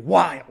need to get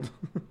wild.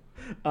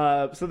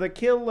 So the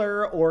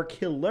killer or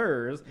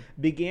killers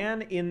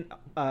began in...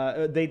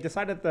 they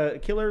decided the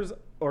killer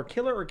or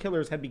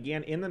killers had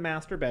began in the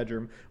master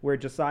bedroom where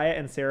Josiah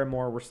and Sarah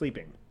Moore were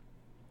sleeping.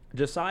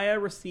 Josiah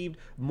received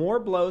more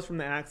blows from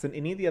the axe than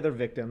any of the other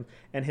victims,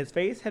 and his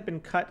face had been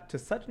cut to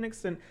such an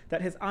extent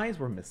that his eyes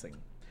were missing.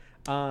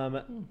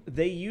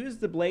 They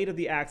used the blade of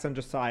the axe on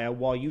Josiah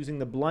while using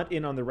the blunt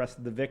end on the rest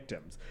of the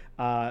victims.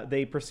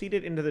 They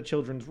proceeded into the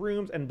children's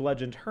rooms and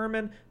bludgeoned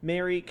Herman,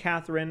 Mary,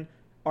 Catherine,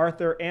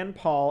 Arthur, and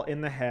Paul in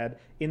the head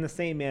in the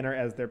same manner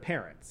as their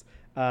parents.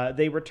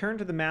 They returned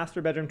to the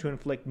master bedroom to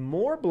inflict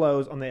more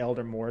blows on the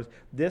elder Moores.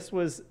 This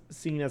was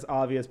seen as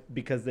obvious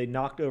because they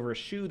knocked over a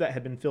shoe that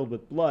had been filled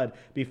with blood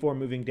before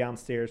moving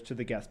downstairs to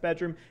the guest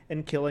bedroom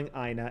and killing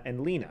Ina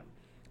and Lena.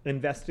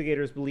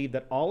 Investigators believe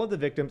that all of the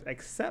victims,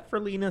 except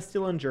for Lena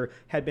Stillinger,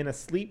 had been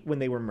asleep when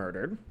they were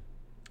murdered.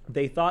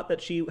 They thought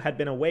that she had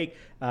been awake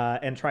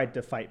and tried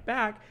to fight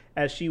back,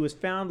 as she was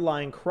found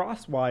lying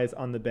crosswise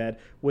on the bed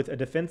with a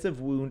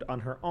defensive wound on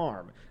her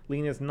arm.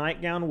 Lena's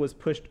nightgown was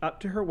pushed up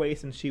to her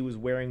waist and she was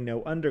wearing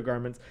no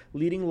undergarments,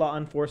 leading law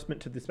enforcement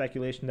to the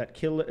speculation that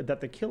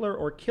the killer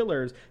or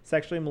killers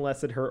sexually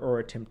molested her or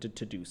attempted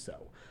to do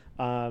so.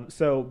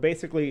 So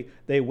basically,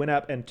 they went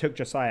up and took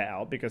Josiah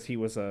out because he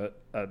was a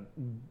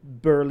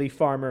burly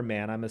farmer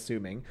man, I'm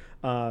assuming.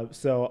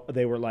 So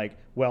they were like,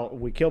 well,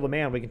 we kill the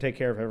man, we can take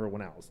care of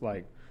everyone else.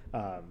 Like,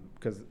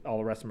 because all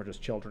the rest of them are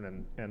just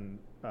children and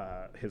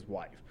his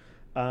wife.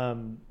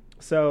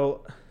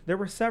 So there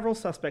were several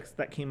suspects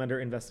that came under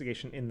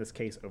investigation in this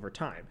case over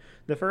time.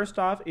 The first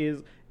off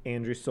is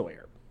Andrew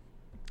Sawyer.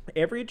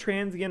 Every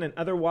transient and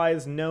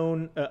otherwise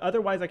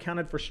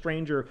accounted for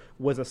stranger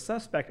was a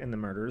suspect in the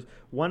murders.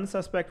 One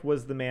suspect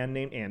was the man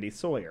named Andy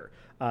Sawyer.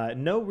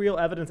 No real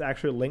evidence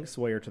actually linked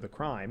Sawyer to the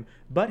crime,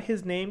 but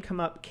his name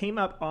came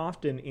up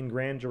often in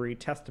grand jury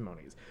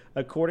testimonies.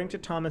 According to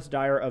Thomas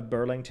Dyer of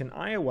Burlington,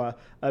 Iowa,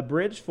 a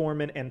bridge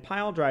foreman and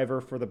pile driver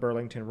for the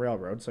Burlington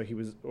Railroad, so he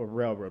was a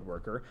railroad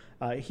worker.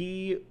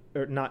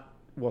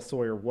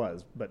 Sawyer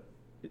was, but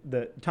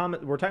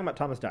we're talking about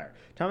Thomas Dyer.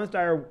 Thomas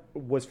Dyer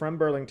was from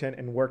Burlington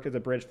and worked as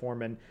a bridge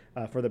foreman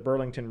for the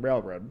Burlington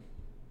Railroad.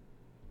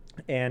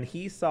 And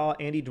he saw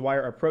Andy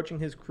Dwyer approaching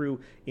his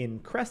crew in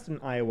Creston,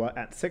 Iowa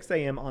at 6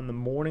 a.m. on the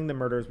morning the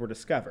murders were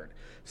discovered.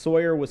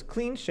 Sawyer was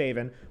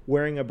clean-shaven,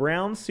 wearing a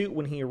brown suit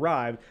when he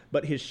arrived,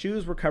 but his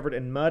shoes were covered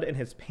in mud and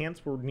his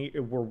pants were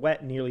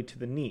wet nearly to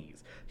the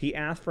knees. He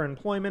asked for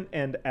employment,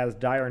 and as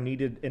Dyer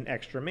needed an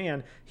extra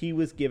man, he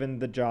was given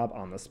the job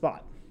on the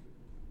spot.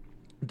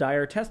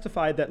 Dyer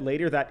testified that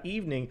later that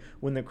evening,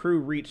 when the crew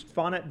reached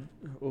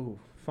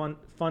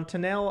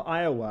Fontanelle,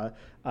 Iowa,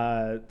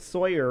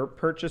 Sawyer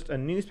purchased a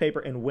newspaper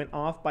and went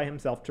off by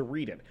himself to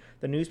read it.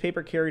 The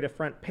newspaper carried a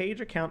front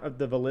page account of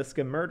the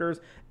Villisca murders,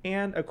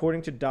 and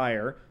according to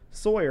Dyer,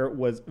 Sawyer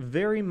was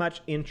very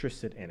much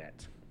interested in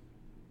it.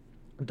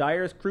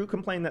 Dyer's crew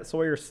complained that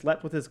Sawyer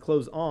slept with his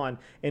clothes on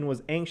and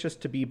was anxious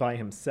to be by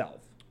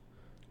himself.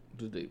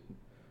 Do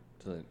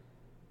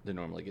they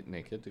normally get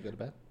naked to go to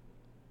bed?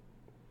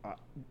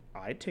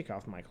 I take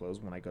off my clothes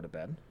when I go to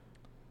bed.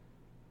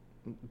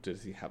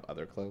 Does he have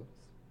other clothes?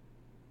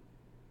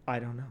 I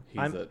don't know.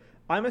 He's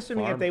I'm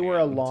assuming if they were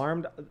farmhand.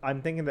 alarmed,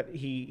 I'm thinking that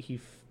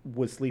he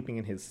was sleeping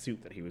in his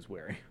suit that he was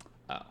wearing.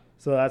 Oh.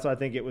 So that's why I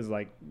think it was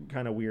like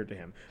kind of weird to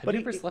him. Have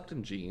you ever slept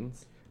in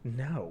jeans?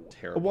 No.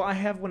 Terrible. Well, I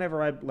have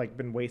whenever I've like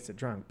been wasted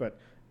drunk, but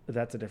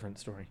that's a different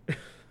story.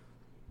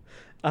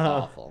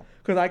 Awful.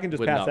 Because I can just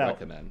Would pass not out.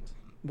 recommend.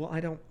 Well,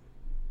 I don't.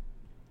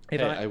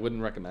 I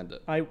wouldn't recommend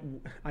it. I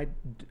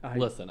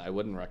Listen, I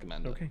wouldn't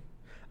recommend it. Okay.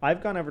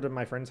 I've gone over to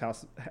my friends'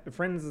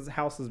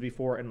 houses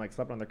before and like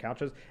slept on their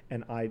couches,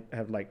 and I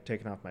have like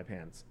taken off my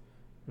pants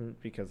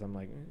because I'm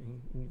like,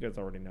 you guys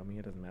already know me.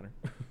 It doesn't matter.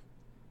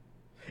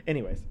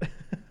 Anyways,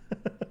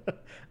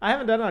 I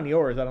haven't done it on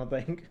yours. I don't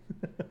think.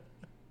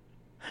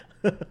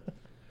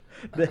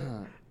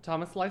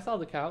 Thomas, Lysol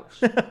the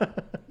couch.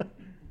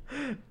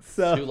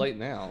 So Too late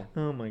now.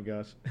 Oh my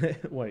gosh!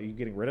 What, are you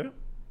getting rid of it?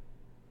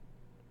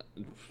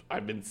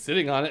 I've been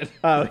sitting on it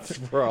Oh.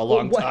 for a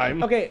long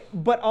time. Okay,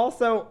 but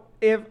also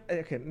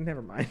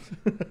never mind.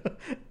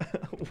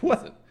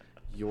 What? Listen,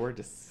 you're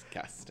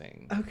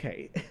disgusting.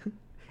 Okay.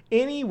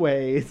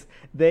 Anyways,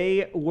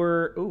 they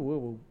were.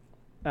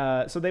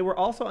 So they were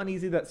also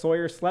uneasy that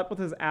Sawyer slept with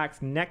his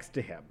axe next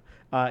to him.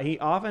 He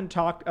often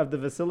talked of the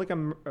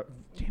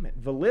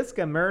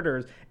Villisca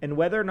murders and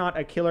whether or not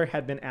a killer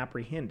had been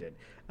apprehended.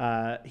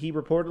 He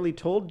reportedly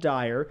told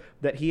Dyer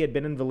that he had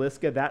been in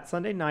Villisca that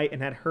Sunday night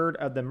and had heard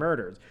of the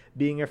murders,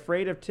 being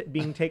afraid of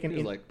being taken He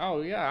was like,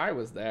 oh, yeah, I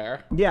was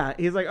there. Yeah,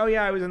 he's like, oh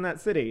yeah, I was in that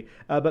city.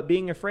 But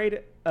being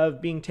afraid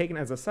of being taken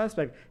as a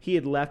suspect, he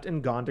had left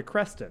and gone to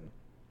Creston.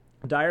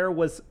 Dyer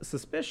was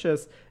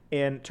suspicious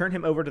and turned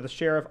him over to the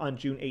sheriff on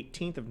June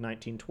 18th of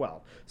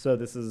 1912. So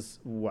this is,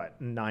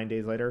 9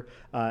 days later?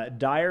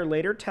 Dyer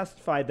later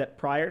testified that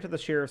prior to the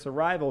sheriff's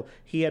arrival,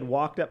 he had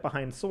walked up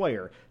behind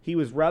Sawyer. He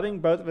was rubbing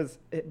both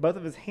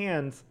of his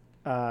hands,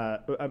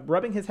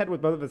 rubbing his head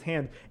with both of his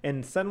hands,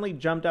 and suddenly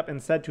jumped up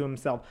and said to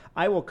himself,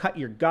 "I will cut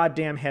your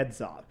goddamn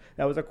heads off."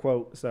 That was a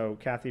quote. So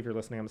Kathy, if you're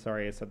listening, I'm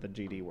sorry I said the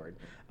GD word.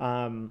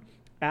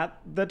 At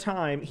the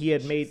time, he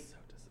had made... So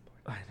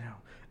disappointing. I know.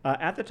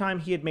 At the time,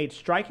 he had made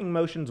striking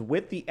motions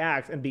with the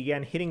axe and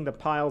began hitting the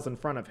piles in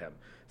front of him.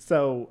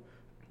 So,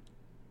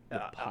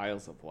 The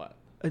piles of what?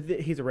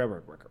 he's a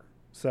railroad worker.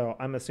 So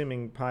I'm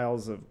assuming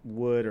piles of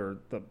wood or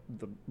the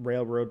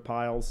railroad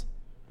piles.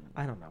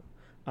 I don't know.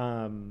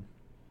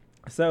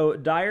 So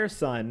Dyer's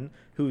son,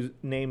 whose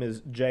name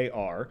is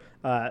J.R.,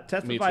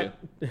 testified.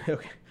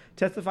 Okay,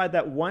 testified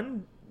that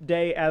one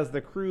day as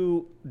the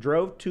crew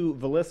drove to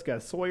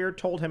Villisca, Sawyer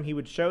told him he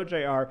would show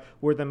JR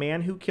where the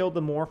man who killed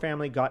the Moore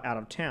family got out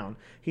of town.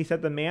 He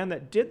said the man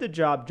that did the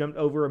job jumped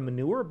over a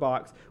manure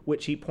box,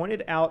 which he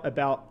pointed out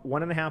about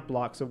 1.5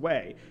 blocks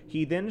away.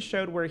 He then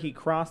showed where he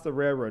crossed the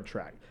railroad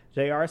track.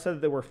 JR said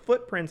that there were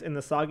footprints in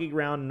the soggy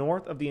ground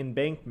north of the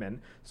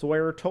embankment.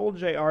 Sawyer told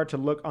JR to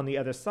look on the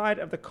other side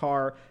of the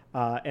car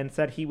and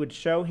said he would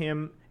show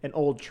him an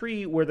old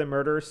tree where the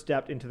murderer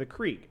stepped into the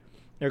creek.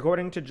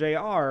 According to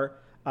JR,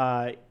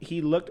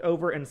 he looked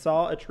over and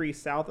saw a tree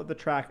south of the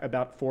track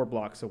about 4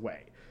 blocks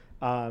away.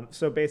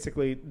 So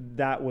basically,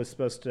 that was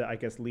supposed to, I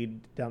guess,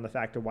 lead down the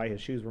fact of why his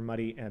shoes were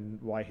muddy and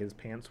why his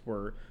pants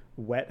were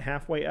wet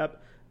halfway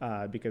up,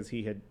 because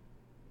he had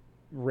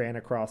ran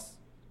across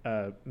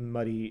a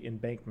muddy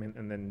embankment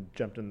and then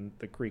jumped in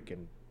the creek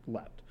and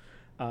left.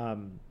 I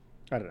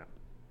don't know.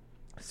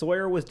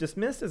 Sawyer was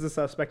dismissed as a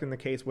suspect in the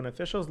case when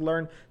officials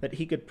learned that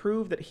he could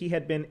prove that he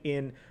had been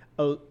in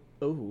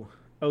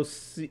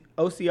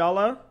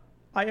Osceola,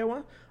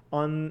 Iowa,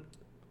 on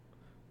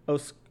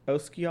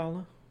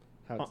Osceola.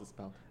 How's it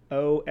spelled?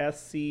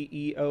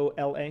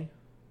 Osceola.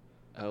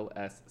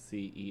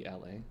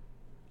 Osceola.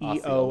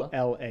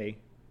 Eola.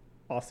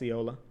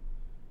 Osceola.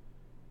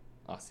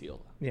 Osceola.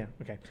 Yeah,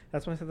 okay.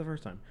 That's what I said the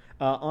first time.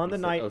 On the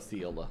night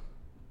Osceola.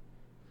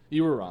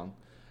 You were wrong.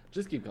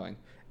 Just keep going.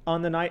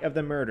 On the night of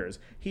the murders,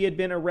 he had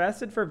been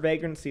arrested for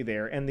vagrancy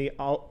there, and the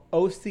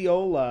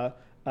Osceola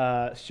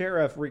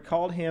sheriff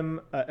recalled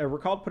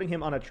putting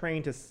him on a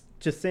train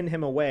to send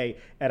him away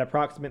at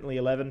approximately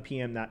 11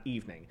 p.m. that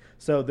evening.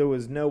 So there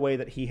was no way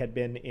that he had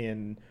been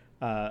in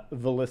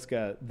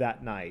Villisca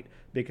that night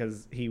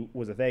because he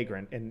was a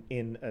vagrant and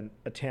in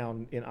a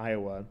town in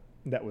Iowa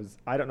that was,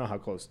 I don't know how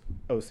close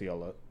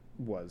Osceola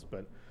was,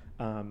 but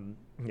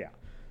yeah.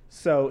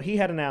 So he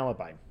had an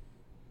alibi.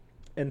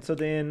 And so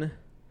then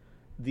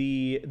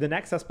The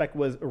next suspect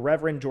was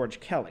Reverend George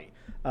Kelly.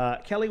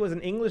 Kelly was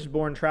an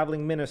English-born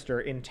traveling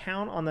minister in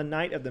town on the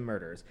night of the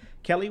murders.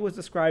 Kelly was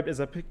described as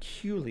a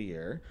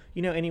peculiar.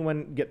 You know,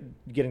 anyone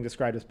getting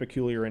described as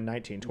peculiar in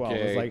 1912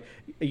 is like,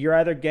 you're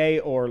either gay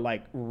or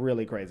like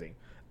really crazy.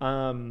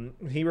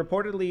 He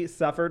reportedly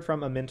suffered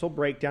from a mental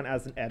breakdown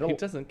as an adult. He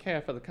doesn't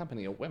care for the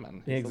company of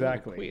women. He's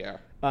Exactly. A little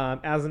queer.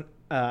 As an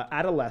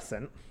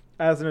adolescent.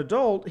 As an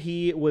adult,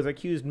 he was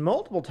accused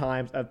multiple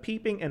times of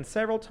peeping and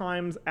several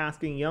times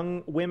asking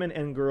young women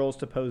and girls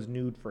to pose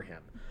nude for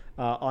him.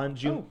 On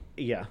June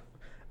 8th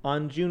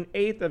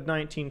of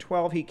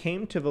 1912, he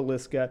came to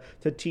Villisca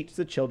to teach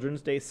the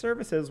Children's Day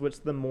services,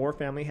 which the Moore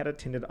family had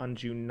attended on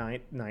June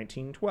 9th,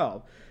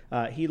 1912.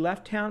 He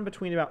left town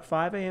between about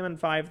 5 a.m. and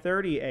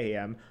 5:30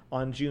 a.m.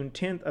 on June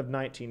 10th of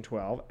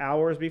 1912,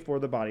 hours before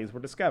the bodies were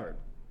discovered.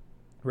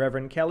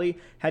 Reverend Kelly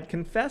had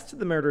confessed to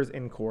the murders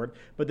in court,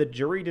 but the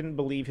jury didn't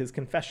believe his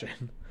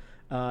confession.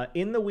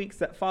 In the weeks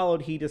that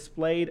followed, he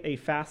displayed a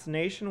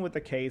fascination with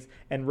the case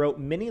and wrote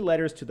many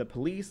letters to the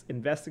police,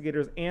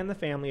 investigators, and the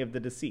family of the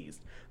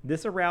deceased.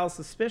 This aroused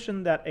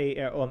suspicion and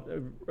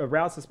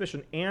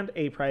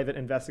a private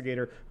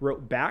investigator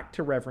wrote back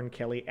to Reverend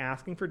Kelly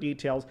asking for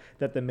details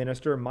that the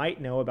minister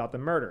might know about the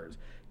murders.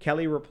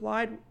 Kelly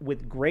replied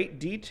with great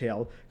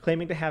detail,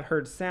 claiming to have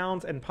heard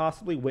sounds and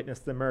possibly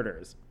witnessed the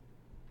murders.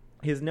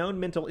 His known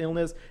mental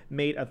illness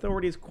made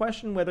authorities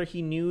question whether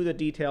he knew the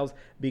details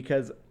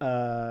because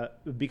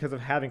of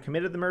having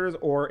committed the murders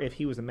or if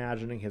he was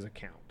imagining his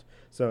account.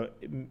 So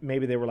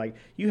maybe they were like,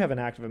 you have an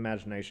active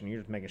imagination. You're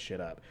just making shit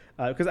up.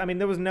 Because, I mean,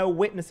 there was no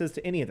witnesses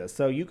to any of this.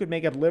 So you could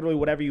make up literally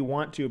whatever you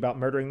want to about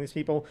murdering these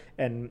people,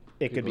 and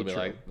it could be true.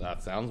 Like,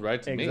 that sounds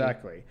right to me.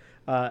 Exactly.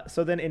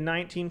 So then in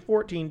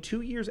 1914,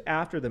 2 years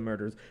after the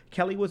murders,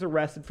 Kelly was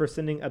arrested for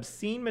sending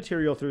obscene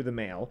material through the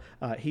mail.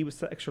 He was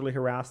sexually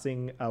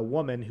harassing a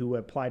woman who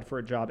applied for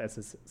a job as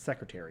his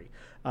secretary.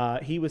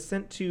 He was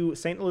sent to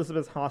St.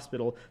 Elizabeth's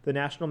Hospital, the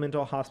National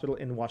Mental Hospital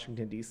in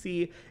Washington,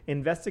 D.C.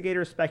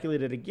 Investigators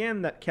speculated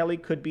again that Kelly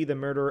could be the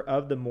murderer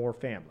of the Moore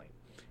family.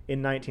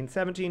 In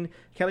 1917,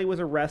 Kelly was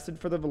arrested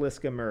for the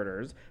Villisca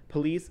murders.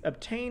 Police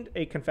obtained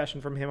a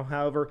confession from him.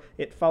 However,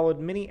 it followed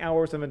many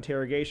hours of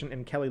interrogation,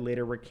 and Kelly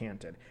later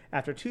recanted.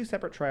 After 2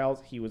 separate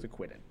trials, he was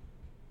acquitted.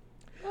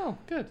 Oh,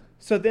 good.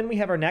 So then we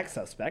have our next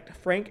suspect,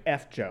 Frank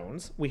F.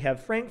 Jones. We have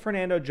Frank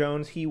Fernando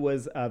Jones. He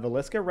was a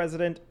Villisca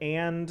resident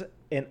and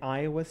an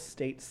Iowa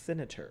state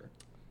senator.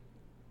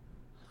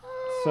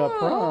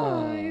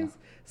 Surprise!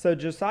 So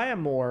Josiah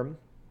Moore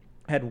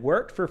had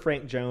worked for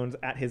Frank Jones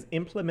at his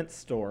implement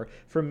store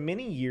for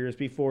many years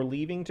before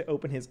leaving to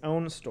open his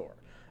own store.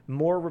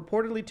 Moore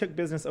reportedly took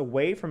business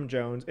away from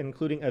Jones,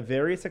 including a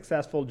very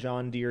successful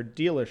John Deere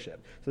dealership.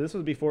 So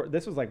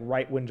this was like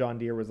right when John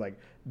Deere was like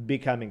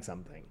becoming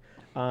something.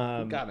 We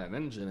got an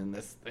engine in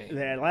this thing.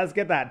 Let's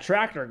get that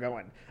tractor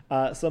going.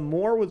 So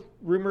Moore was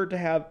rumored to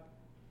have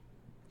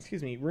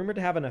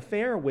an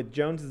affair with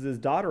Jones's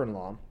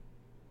daughter-in-law,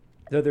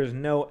 though there's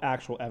no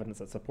actual evidence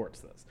that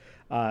supports this.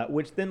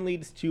 Which then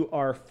leads to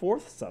our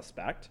 4th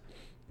suspect,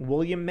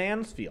 William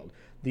Mansfield.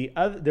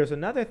 There's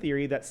another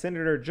theory that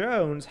Senator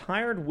Jones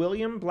hired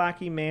William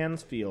Blackie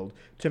Mansfield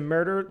to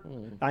murder.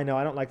 I know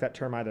I don't like that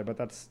term either, but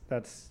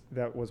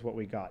that was what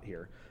we got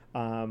here.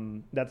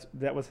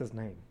 That was his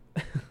name.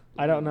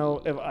 I don't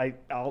know if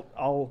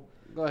I'll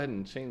go ahead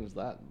and change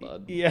that,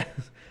 bud. Yes.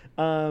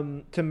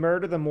 To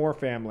murder the Moore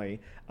family.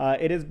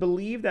 It is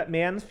believed that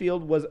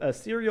Mansfield was a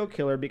serial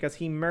killer because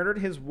he murdered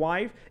his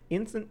wife,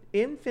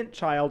 infant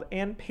child,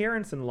 and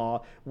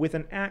parents-in-law with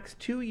an axe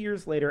 2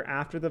 years later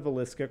after the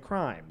Villisca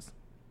crimes.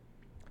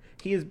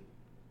 He is...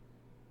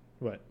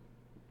 What?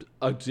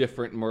 A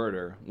different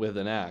murder with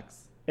an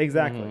axe.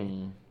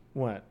 Exactly.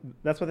 What?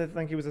 That's what they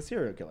think he was a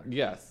serial killer.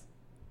 Yes.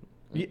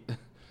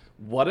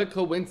 What a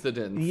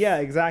coincidence. Yeah,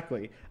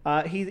 exactly.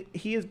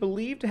 He is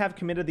believed to have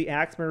committed the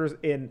axe murders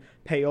in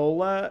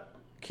Paola,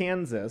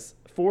 Kansas,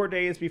 4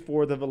 days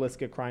before the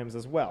Villisca crimes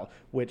as well,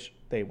 which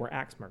they were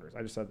axe murders.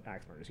 I just said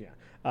axe murders,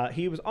 yeah.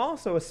 He was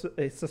also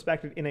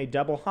suspected in a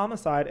double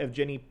homicide of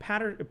Jenny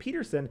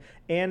Peterson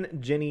and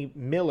Jenny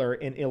Miller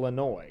in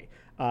Illinois.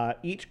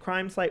 Each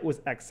crime site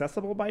was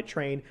accessible by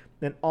train,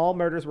 and all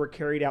murders were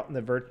carried out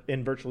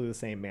in virtually the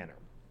same manner.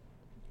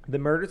 The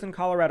murders in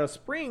Colorado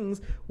Springs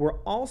were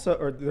also,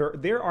 or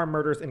there are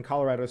murders in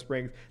Colorado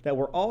Springs that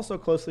were also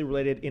closely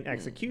related in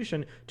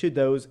execution to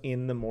those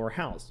in the Moore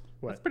house.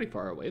 What? That's pretty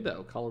far away,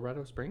 though.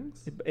 Colorado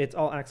Springs? It's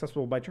all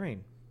accessible by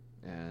train.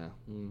 Yeah.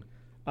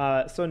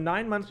 So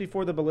 9 months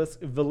before the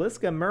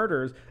Villisca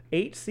murders,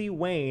 H.C.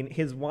 Wayne,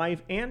 his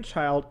wife and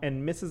child,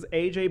 and Mrs.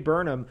 A.J.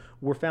 Burnham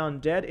were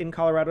found dead in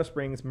Colorado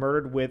Springs,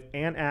 murdered with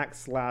an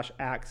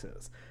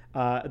axe/axes.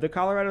 The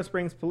Colorado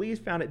Springs police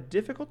found it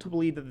difficult to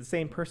believe that the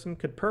same person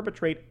could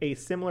perpetrate a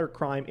similar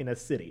crime in a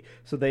city,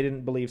 so they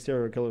didn't believe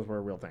serial killers were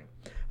a real thing.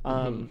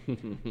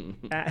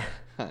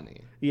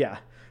 Honey. Yeah.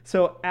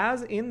 So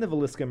as in the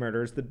Villisca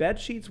murders, the bed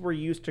sheets were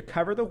used to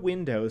cover the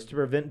windows to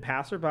prevent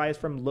passerbys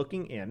from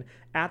looking in.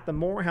 At the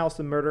Moore house,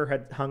 the murderer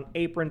had hung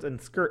aprons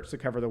and skirts to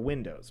cover the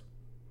windows.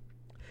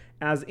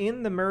 As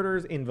in the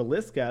murders in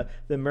Villisca,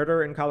 the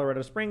murderer in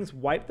Colorado Springs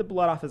wiped the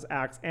blood off his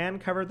axe and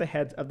covered the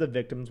heads of the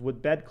victims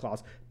with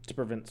bedcloths to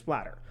prevent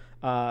splatter.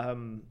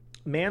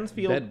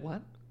 Mansfield... Bed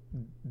what?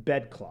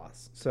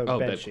 Bedcloths. So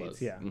bed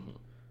sheets, yeah. Mm-hmm.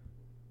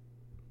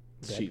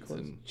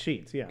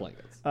 Sheets, yeah.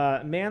 Blankets.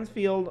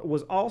 Mansfield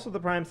was also the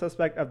prime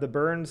suspect of the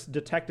Burns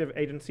Detective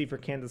Agency for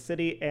Kansas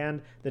City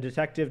and the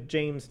detective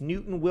James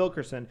Newton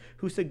Wilkerson,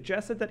 who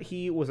suggested that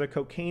he was a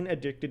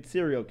cocaine-addicted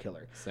serial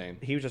killer. Same.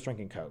 He was just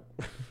drinking Coke.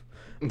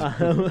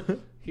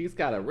 He's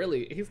got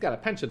a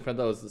penchant for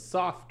those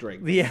soft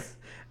drinks. Yeah.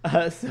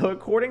 So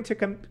according to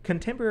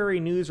contemporary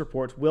news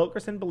reports,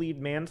 Wilkerson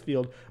believed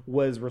Mansfield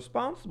was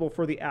responsible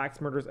for the axe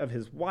murders of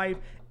his wife,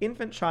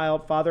 infant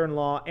child,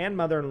 father-in-law, and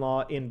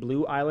mother-in-law in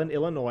Blue Island,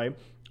 Illinois,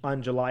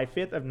 on July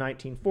 5th of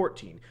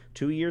 1914,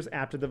 2 years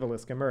after the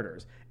Villisca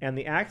murders, and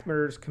the axe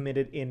murders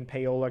committed in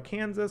Paola,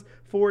 Kansas,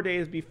 4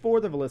 days before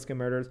the Villisca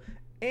murders,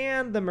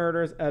 and the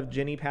murders of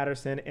Jenny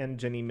Patterson and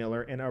Jenny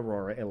Miller in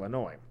Aurora,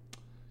 Illinois.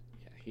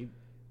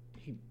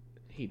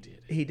 He did.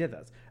 He did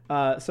this.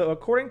 So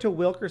according to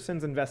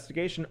Wilkerson's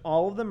investigation,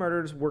 all of the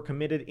murders were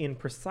committed in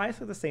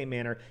precisely the same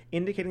manner,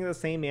 indicating the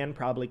same man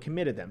probably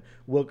committed them.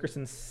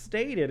 Wilkerson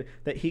stated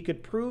that he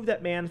could prove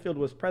that Mansfield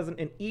was present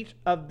in each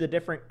of the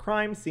different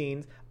crime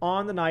scenes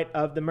on the night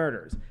of the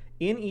murders.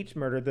 In each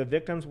murder, the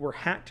victims were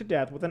hacked to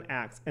death with an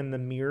axe, and the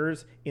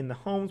mirrors in the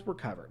homes were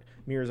covered.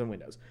 Mirrors and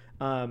windows.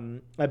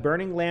 A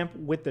burning lamp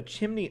with the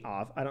chimney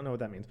off, I don't know what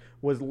that means,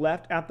 was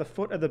left at the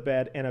foot of the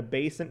bed, and a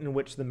basin in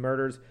which the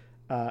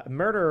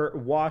murderer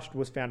washed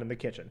was found in the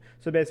kitchen.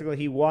 So basically,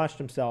 he washed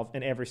himself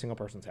in every single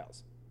person's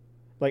house.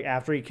 Like,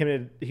 after he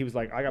committed, he was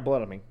like, I got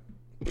blood on me.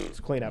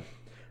 Let's clean up.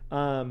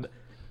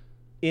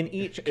 In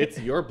each... It's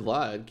your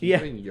blood. Keep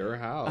it in your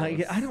house.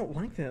 I don't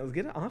like that. Let's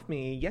get it off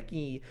me.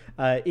 Yucky.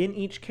 In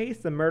each case,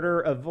 the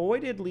murderer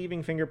avoided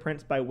leaving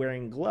fingerprints by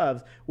wearing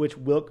gloves, which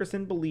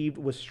Wilkerson believed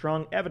was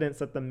strong evidence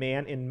that the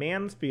man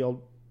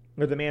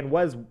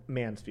was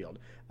Mansfield,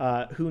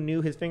 who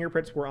knew his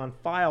fingerprints were on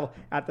file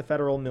at the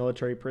federal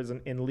military prison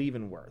in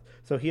Leavenworth.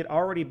 So he had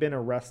already been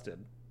arrested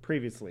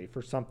previously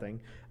for something.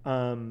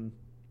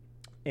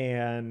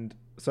 And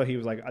so he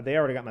was like, they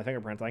already got my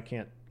fingerprints. I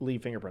can't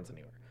leave fingerprints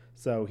anywhere.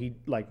 So he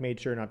made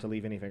sure not to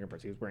leave any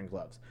fingerprints. He was wearing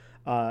gloves.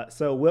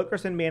 So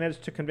Wilkerson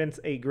managed to convince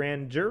a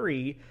grand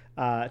jury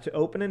to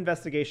open an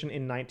investigation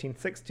in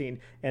 1916,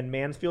 and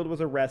Mansfield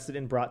was arrested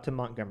and brought to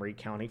Montgomery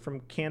County from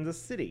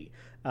Kansas City.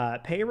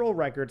 Payroll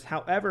records,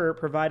 however,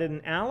 provided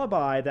an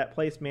alibi that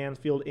placed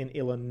Mansfield in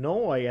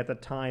Illinois at the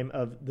time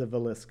of the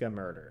Villisca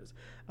murders.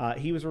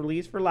 He was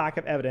released for lack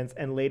of evidence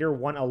and later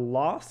won a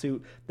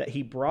lawsuit that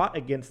he brought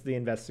against the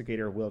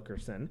investigator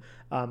Wilkerson,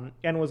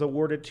 and was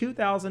awarded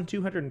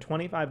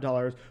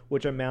 $2,225,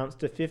 which amounts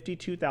to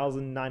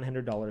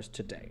 $52,900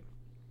 today.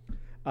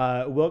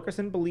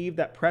 Wilkerson believed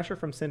that pressure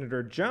from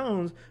Senator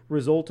Jones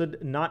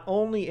resulted not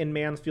only in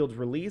Mansfield's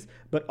release,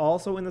 but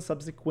also in the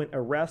subsequent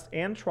arrest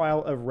and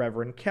trial of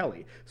Reverend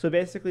Kelly. So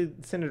basically,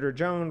 Senator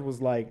Jones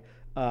was like,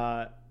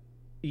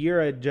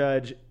 you're a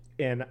judge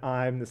and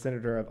I'm the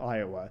senator of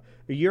Iowa.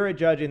 You're a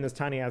judge in this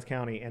tiny-ass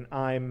county and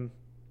I'm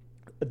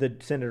the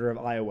senator of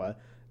Iowa.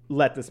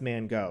 Let this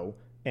man go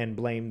and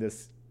blame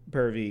this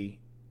pervy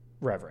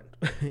reverend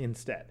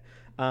instead.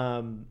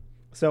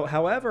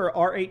 However,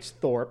 R.H.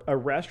 Thorpe, a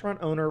restaurant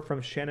owner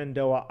from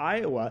Shenandoah,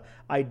 Iowa,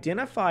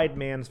 identified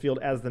Mansfield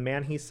as the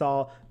man he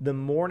saw the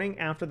morning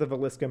after the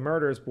Villisca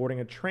murders boarding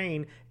a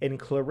train in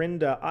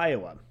Clarinda,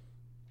 Iowa.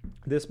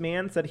 This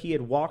man said he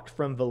had walked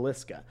from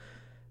Villisca.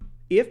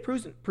 If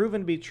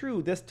proven to be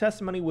true, this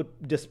testimony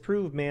would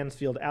disprove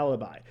Mansfield's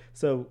alibi.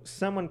 So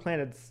someone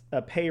planted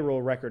a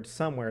payroll record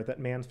somewhere that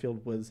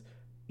Mansfield was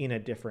in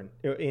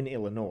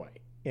Illinois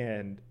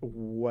and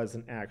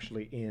wasn't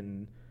actually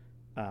in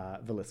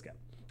Villisca.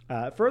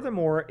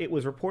 Furthermore, it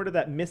was reported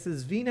that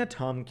Mrs. Vina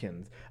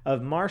Tompkins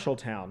of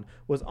Marshalltown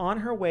was on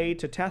her way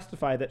to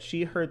testify that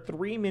she heard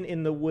 3 men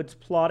in the woods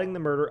plotting the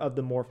murder of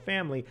the Moore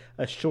family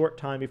a short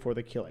time before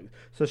the killings.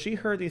 So she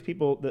heard these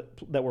people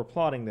that were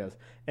plotting this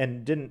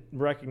and didn't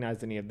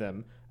recognize any of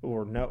them,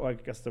 or no. I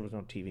guess there was no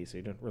TV, so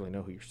you didn't really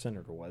know who your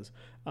senator was.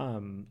 I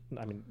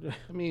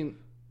mean,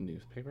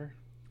 newspaper.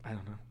 I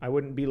don't know. I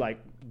wouldn't be like,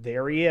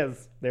 there he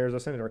is. There's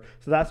a senator.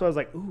 So that's why I was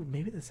like, ooh,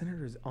 maybe the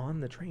senator's on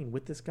the train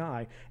with this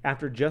guy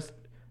after just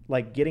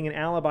like getting an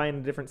alibi in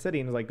a different city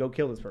and was like, go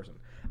kill this person.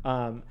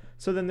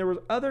 So then there was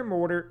other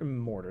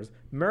murders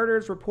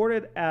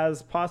reported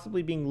as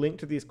possibly being linked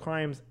to these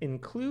crimes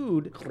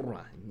include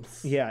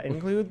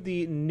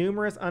the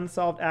numerous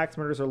unsolved axe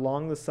murders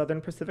along the Southern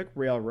Pacific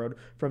Railroad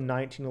from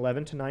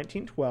 1911 to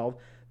 1912,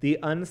 the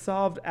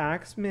unsolved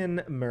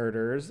Axemen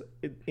murders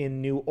in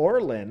New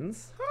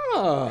Orleans,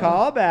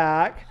 call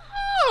back,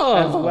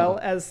 as well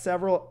as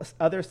several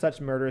other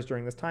such murders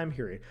during this time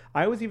period.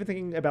 I was even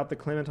thinking about the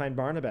Clementine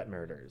Barnabet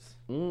murders.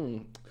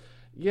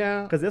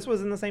 Yeah. Because this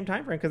was in the same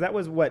time frame, because that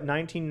was,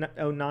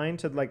 1909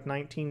 to,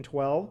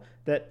 1912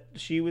 that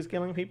she was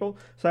killing people?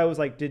 So I was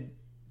like, did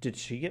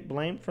she get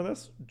blamed for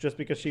this just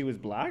because she was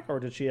black, or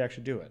did she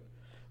actually do it?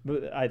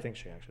 But I think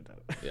she actually did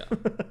it.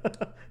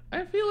 Yeah.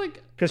 I feel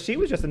like Because she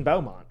was just in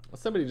Beaumont.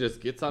 somebody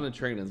just gets on a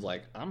train and is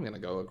like, I'm going to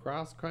go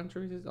across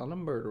countries on a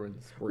murdering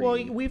spree.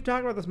 Well, we've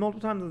talked about this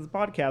multiple times in this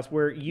podcast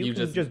where you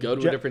can just go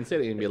to a different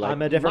city and be like,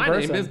 I'm a different my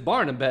person. name is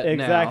Barnabette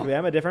Exactly. now.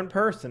 I'm a different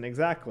person.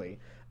 Exactly.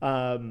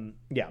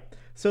 Yeah.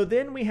 So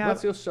then we have...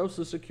 What's your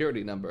social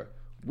security number?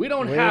 We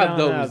don't We have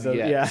don't those have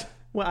yet. Yeah.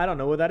 Well, I don't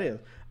know what that is.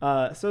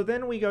 So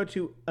then we go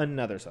to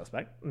another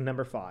suspect,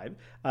 number 5,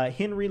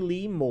 Henry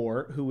Lee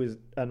Moore, who is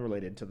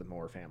unrelated to the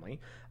Moore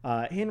family.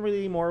 Henry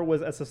Lee Moore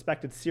was a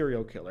suspected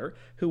serial killer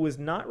who was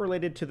not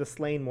related to the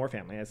slain Moore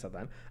family, I said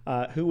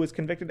that, who was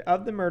convicted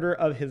of the murder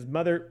of his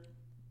mother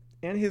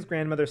and his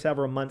grandmother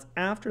several months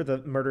after the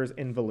murders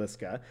in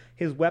Villisca,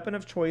 his weapon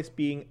of choice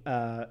being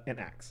an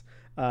axe.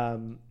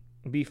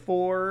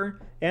 Before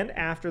and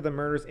after the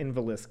murders in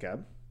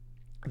Villisca,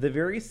 the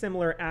very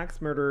similar axe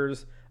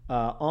murders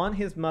on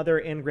his mother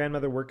and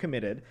grandmother were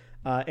committed,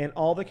 and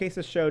all the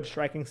cases showed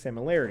striking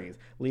similarities,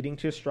 leading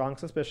to strong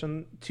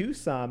suspicion to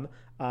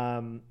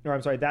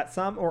that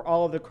some or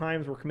all of the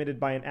crimes were committed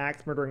by an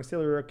axe murdering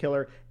serial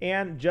killer,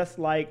 and just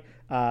like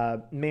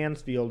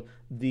Mansfield,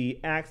 the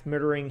axe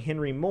murdering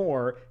Henry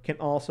Moore can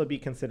also be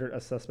considered a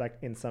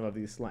suspect in some of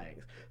these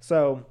slayings.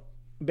 So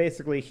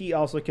basically, he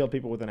also killed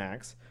people with an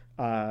axe,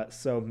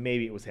 so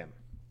maybe it was him.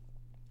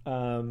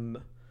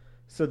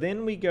 So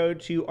then we go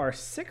to our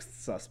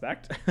 6th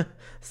suspect,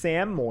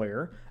 Sam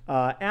Moyer.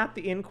 At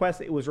the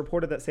inquest, it was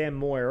reported that Sam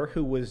Moyer,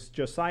 who was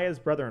Josiah's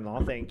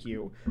brother-in-law,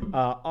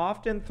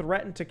 often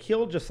threatened to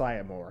kill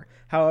Josiah Moore.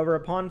 However,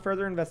 upon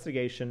further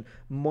investigation,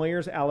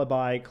 Moyer's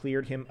alibi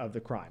cleared him of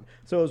the crime.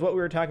 So it was what we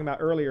were talking about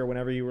earlier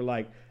whenever you were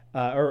like,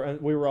 or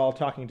we were all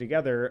talking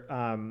together,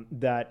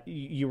 that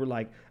you were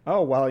like,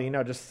 oh, well,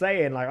 just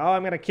saying like, oh,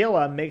 I'm going to kill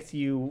him makes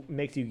you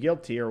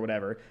guilty or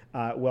whatever.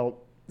 Well,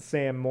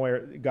 Sam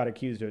Moyer got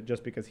accused of it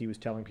just because he was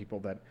telling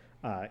people that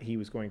he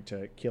was going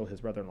to kill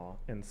his brother-in-law.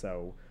 And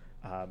so,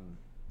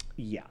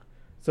 yeah.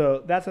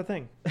 So that's the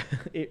thing.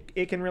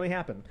 It can really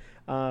happen.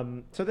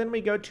 So then we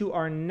go to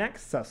our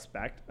next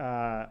suspect.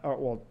 Kind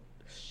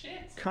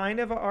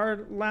of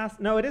our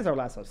last. No, it is our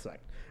last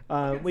suspect.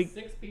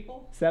 6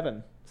 people?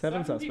 Seven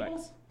suspects.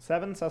 People?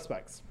 7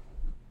 suspects.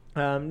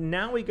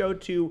 Now we go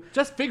to...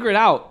 Just figure it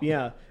out.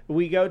 Yeah.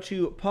 We go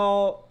to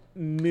Paul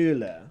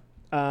Mueller.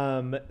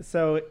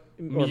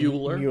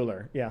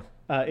 Mueller, yeah.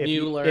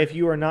 Mueller. If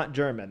you are not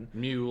German.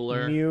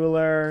 Mueller.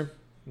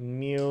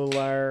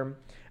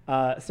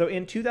 So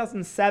in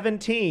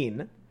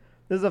 2017,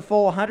 this is a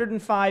full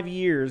 105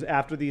 years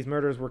after these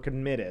murders were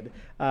committed,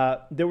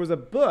 there was a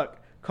book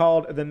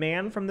called The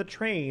Man from the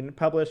Train,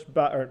 published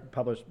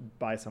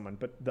by someone,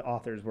 but the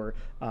authors were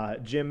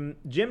Jim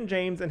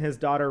James and his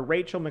daughter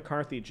Rachel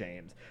McCarthy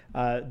James.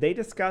 They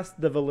discussed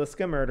the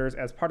Villisca murders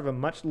as part of a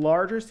much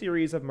larger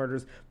series of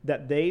murders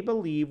that they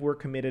believe were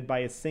committed by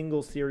a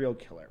single serial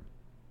killer.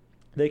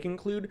 They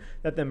conclude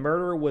that the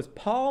murderer was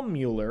Paul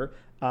Mueller,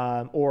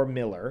 or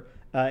Miller,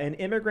 an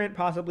immigrant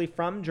possibly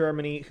from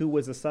Germany who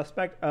was a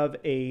suspect of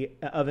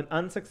an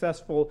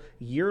unsuccessful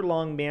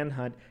year-long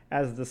manhunt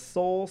as the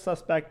sole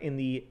suspect in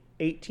the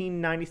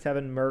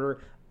 1897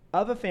 murder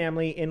of a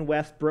family in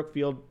West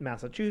Brookfield,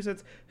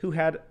 Massachusetts, who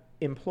had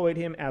employed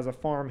him as a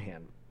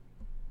farmhand.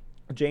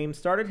 James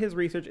started his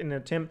research in an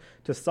attempt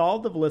to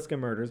solve the Villisca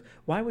murders.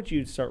 Why would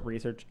you start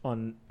research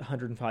on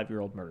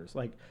 105-year-old murders?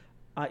 Like,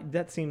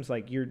 that seems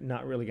like you're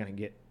not really going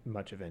to get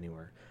much of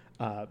anywhere.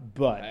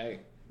 But... Hey.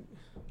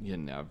 You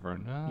never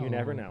know. You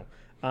never know.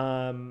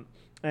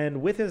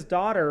 And with his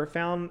daughter,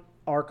 found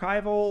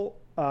archival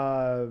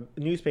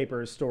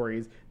newspaper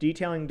stories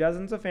detailing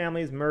dozens of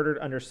families murdered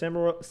under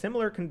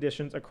similar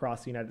conditions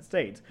across the United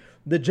States.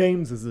 The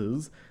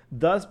Jameses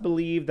thus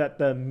believe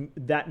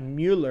that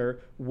Mueller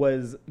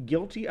was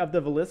guilty of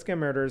the Villisca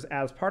murders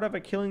as part of a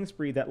killing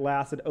spree that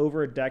lasted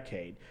over a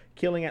decade,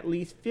 killing at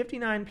least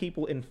 59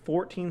 people in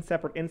 14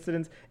 separate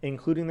incidents,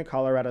 including the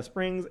Colorado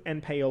Springs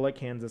and Paola,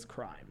 Kansas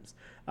crimes.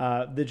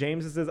 The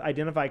Jameses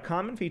identify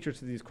common features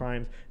to these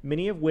crimes,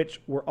 many of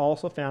which were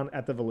also found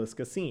at the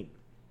Villisca scene.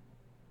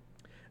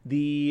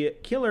 The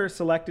killer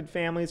selected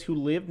families who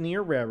lived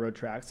near railroad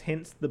tracks,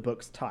 hence the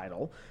book's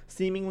title,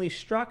 seemingly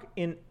struck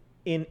in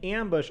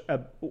ambush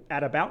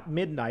at about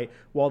midnight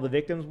while the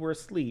victims were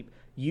asleep,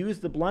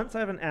 used the blunt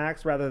side of an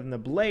axe rather than the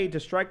blade to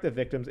strike the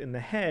victims in the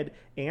head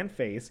and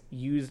face,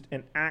 used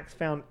an axe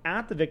found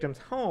at the victim's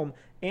home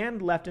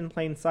and left in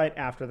plain sight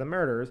after the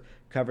murders,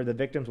 covered the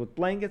victims with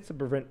blankets to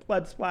prevent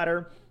blood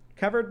splatter,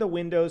 covered the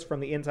windows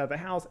from the inside of the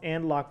house,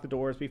 and locked the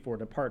doors before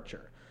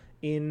departure.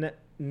 In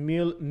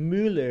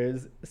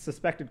Mueller's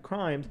suspected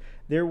crimes,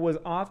 there was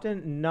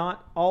often,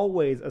 not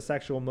always, a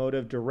sexual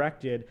motive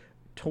directed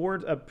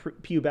towards a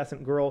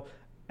pubescent girl,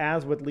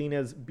 as with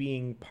Lena's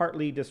being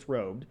partly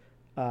disrobed.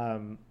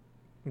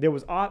 There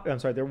was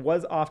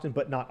often,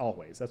 but not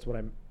always. That's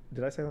what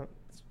did I say that?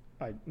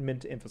 I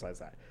meant to emphasize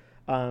that.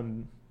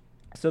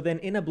 So then,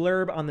 in a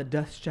blurb on the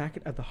dust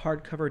jacket of the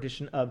hardcover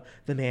edition of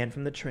The Man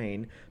from the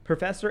Train,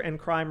 professor and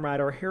crime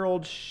writer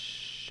Harold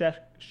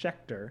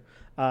Schechter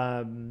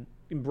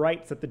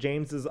writes that the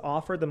Jameses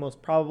offer the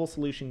most probable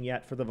solution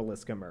yet for the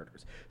Villisca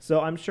murders.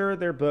 So I'm sure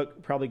their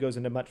book probably goes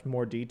into much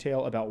more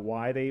detail about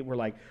why they were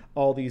like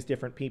all these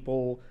different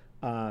people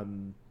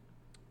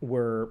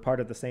were part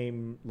of the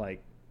same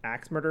like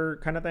axe murder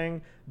kind of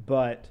thing,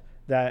 but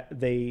that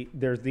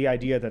there's the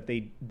idea that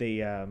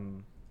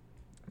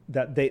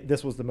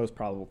this was the most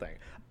probable thing.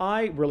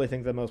 I really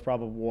think the most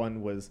probable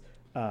one was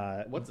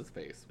what's his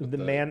face? The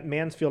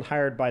Mansfield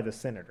hired by the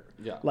senator.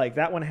 Yeah, like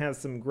that one has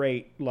some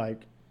great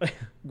like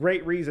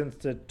great reasons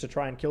to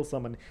try and kill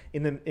someone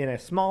in a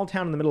small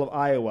town in the middle of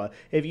Iowa.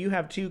 If you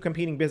have two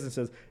competing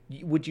businesses,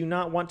 would you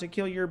not want to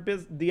kill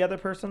the other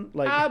person?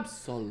 Like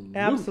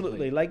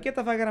absolutely. Like, get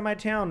the fuck out of my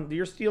town.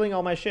 You're stealing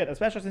all my shit,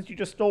 especially since you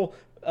just stole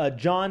a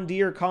John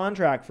Deere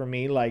contract from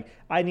me. Like,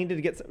 I needed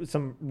to get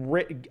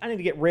I need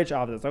to get rich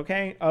off of this.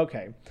 Okay.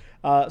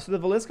 So the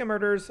Villisca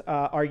murders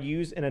are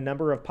used in a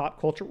number of pop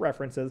culture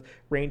references,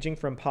 ranging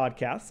from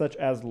podcasts such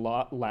as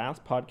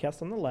Last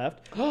Podcast on the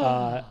Left,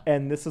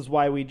 and This Is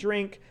Why We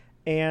Drink,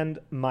 and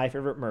My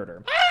Favorite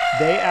Murder.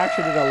 They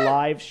actually did a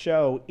live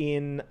show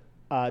in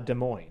Des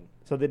Moines.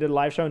 So they did a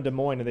live show in Des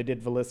Moines, and they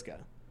did Villisca.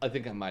 I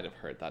think I might have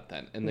heard that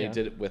then, and they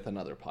did it with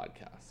another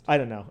podcast. I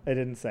don't know. I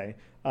didn't say,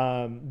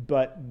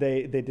 but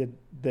they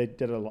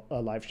did a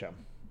live show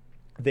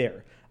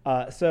there.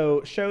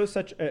 So shows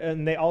such,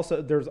 and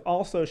there's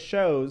also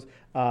shows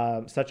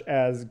such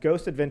as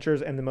Ghost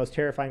Adventures and the Most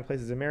Terrifying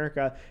Places in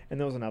America, and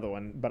there was another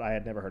one, but I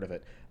had never heard of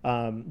it.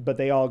 But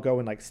they all go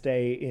and like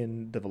stay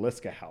in the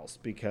Villisca house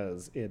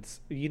because it's,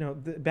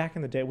 back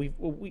in the day,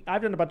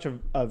 I've done a bunch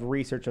of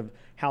research of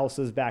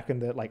houses back in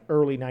the like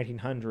early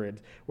 1900s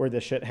where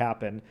this shit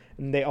happened,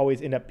 and they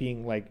always end up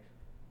being like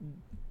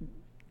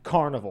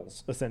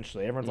carnivals,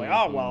 essentially. Everyone's like,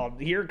 oh, well,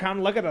 here,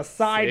 come look at a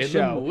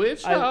sideshow.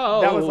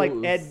 That was like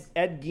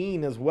Ed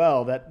Gein as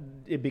well, that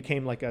it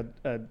became like a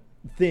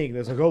thing.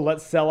 There's like, oh,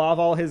 let's sell off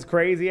all his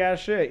crazy ass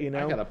shit, I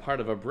got a part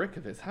of a brick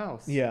of his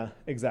house. Yeah,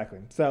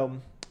 exactly.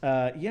 So,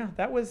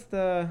 that was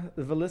the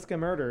Villisca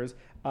murders.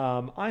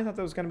 I thought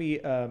there was going to be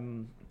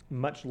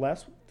much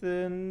less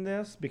than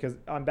this because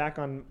I'm back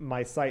on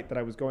my site that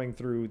I was going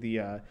through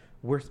the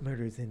worst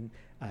murders in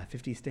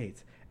 50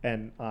 states.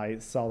 And I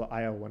saw the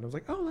Iowa one. I was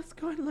like, oh, let's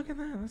go ahead and look at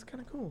that. That's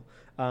kind of cool.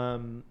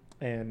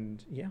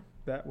 And yeah,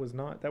 that was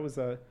a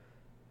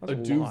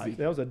doozy.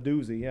 That was a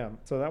doozy, yeah.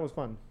 So that was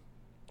fun.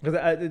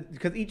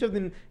 Because each of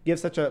them gives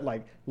such a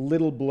like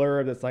little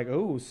blurb that's like,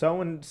 oh,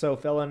 so-and-so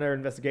fell under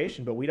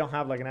investigation, but we don't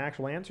have like an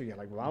actual answer yet.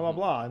 Like, blah, blah,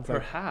 blah. And so,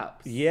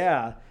 perhaps.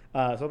 Yeah. So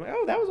I'm like,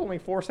 oh, that was only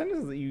 4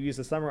 sentences that you used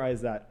to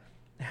summarize that.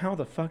 How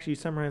the fuck should you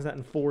summarize that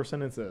in 4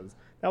 sentences?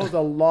 That was a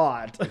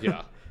lot.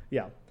 Yeah.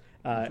 Yeah.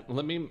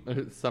 Let me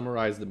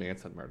summarize the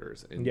Manson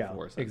murders in 4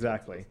 sentences.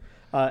 Exactly.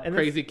 And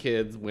crazy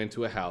kids went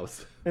to a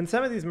house. And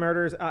some of these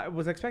murders, I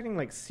was expecting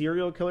like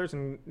serial killers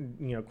and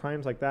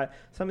crimes like that.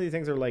 Some of these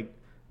things are like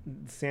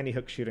Sandy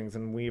Hook shootings,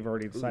 and we've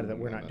already decided that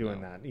we're not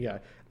doing that. Yeah.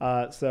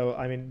 So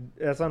I mean,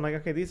 so I'm like,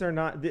 okay, these are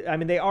not. I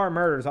mean, they are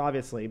murders,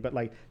 obviously, but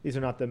like these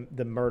are not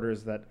the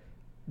murders that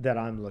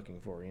I'm looking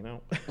for.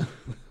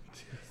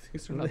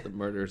 These are not the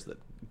murders that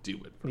do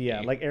it for me. Yeah,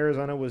 like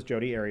Arizona was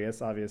Jodi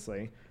Arias,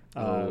 obviously.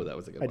 That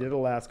was a good one. I did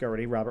Alaska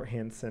already, Robert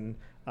Hinson.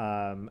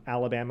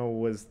 Alabama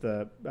was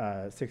the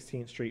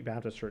 16th Street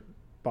Baptist Church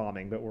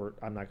bombing, but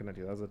I'm not going to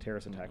do that. That was a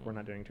terrorist attack. We're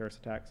not doing terrorist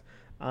attacks.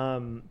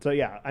 So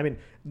yeah, I mean,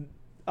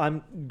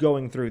 I'm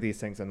going through these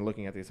things and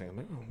looking at these things. I'm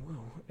like, oh,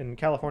 whoa. And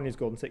California's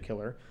Golden State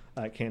Killer,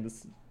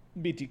 Kansas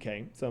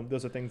BTK. So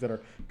those are things that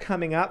are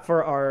coming up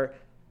for our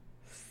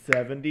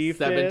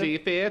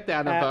 75th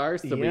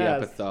anniversary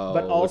episode.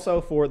 But also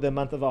for the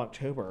month of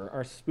October,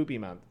 our spoopy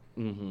month.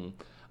 Mm-hmm.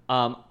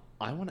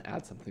 I want to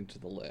add something to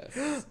the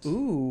list.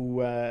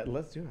 Ooh,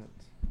 let's do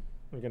it.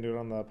 We're going to do it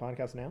on the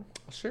podcast now?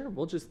 Sure,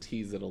 we'll just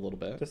tease it a little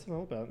bit. Just a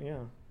little bit, yeah.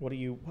 What are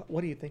you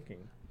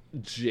thinking?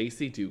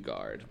 Jaycee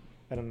Dugard.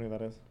 I don't know who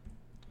that is.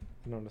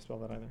 I don't know how to spell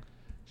that either.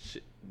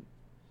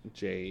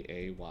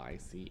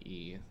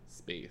 Jaycee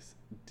space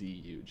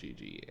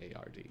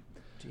Duggard.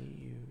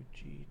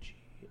 Duggard.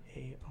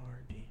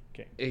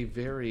 Okay. A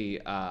very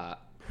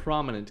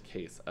prominent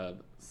case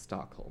of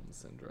Stockholm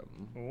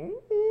Syndrome.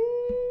 Ooh,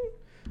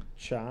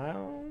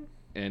 child.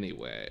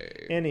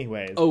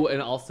 Anyways. Oh,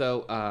 and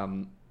also,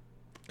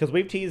 because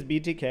we've teased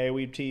BTK,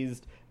 we've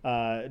teased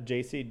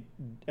Jaycee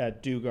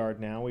Dugard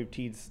now, we've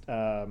teased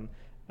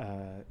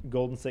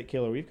Golden State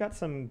Killer. We've got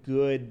some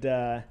good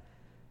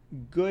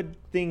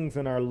things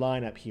in our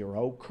lineup here.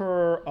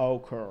 Occur.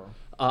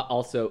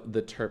 Also,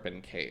 the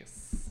Turpin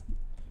case.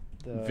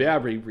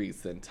 Very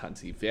recent,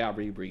 Hunty.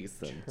 Very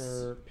recent.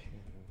 Turpin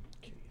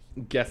case.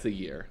 Guess a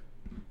year.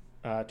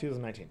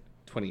 2019.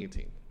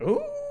 2018.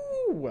 Ooh!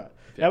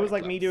 That was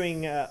like me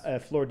doing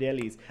Flor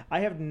Delis. I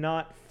have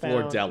not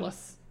found...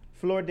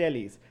 Flor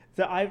Delis.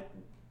 So I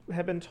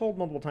have been told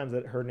multiple times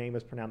that her name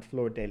is pronounced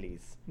Flor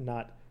Delis,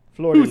 not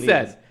Flor Delis. Who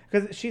said?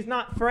 Because she's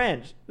not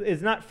French.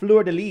 It's not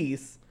Fleur de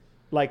Lis,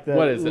 like the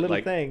what is little it,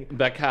 like thing.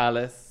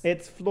 Bacallus?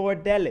 It's Flor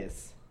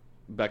Delis.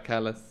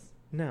 Bacallus?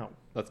 No.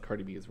 That's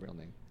Cardi B's real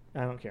name.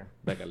 I don't care.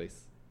 Bacallus.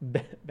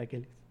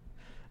 Bacallus.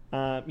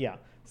 Yeah.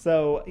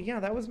 So yeah,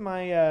 that was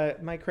my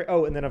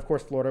oh, and then of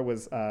course Florida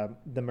was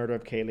the murder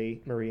of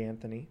Kaylee Marie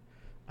Anthony.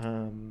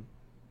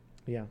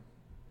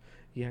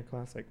 Yeah,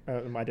 classic.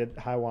 I did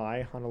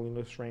Hawaii,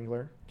 Honolulu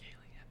Strangler.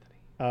 Kaylee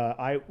Anthony.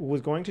 I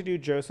was going to do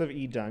Joseph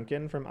E.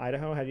 Duncan from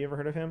Idaho. Have you ever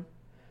heard of him?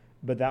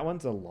 But that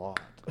one's a lot.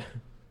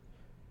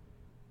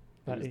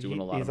 He's doing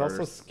a lot he's of also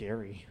murders.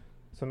 scary.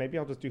 So maybe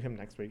I'll just do him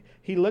next week.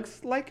 He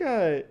looks like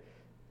a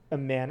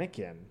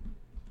mannequin.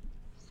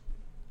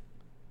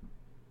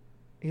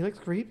 He looks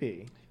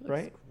creepy, He looks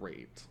right?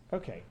 great.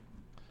 Okay,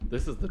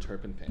 This is the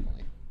Turpin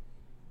family.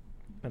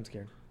 I'm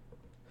scared.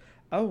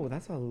 Oh,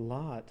 that's a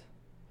lot.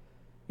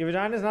 Your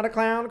vagina's not a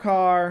clown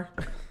car.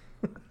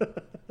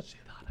 She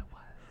thought it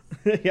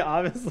was. Yeah,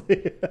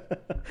 obviously.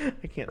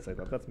 I can't say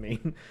that. That's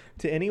mean.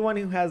 To anyone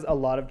who has a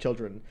lot of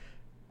children,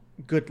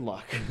 good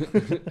luck.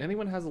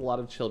 Anyone has a lot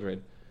of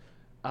children.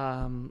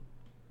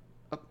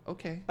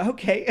 Okay.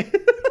 Okay.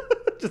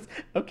 Just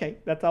okay.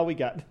 That's all we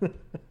got.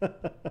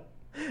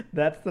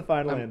 That's the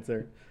final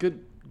answer.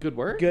 Good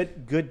work.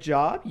 Good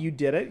job. You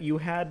did it. You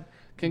had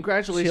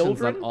Congratulations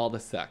children? on all the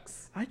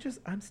sex.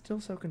 I'm still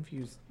so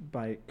confused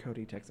by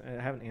Cody text.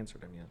 I haven't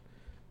answered him yet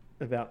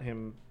about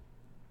him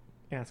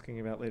asking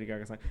about Lady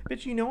Gaga's song.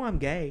 Bitch, you know I'm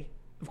gay.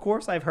 Of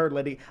course I've heard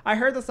I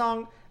heard the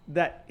song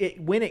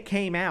when it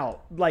came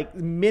out, like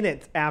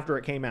minutes after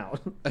it came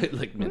out.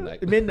 Like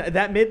midnight.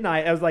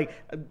 Midnight, I was like,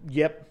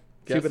 yep.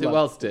 Guess Stupid who Love.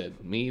 else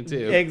did? Me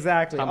too.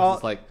 Exactly. Tom's All-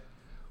 just like,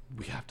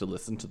 we have to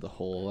listen to the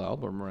whole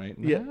album right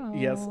now. Yeah.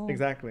 Yes.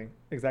 Exactly.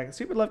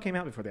 Stupid Love came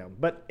out before the album,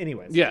 but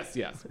anyways. Yes.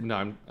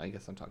 No, I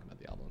guess I'm talking about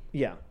the album.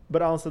 Yeah,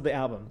 but also the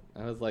album.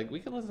 I was like, we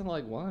could listen to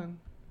like one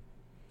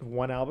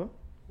Album?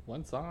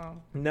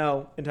 song.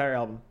 No, entire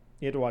album.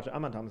 You have to watch it.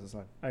 I'm on Thomas's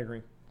side. I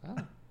agree.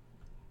 Ah.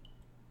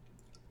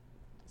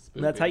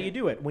 That's how Spooky. you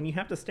do it. When you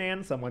have to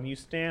stand someone, you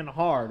stand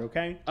hard,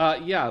 okay?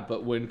 Yeah,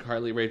 but when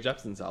Carly Rae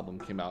Jepsen's album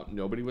came out,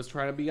 nobody was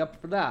trying to be up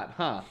for that,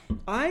 huh?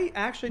 I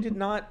actually did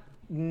not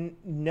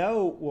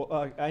know.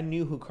 Well, I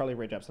knew who Carly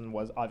Rae Jepsen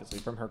was, obviously,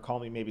 from her Call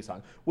Me Maybe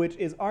song, which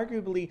is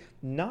arguably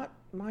not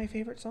my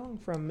favorite song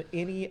from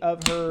any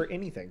of her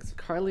anythings.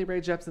 Carly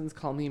Rae Jepsen's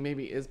 "Call Me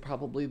Maybe" is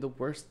probably the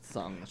worst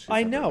song that she's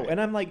I ever know, made.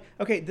 and I'm like,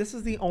 okay, this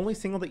is the only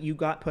single that you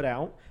got put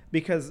out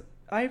because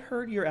I've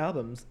heard your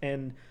albums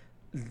and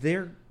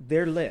they're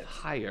lit.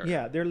 Higher.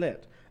 Yeah, they're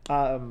lit.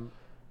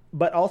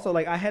 But also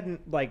like I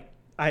hadn't like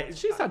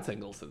She's had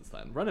singles since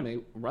then.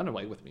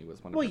 Runaway with Me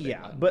was one of well the big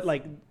yeah, ones. but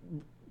like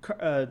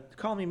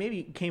Call Me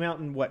Maybe came out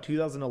in what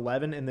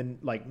 2011, and then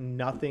like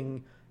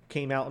nothing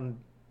came out, and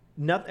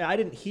nothing. I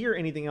didn't hear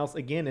anything else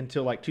again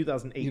until like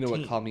 2018. You know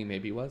what "Call Me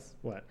Maybe" was?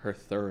 What? Her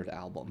third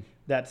album.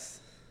 That's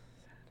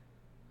sad.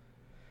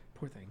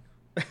 Poor thing.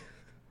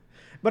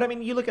 But I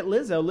mean, you look at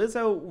Lizzo.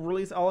 Lizzo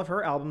released all of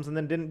her albums and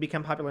then didn't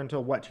become popular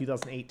until what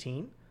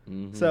 2018.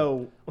 Mm-hmm.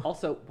 So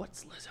Also,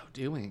 what's Lizzo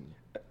doing?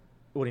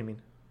 what do you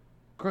mean?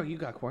 Girl, you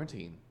got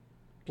quarantine.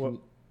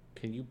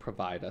 Can you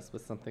provide us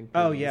with something?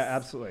 Oh please? yeah,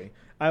 absolutely.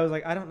 I was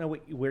like, I don't know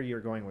where you're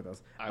going with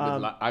this.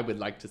 I would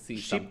like to see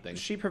She, something.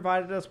 she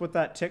provided us with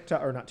that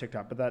TikTok, or not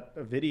TikTok, but that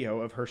video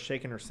of her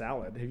shaking her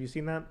salad. Have you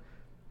seen that?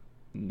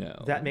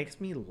 No. That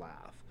makes me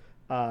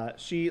laugh.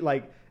 She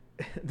like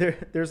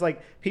there's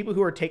like people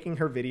who are taking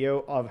her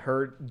video of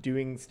her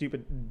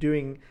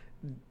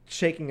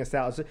shaking a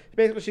salad. So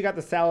basically, she got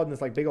the salad in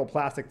this like big old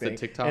plastic thing,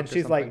 TikTok and or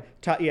she's something?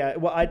 like, yeah.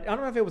 Well, I don't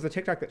know if it was a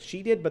TikTok that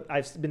she did, but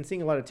I've been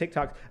seeing a lot of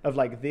TikToks of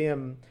like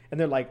them, and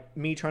they're like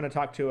me trying to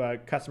talk to a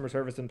customer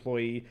service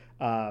employee.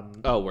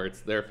 where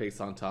it's their face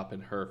on top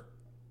and her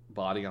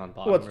body on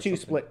bottom. Well, it's or two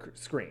something? split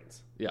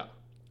screens. Yeah.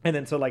 And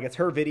then so like it's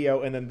her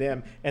video and then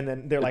them, and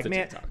then they're like, a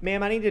 "Man, TikTok.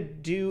 ma'am, I need to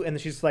do," and then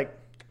she's like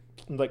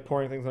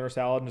pouring things on her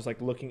salad and just like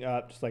looking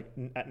up, just like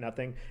at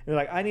nothing. And they're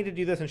like, "I need to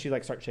do this," and she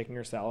like starts shaking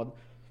her salad,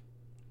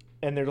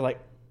 and they're like,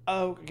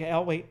 "Oh, okay,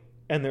 I'll wait,"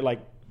 and they're like,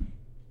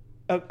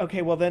 "Oh,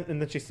 okay, well then," and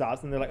then she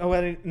stops, and they're like, "Oh,"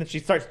 and then she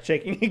starts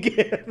shaking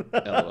again.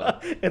 LOL.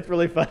 It's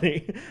really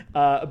funny,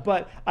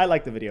 but I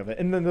like the video of it.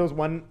 And then there was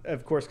one,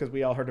 of course, because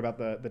we all heard about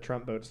the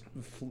Trump boats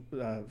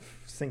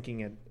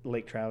sinking at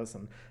Lake Travis,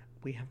 and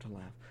we have to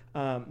laugh.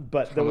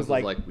 But there Thomas was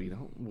like, we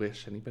don't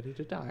wish anybody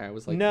to die. I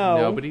was like, no,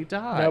 nobody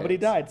died. Nobody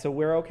died, so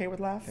we're okay with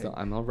laughing. So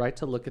I'm all right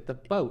to look at the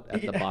boat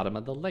at the Yeah. bottom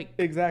of the lake.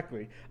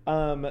 Exactly.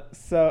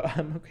 So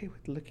I'm okay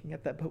with looking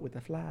at that boat with the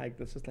flag.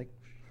 That's just like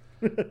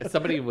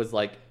Somebody was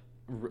like,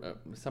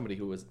 somebody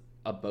who was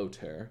a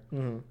boater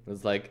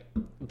was like,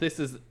 this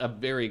is a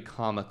very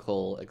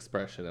comical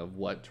expression of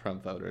what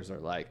Trump voters are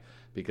like,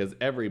 because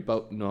every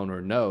boat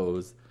owner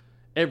knows,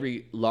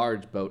 every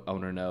large boat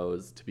owner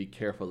knows to be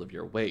careful of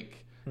your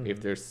wake.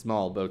 If there's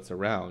small boats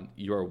around,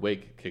 your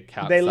wake could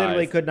capsize They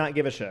literally could not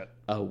give a shit.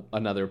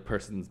 another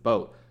person's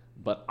boat.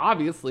 But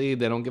obviously,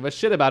 they don't give a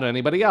shit about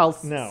anybody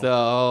else. No.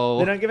 So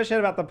They don't give a shit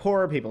about the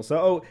poorer people.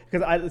 So,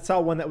 because I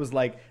saw one that was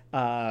like,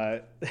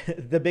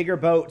 the bigger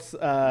boats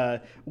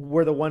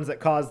were the ones that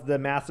caused the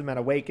massive amount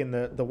of wake in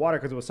the water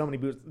because there was so many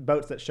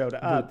boats that showed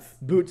up.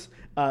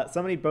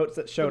 So many boats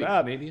that showed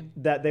up Canadian?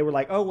 that they were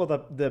like, oh, well,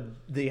 the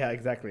yeah,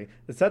 exactly.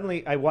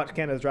 Suddenly, I watched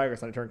Canada's Drag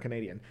Race and I turned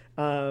Canadian.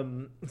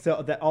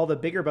 So that all the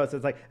bigger boats,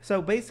 it's like,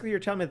 so basically you're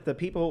telling me that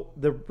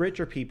the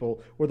richer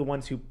people were the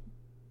ones who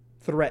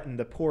threatened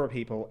the poorer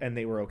people and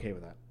they were okay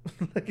with that.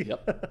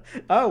 Yep.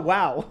 Oh,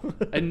 wow.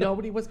 And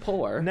nobody was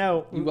poor.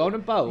 No. You own a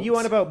boat. You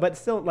own a boat, but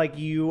still, like,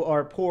 you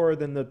are poorer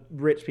than the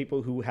rich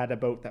people who had a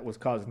boat that was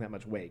causing that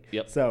much wake.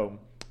 Yep. So,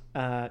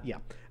 yeah.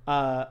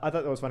 I thought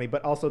that was funny,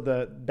 but also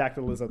back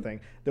to the Lizzo thing,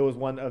 there was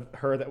one of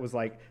her that was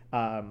like,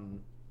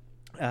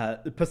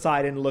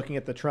 Poseidon looking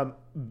at the Trump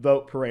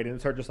vote parade and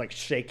it's her just like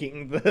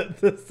shaking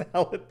the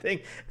salad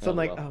thing. So I'm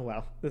like, oh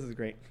wow, this is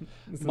great.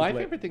 My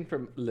favorite thing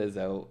from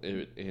Lizzo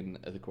in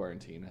the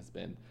quarantine has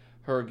been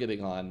her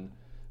getting on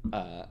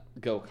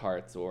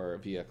go-karts or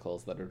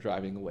vehicles that are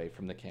driving away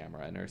from the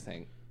camera and her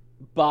saying,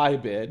 bye,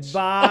 bitch.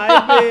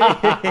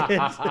 Bye,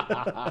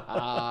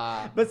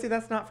 bitch. But see,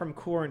 that's not from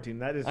quarantine.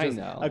 That is just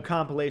a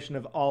compilation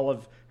of all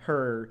of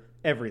her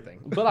everything.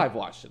 But I've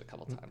watched it a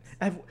couple times.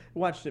 I've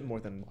watched it more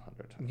than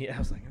 100 times. Yeah, I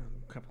was like,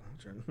 a couple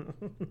hundred.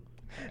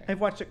 I've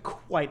watched it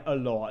quite a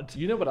lot.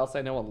 You know what else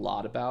I know a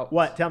lot about?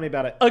 What? Tell me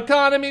about it.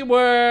 Economy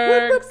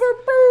Works! Boop, boop,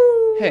 boop,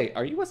 boop. Hey,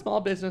 are you a small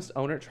business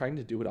owner trying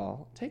to do it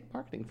all? Take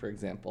marketing, for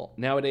example.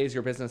 Nowadays,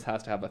 your business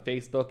has to have a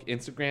Facebook,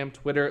 Instagram,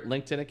 Twitter,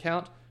 LinkedIn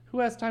account. Who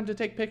has time to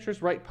take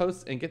pictures, write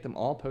posts, and get them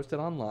all posted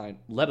online,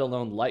 let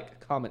alone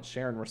like, comment,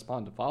 share, and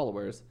respond to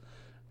followers?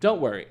 Don't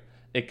worry.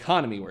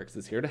 Economy Works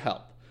is here to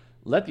help.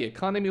 Let the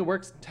Economy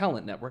Works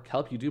Talent Network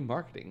help you do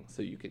marketing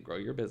so you can grow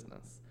your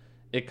business.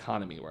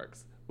 Economy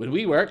Works. When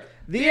we work,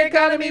 the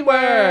economy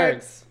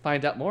works!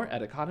 Find out more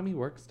at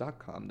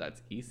economyworks.com.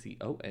 That's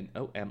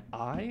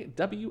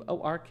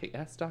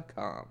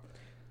ECONOMIWORKS.com.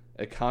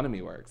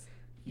 Economy Works.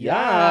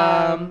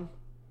 Yum!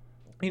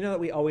 You know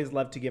that we always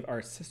love to give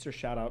our sister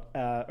sister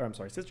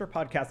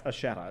podcast a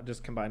shout out.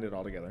 Just combined it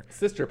all together.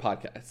 Sister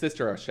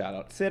a shout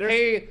out. Sitters?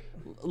 Hey,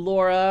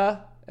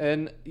 Laura,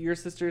 and your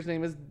sister's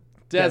name is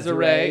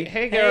Desiree.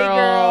 Hey, girls. Hey,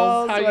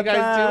 girls. How you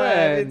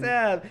guys doing? It's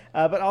Ed.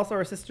 But also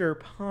our sister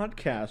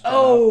podcast.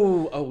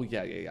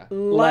 Yeah.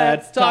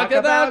 Let's talk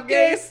about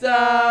gay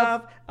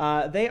stuff.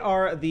 They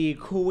are the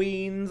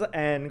queens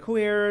and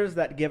queers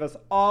that give us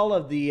all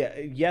of the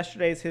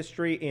yesterday's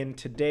history in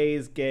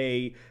today's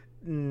gay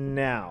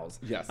nows.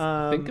 Yes.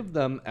 Think of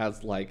them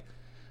as like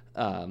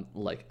a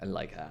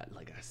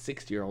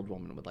 60-year-old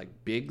woman with like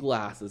big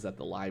glasses at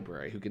the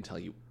library who can tell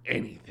you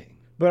anything.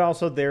 But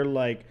also they're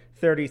like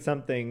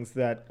 30-somethings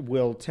that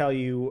will tell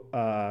you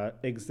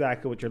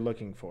exactly what you're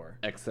looking for.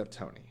 Except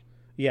Tony.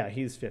 Yeah,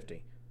 he's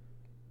 50.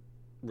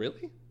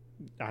 Really?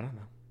 I don't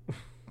know.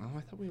 Oh,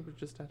 I thought we were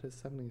just at his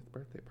 70th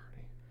birthday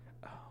party.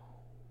 Oh.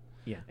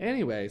 Yeah.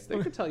 Anyways, they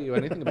could tell you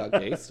anything about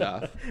gay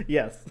stuff.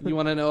 Yes. You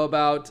want to know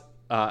about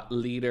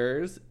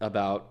leaders,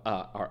 about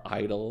our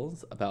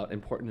idols, about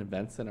important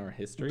events in our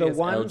history, the as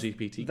ones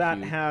LGBTQ that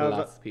have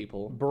plus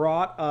people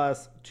brought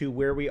us to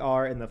where we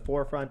are in the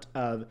forefront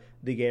of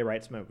the gay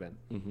rights movement.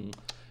 Mm-hmm.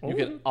 You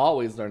can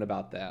always learn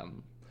about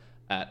them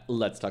at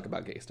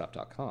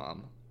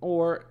letstalkaboutgaystuff.com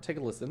or take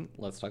a listen.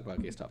 Let's Talk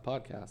About Gay Stuff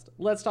podcast.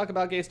 Let's Talk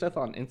About Gay Stuff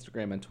on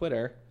Instagram and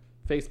Twitter,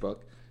 Facebook,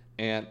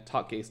 and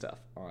Talk Gay Stuff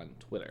on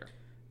Twitter.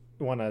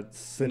 You want to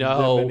send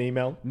them an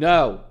email?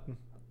 No.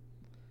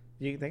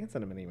 They can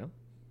send them an email.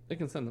 They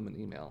can send them an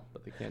email,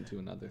 but they can't do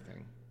another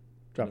thing.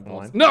 Drop them a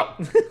line. No!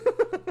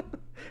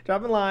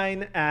 Drop a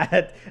line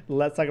at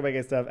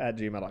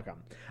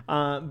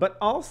letstalkaboutgaystuff@gmail.com. But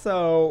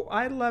also,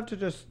 I'd love to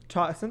just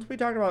talk, since we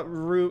talked about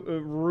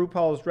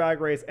RuPaul's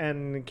Drag Race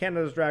and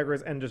Canada's Drag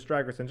Race and just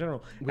Drag Race in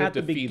general, we have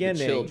to feed the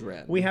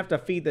children. We have to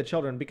feed the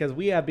children because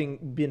we have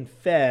been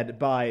fed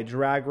by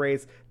Drag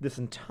Race this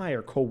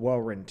entire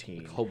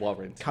quarantine.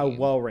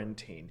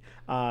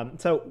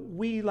 So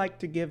we like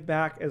to give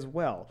back as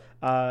well.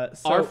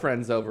 Our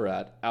friends over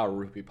at Our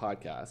Rupee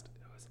Podcast.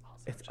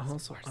 It's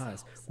also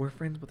us. We're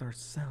friends with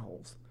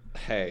ourselves.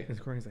 Hey,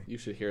 it's crazy. You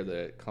should hear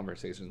the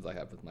conversations I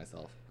have with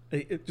myself.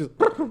 It just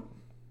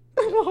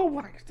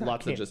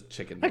lots of just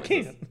chicken noises. I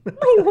can't.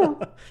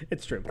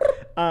 It's true.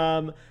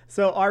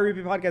 So our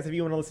Repeat Podcast, if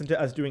you want to listen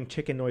to us doing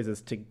chicken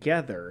noises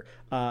together,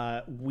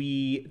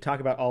 we talk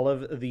about all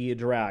of the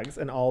drags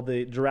and all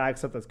the drag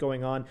stuff that's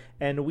going on.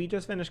 And we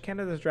just finished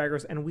Canada's Drag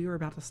Race, and we were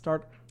about to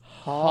start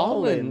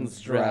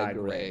Holland's Drag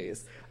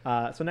Race.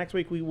 So next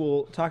week we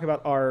will talk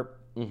about our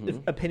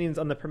opinions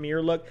on the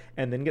premiere look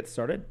and then get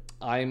started.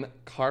 I'm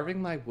carving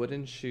my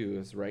wooden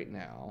shoes right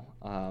now,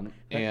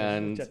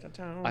 and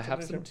I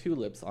have some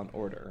tulips on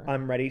order.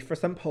 I'm ready for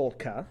some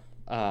polka.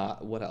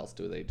 What else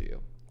do they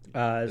do?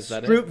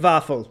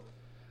 Stroopwafel.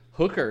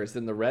 Hookers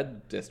in the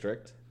Red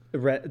District.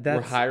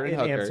 We're hiring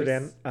hookers.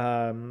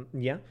 Amsterdam.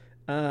 Yeah.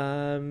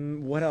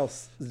 What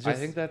else? I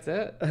think that's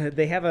it.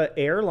 They have an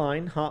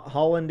airline,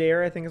 Holland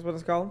Air, I think is what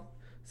it's called.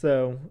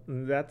 So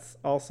that's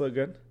also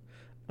good.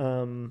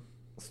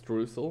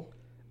 Streusel.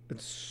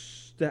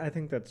 I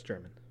think that's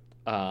German.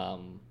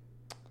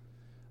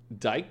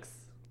 Dikes,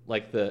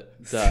 like the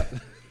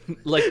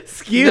like.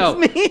 Excuse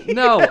me?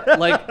 No,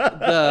 like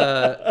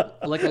a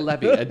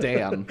levee, a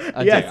dam,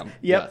 a Yes. dam. Yep.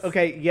 Yes.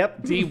 Okay.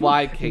 Yep.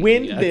 DYK.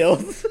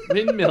 Windmills. Yes.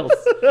 Windmills.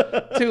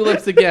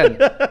 Tulips again.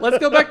 Let's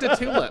go back to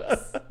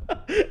tulips.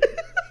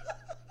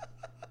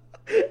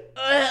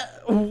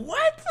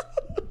 What?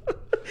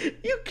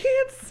 You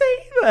can't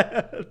say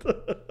that.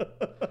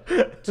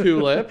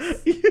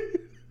 Tulips.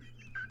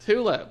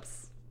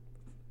 Tulips.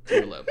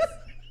 Tulips.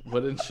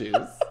 Wooden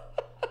shoes.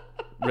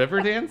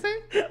 River dancing?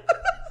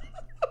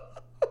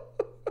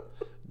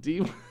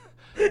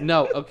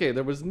 No, okay,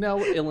 there was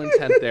no ill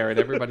intent there, and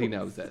everybody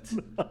knows it.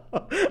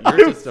 You're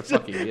just a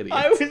fucking idiot.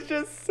 I was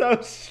just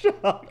so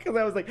shocked because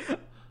I was like,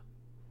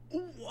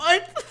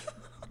 what?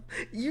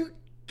 You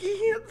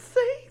can't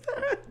say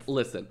that.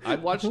 Listen,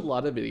 I've watched a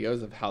lot of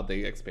videos of how they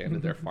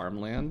expanded their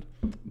farmland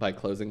by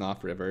closing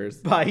off rivers.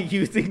 By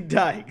using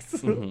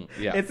dikes.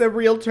 Yeah. It's a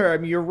real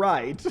term, you're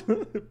right.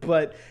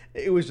 But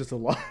it was just a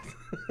lot.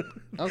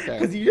 Okay.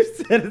 Because you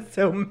just said it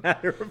so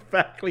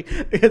matter-of-factly,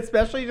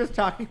 especially just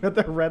talking about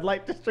the red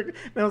light district.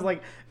 And I was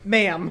like,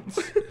 ma'am.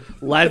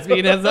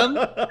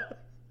 Lesbianism?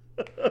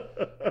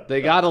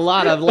 They got a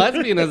lot of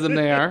lesbianism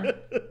there.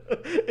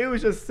 It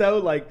was just so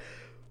like,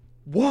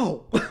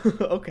 whoa.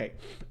 Okay.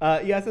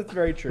 Yes, it's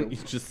very true. You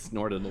just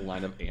snorted a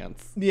line of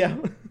ants. Yeah.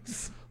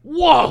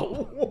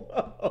 Whoa!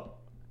 Whoa.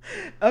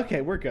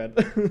 Okay, we're good.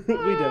 We did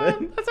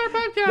it. That's our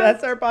podcast.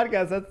 That's our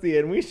podcast. That's the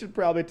end. We should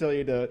probably tell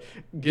you to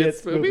get Get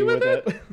spoopy with it?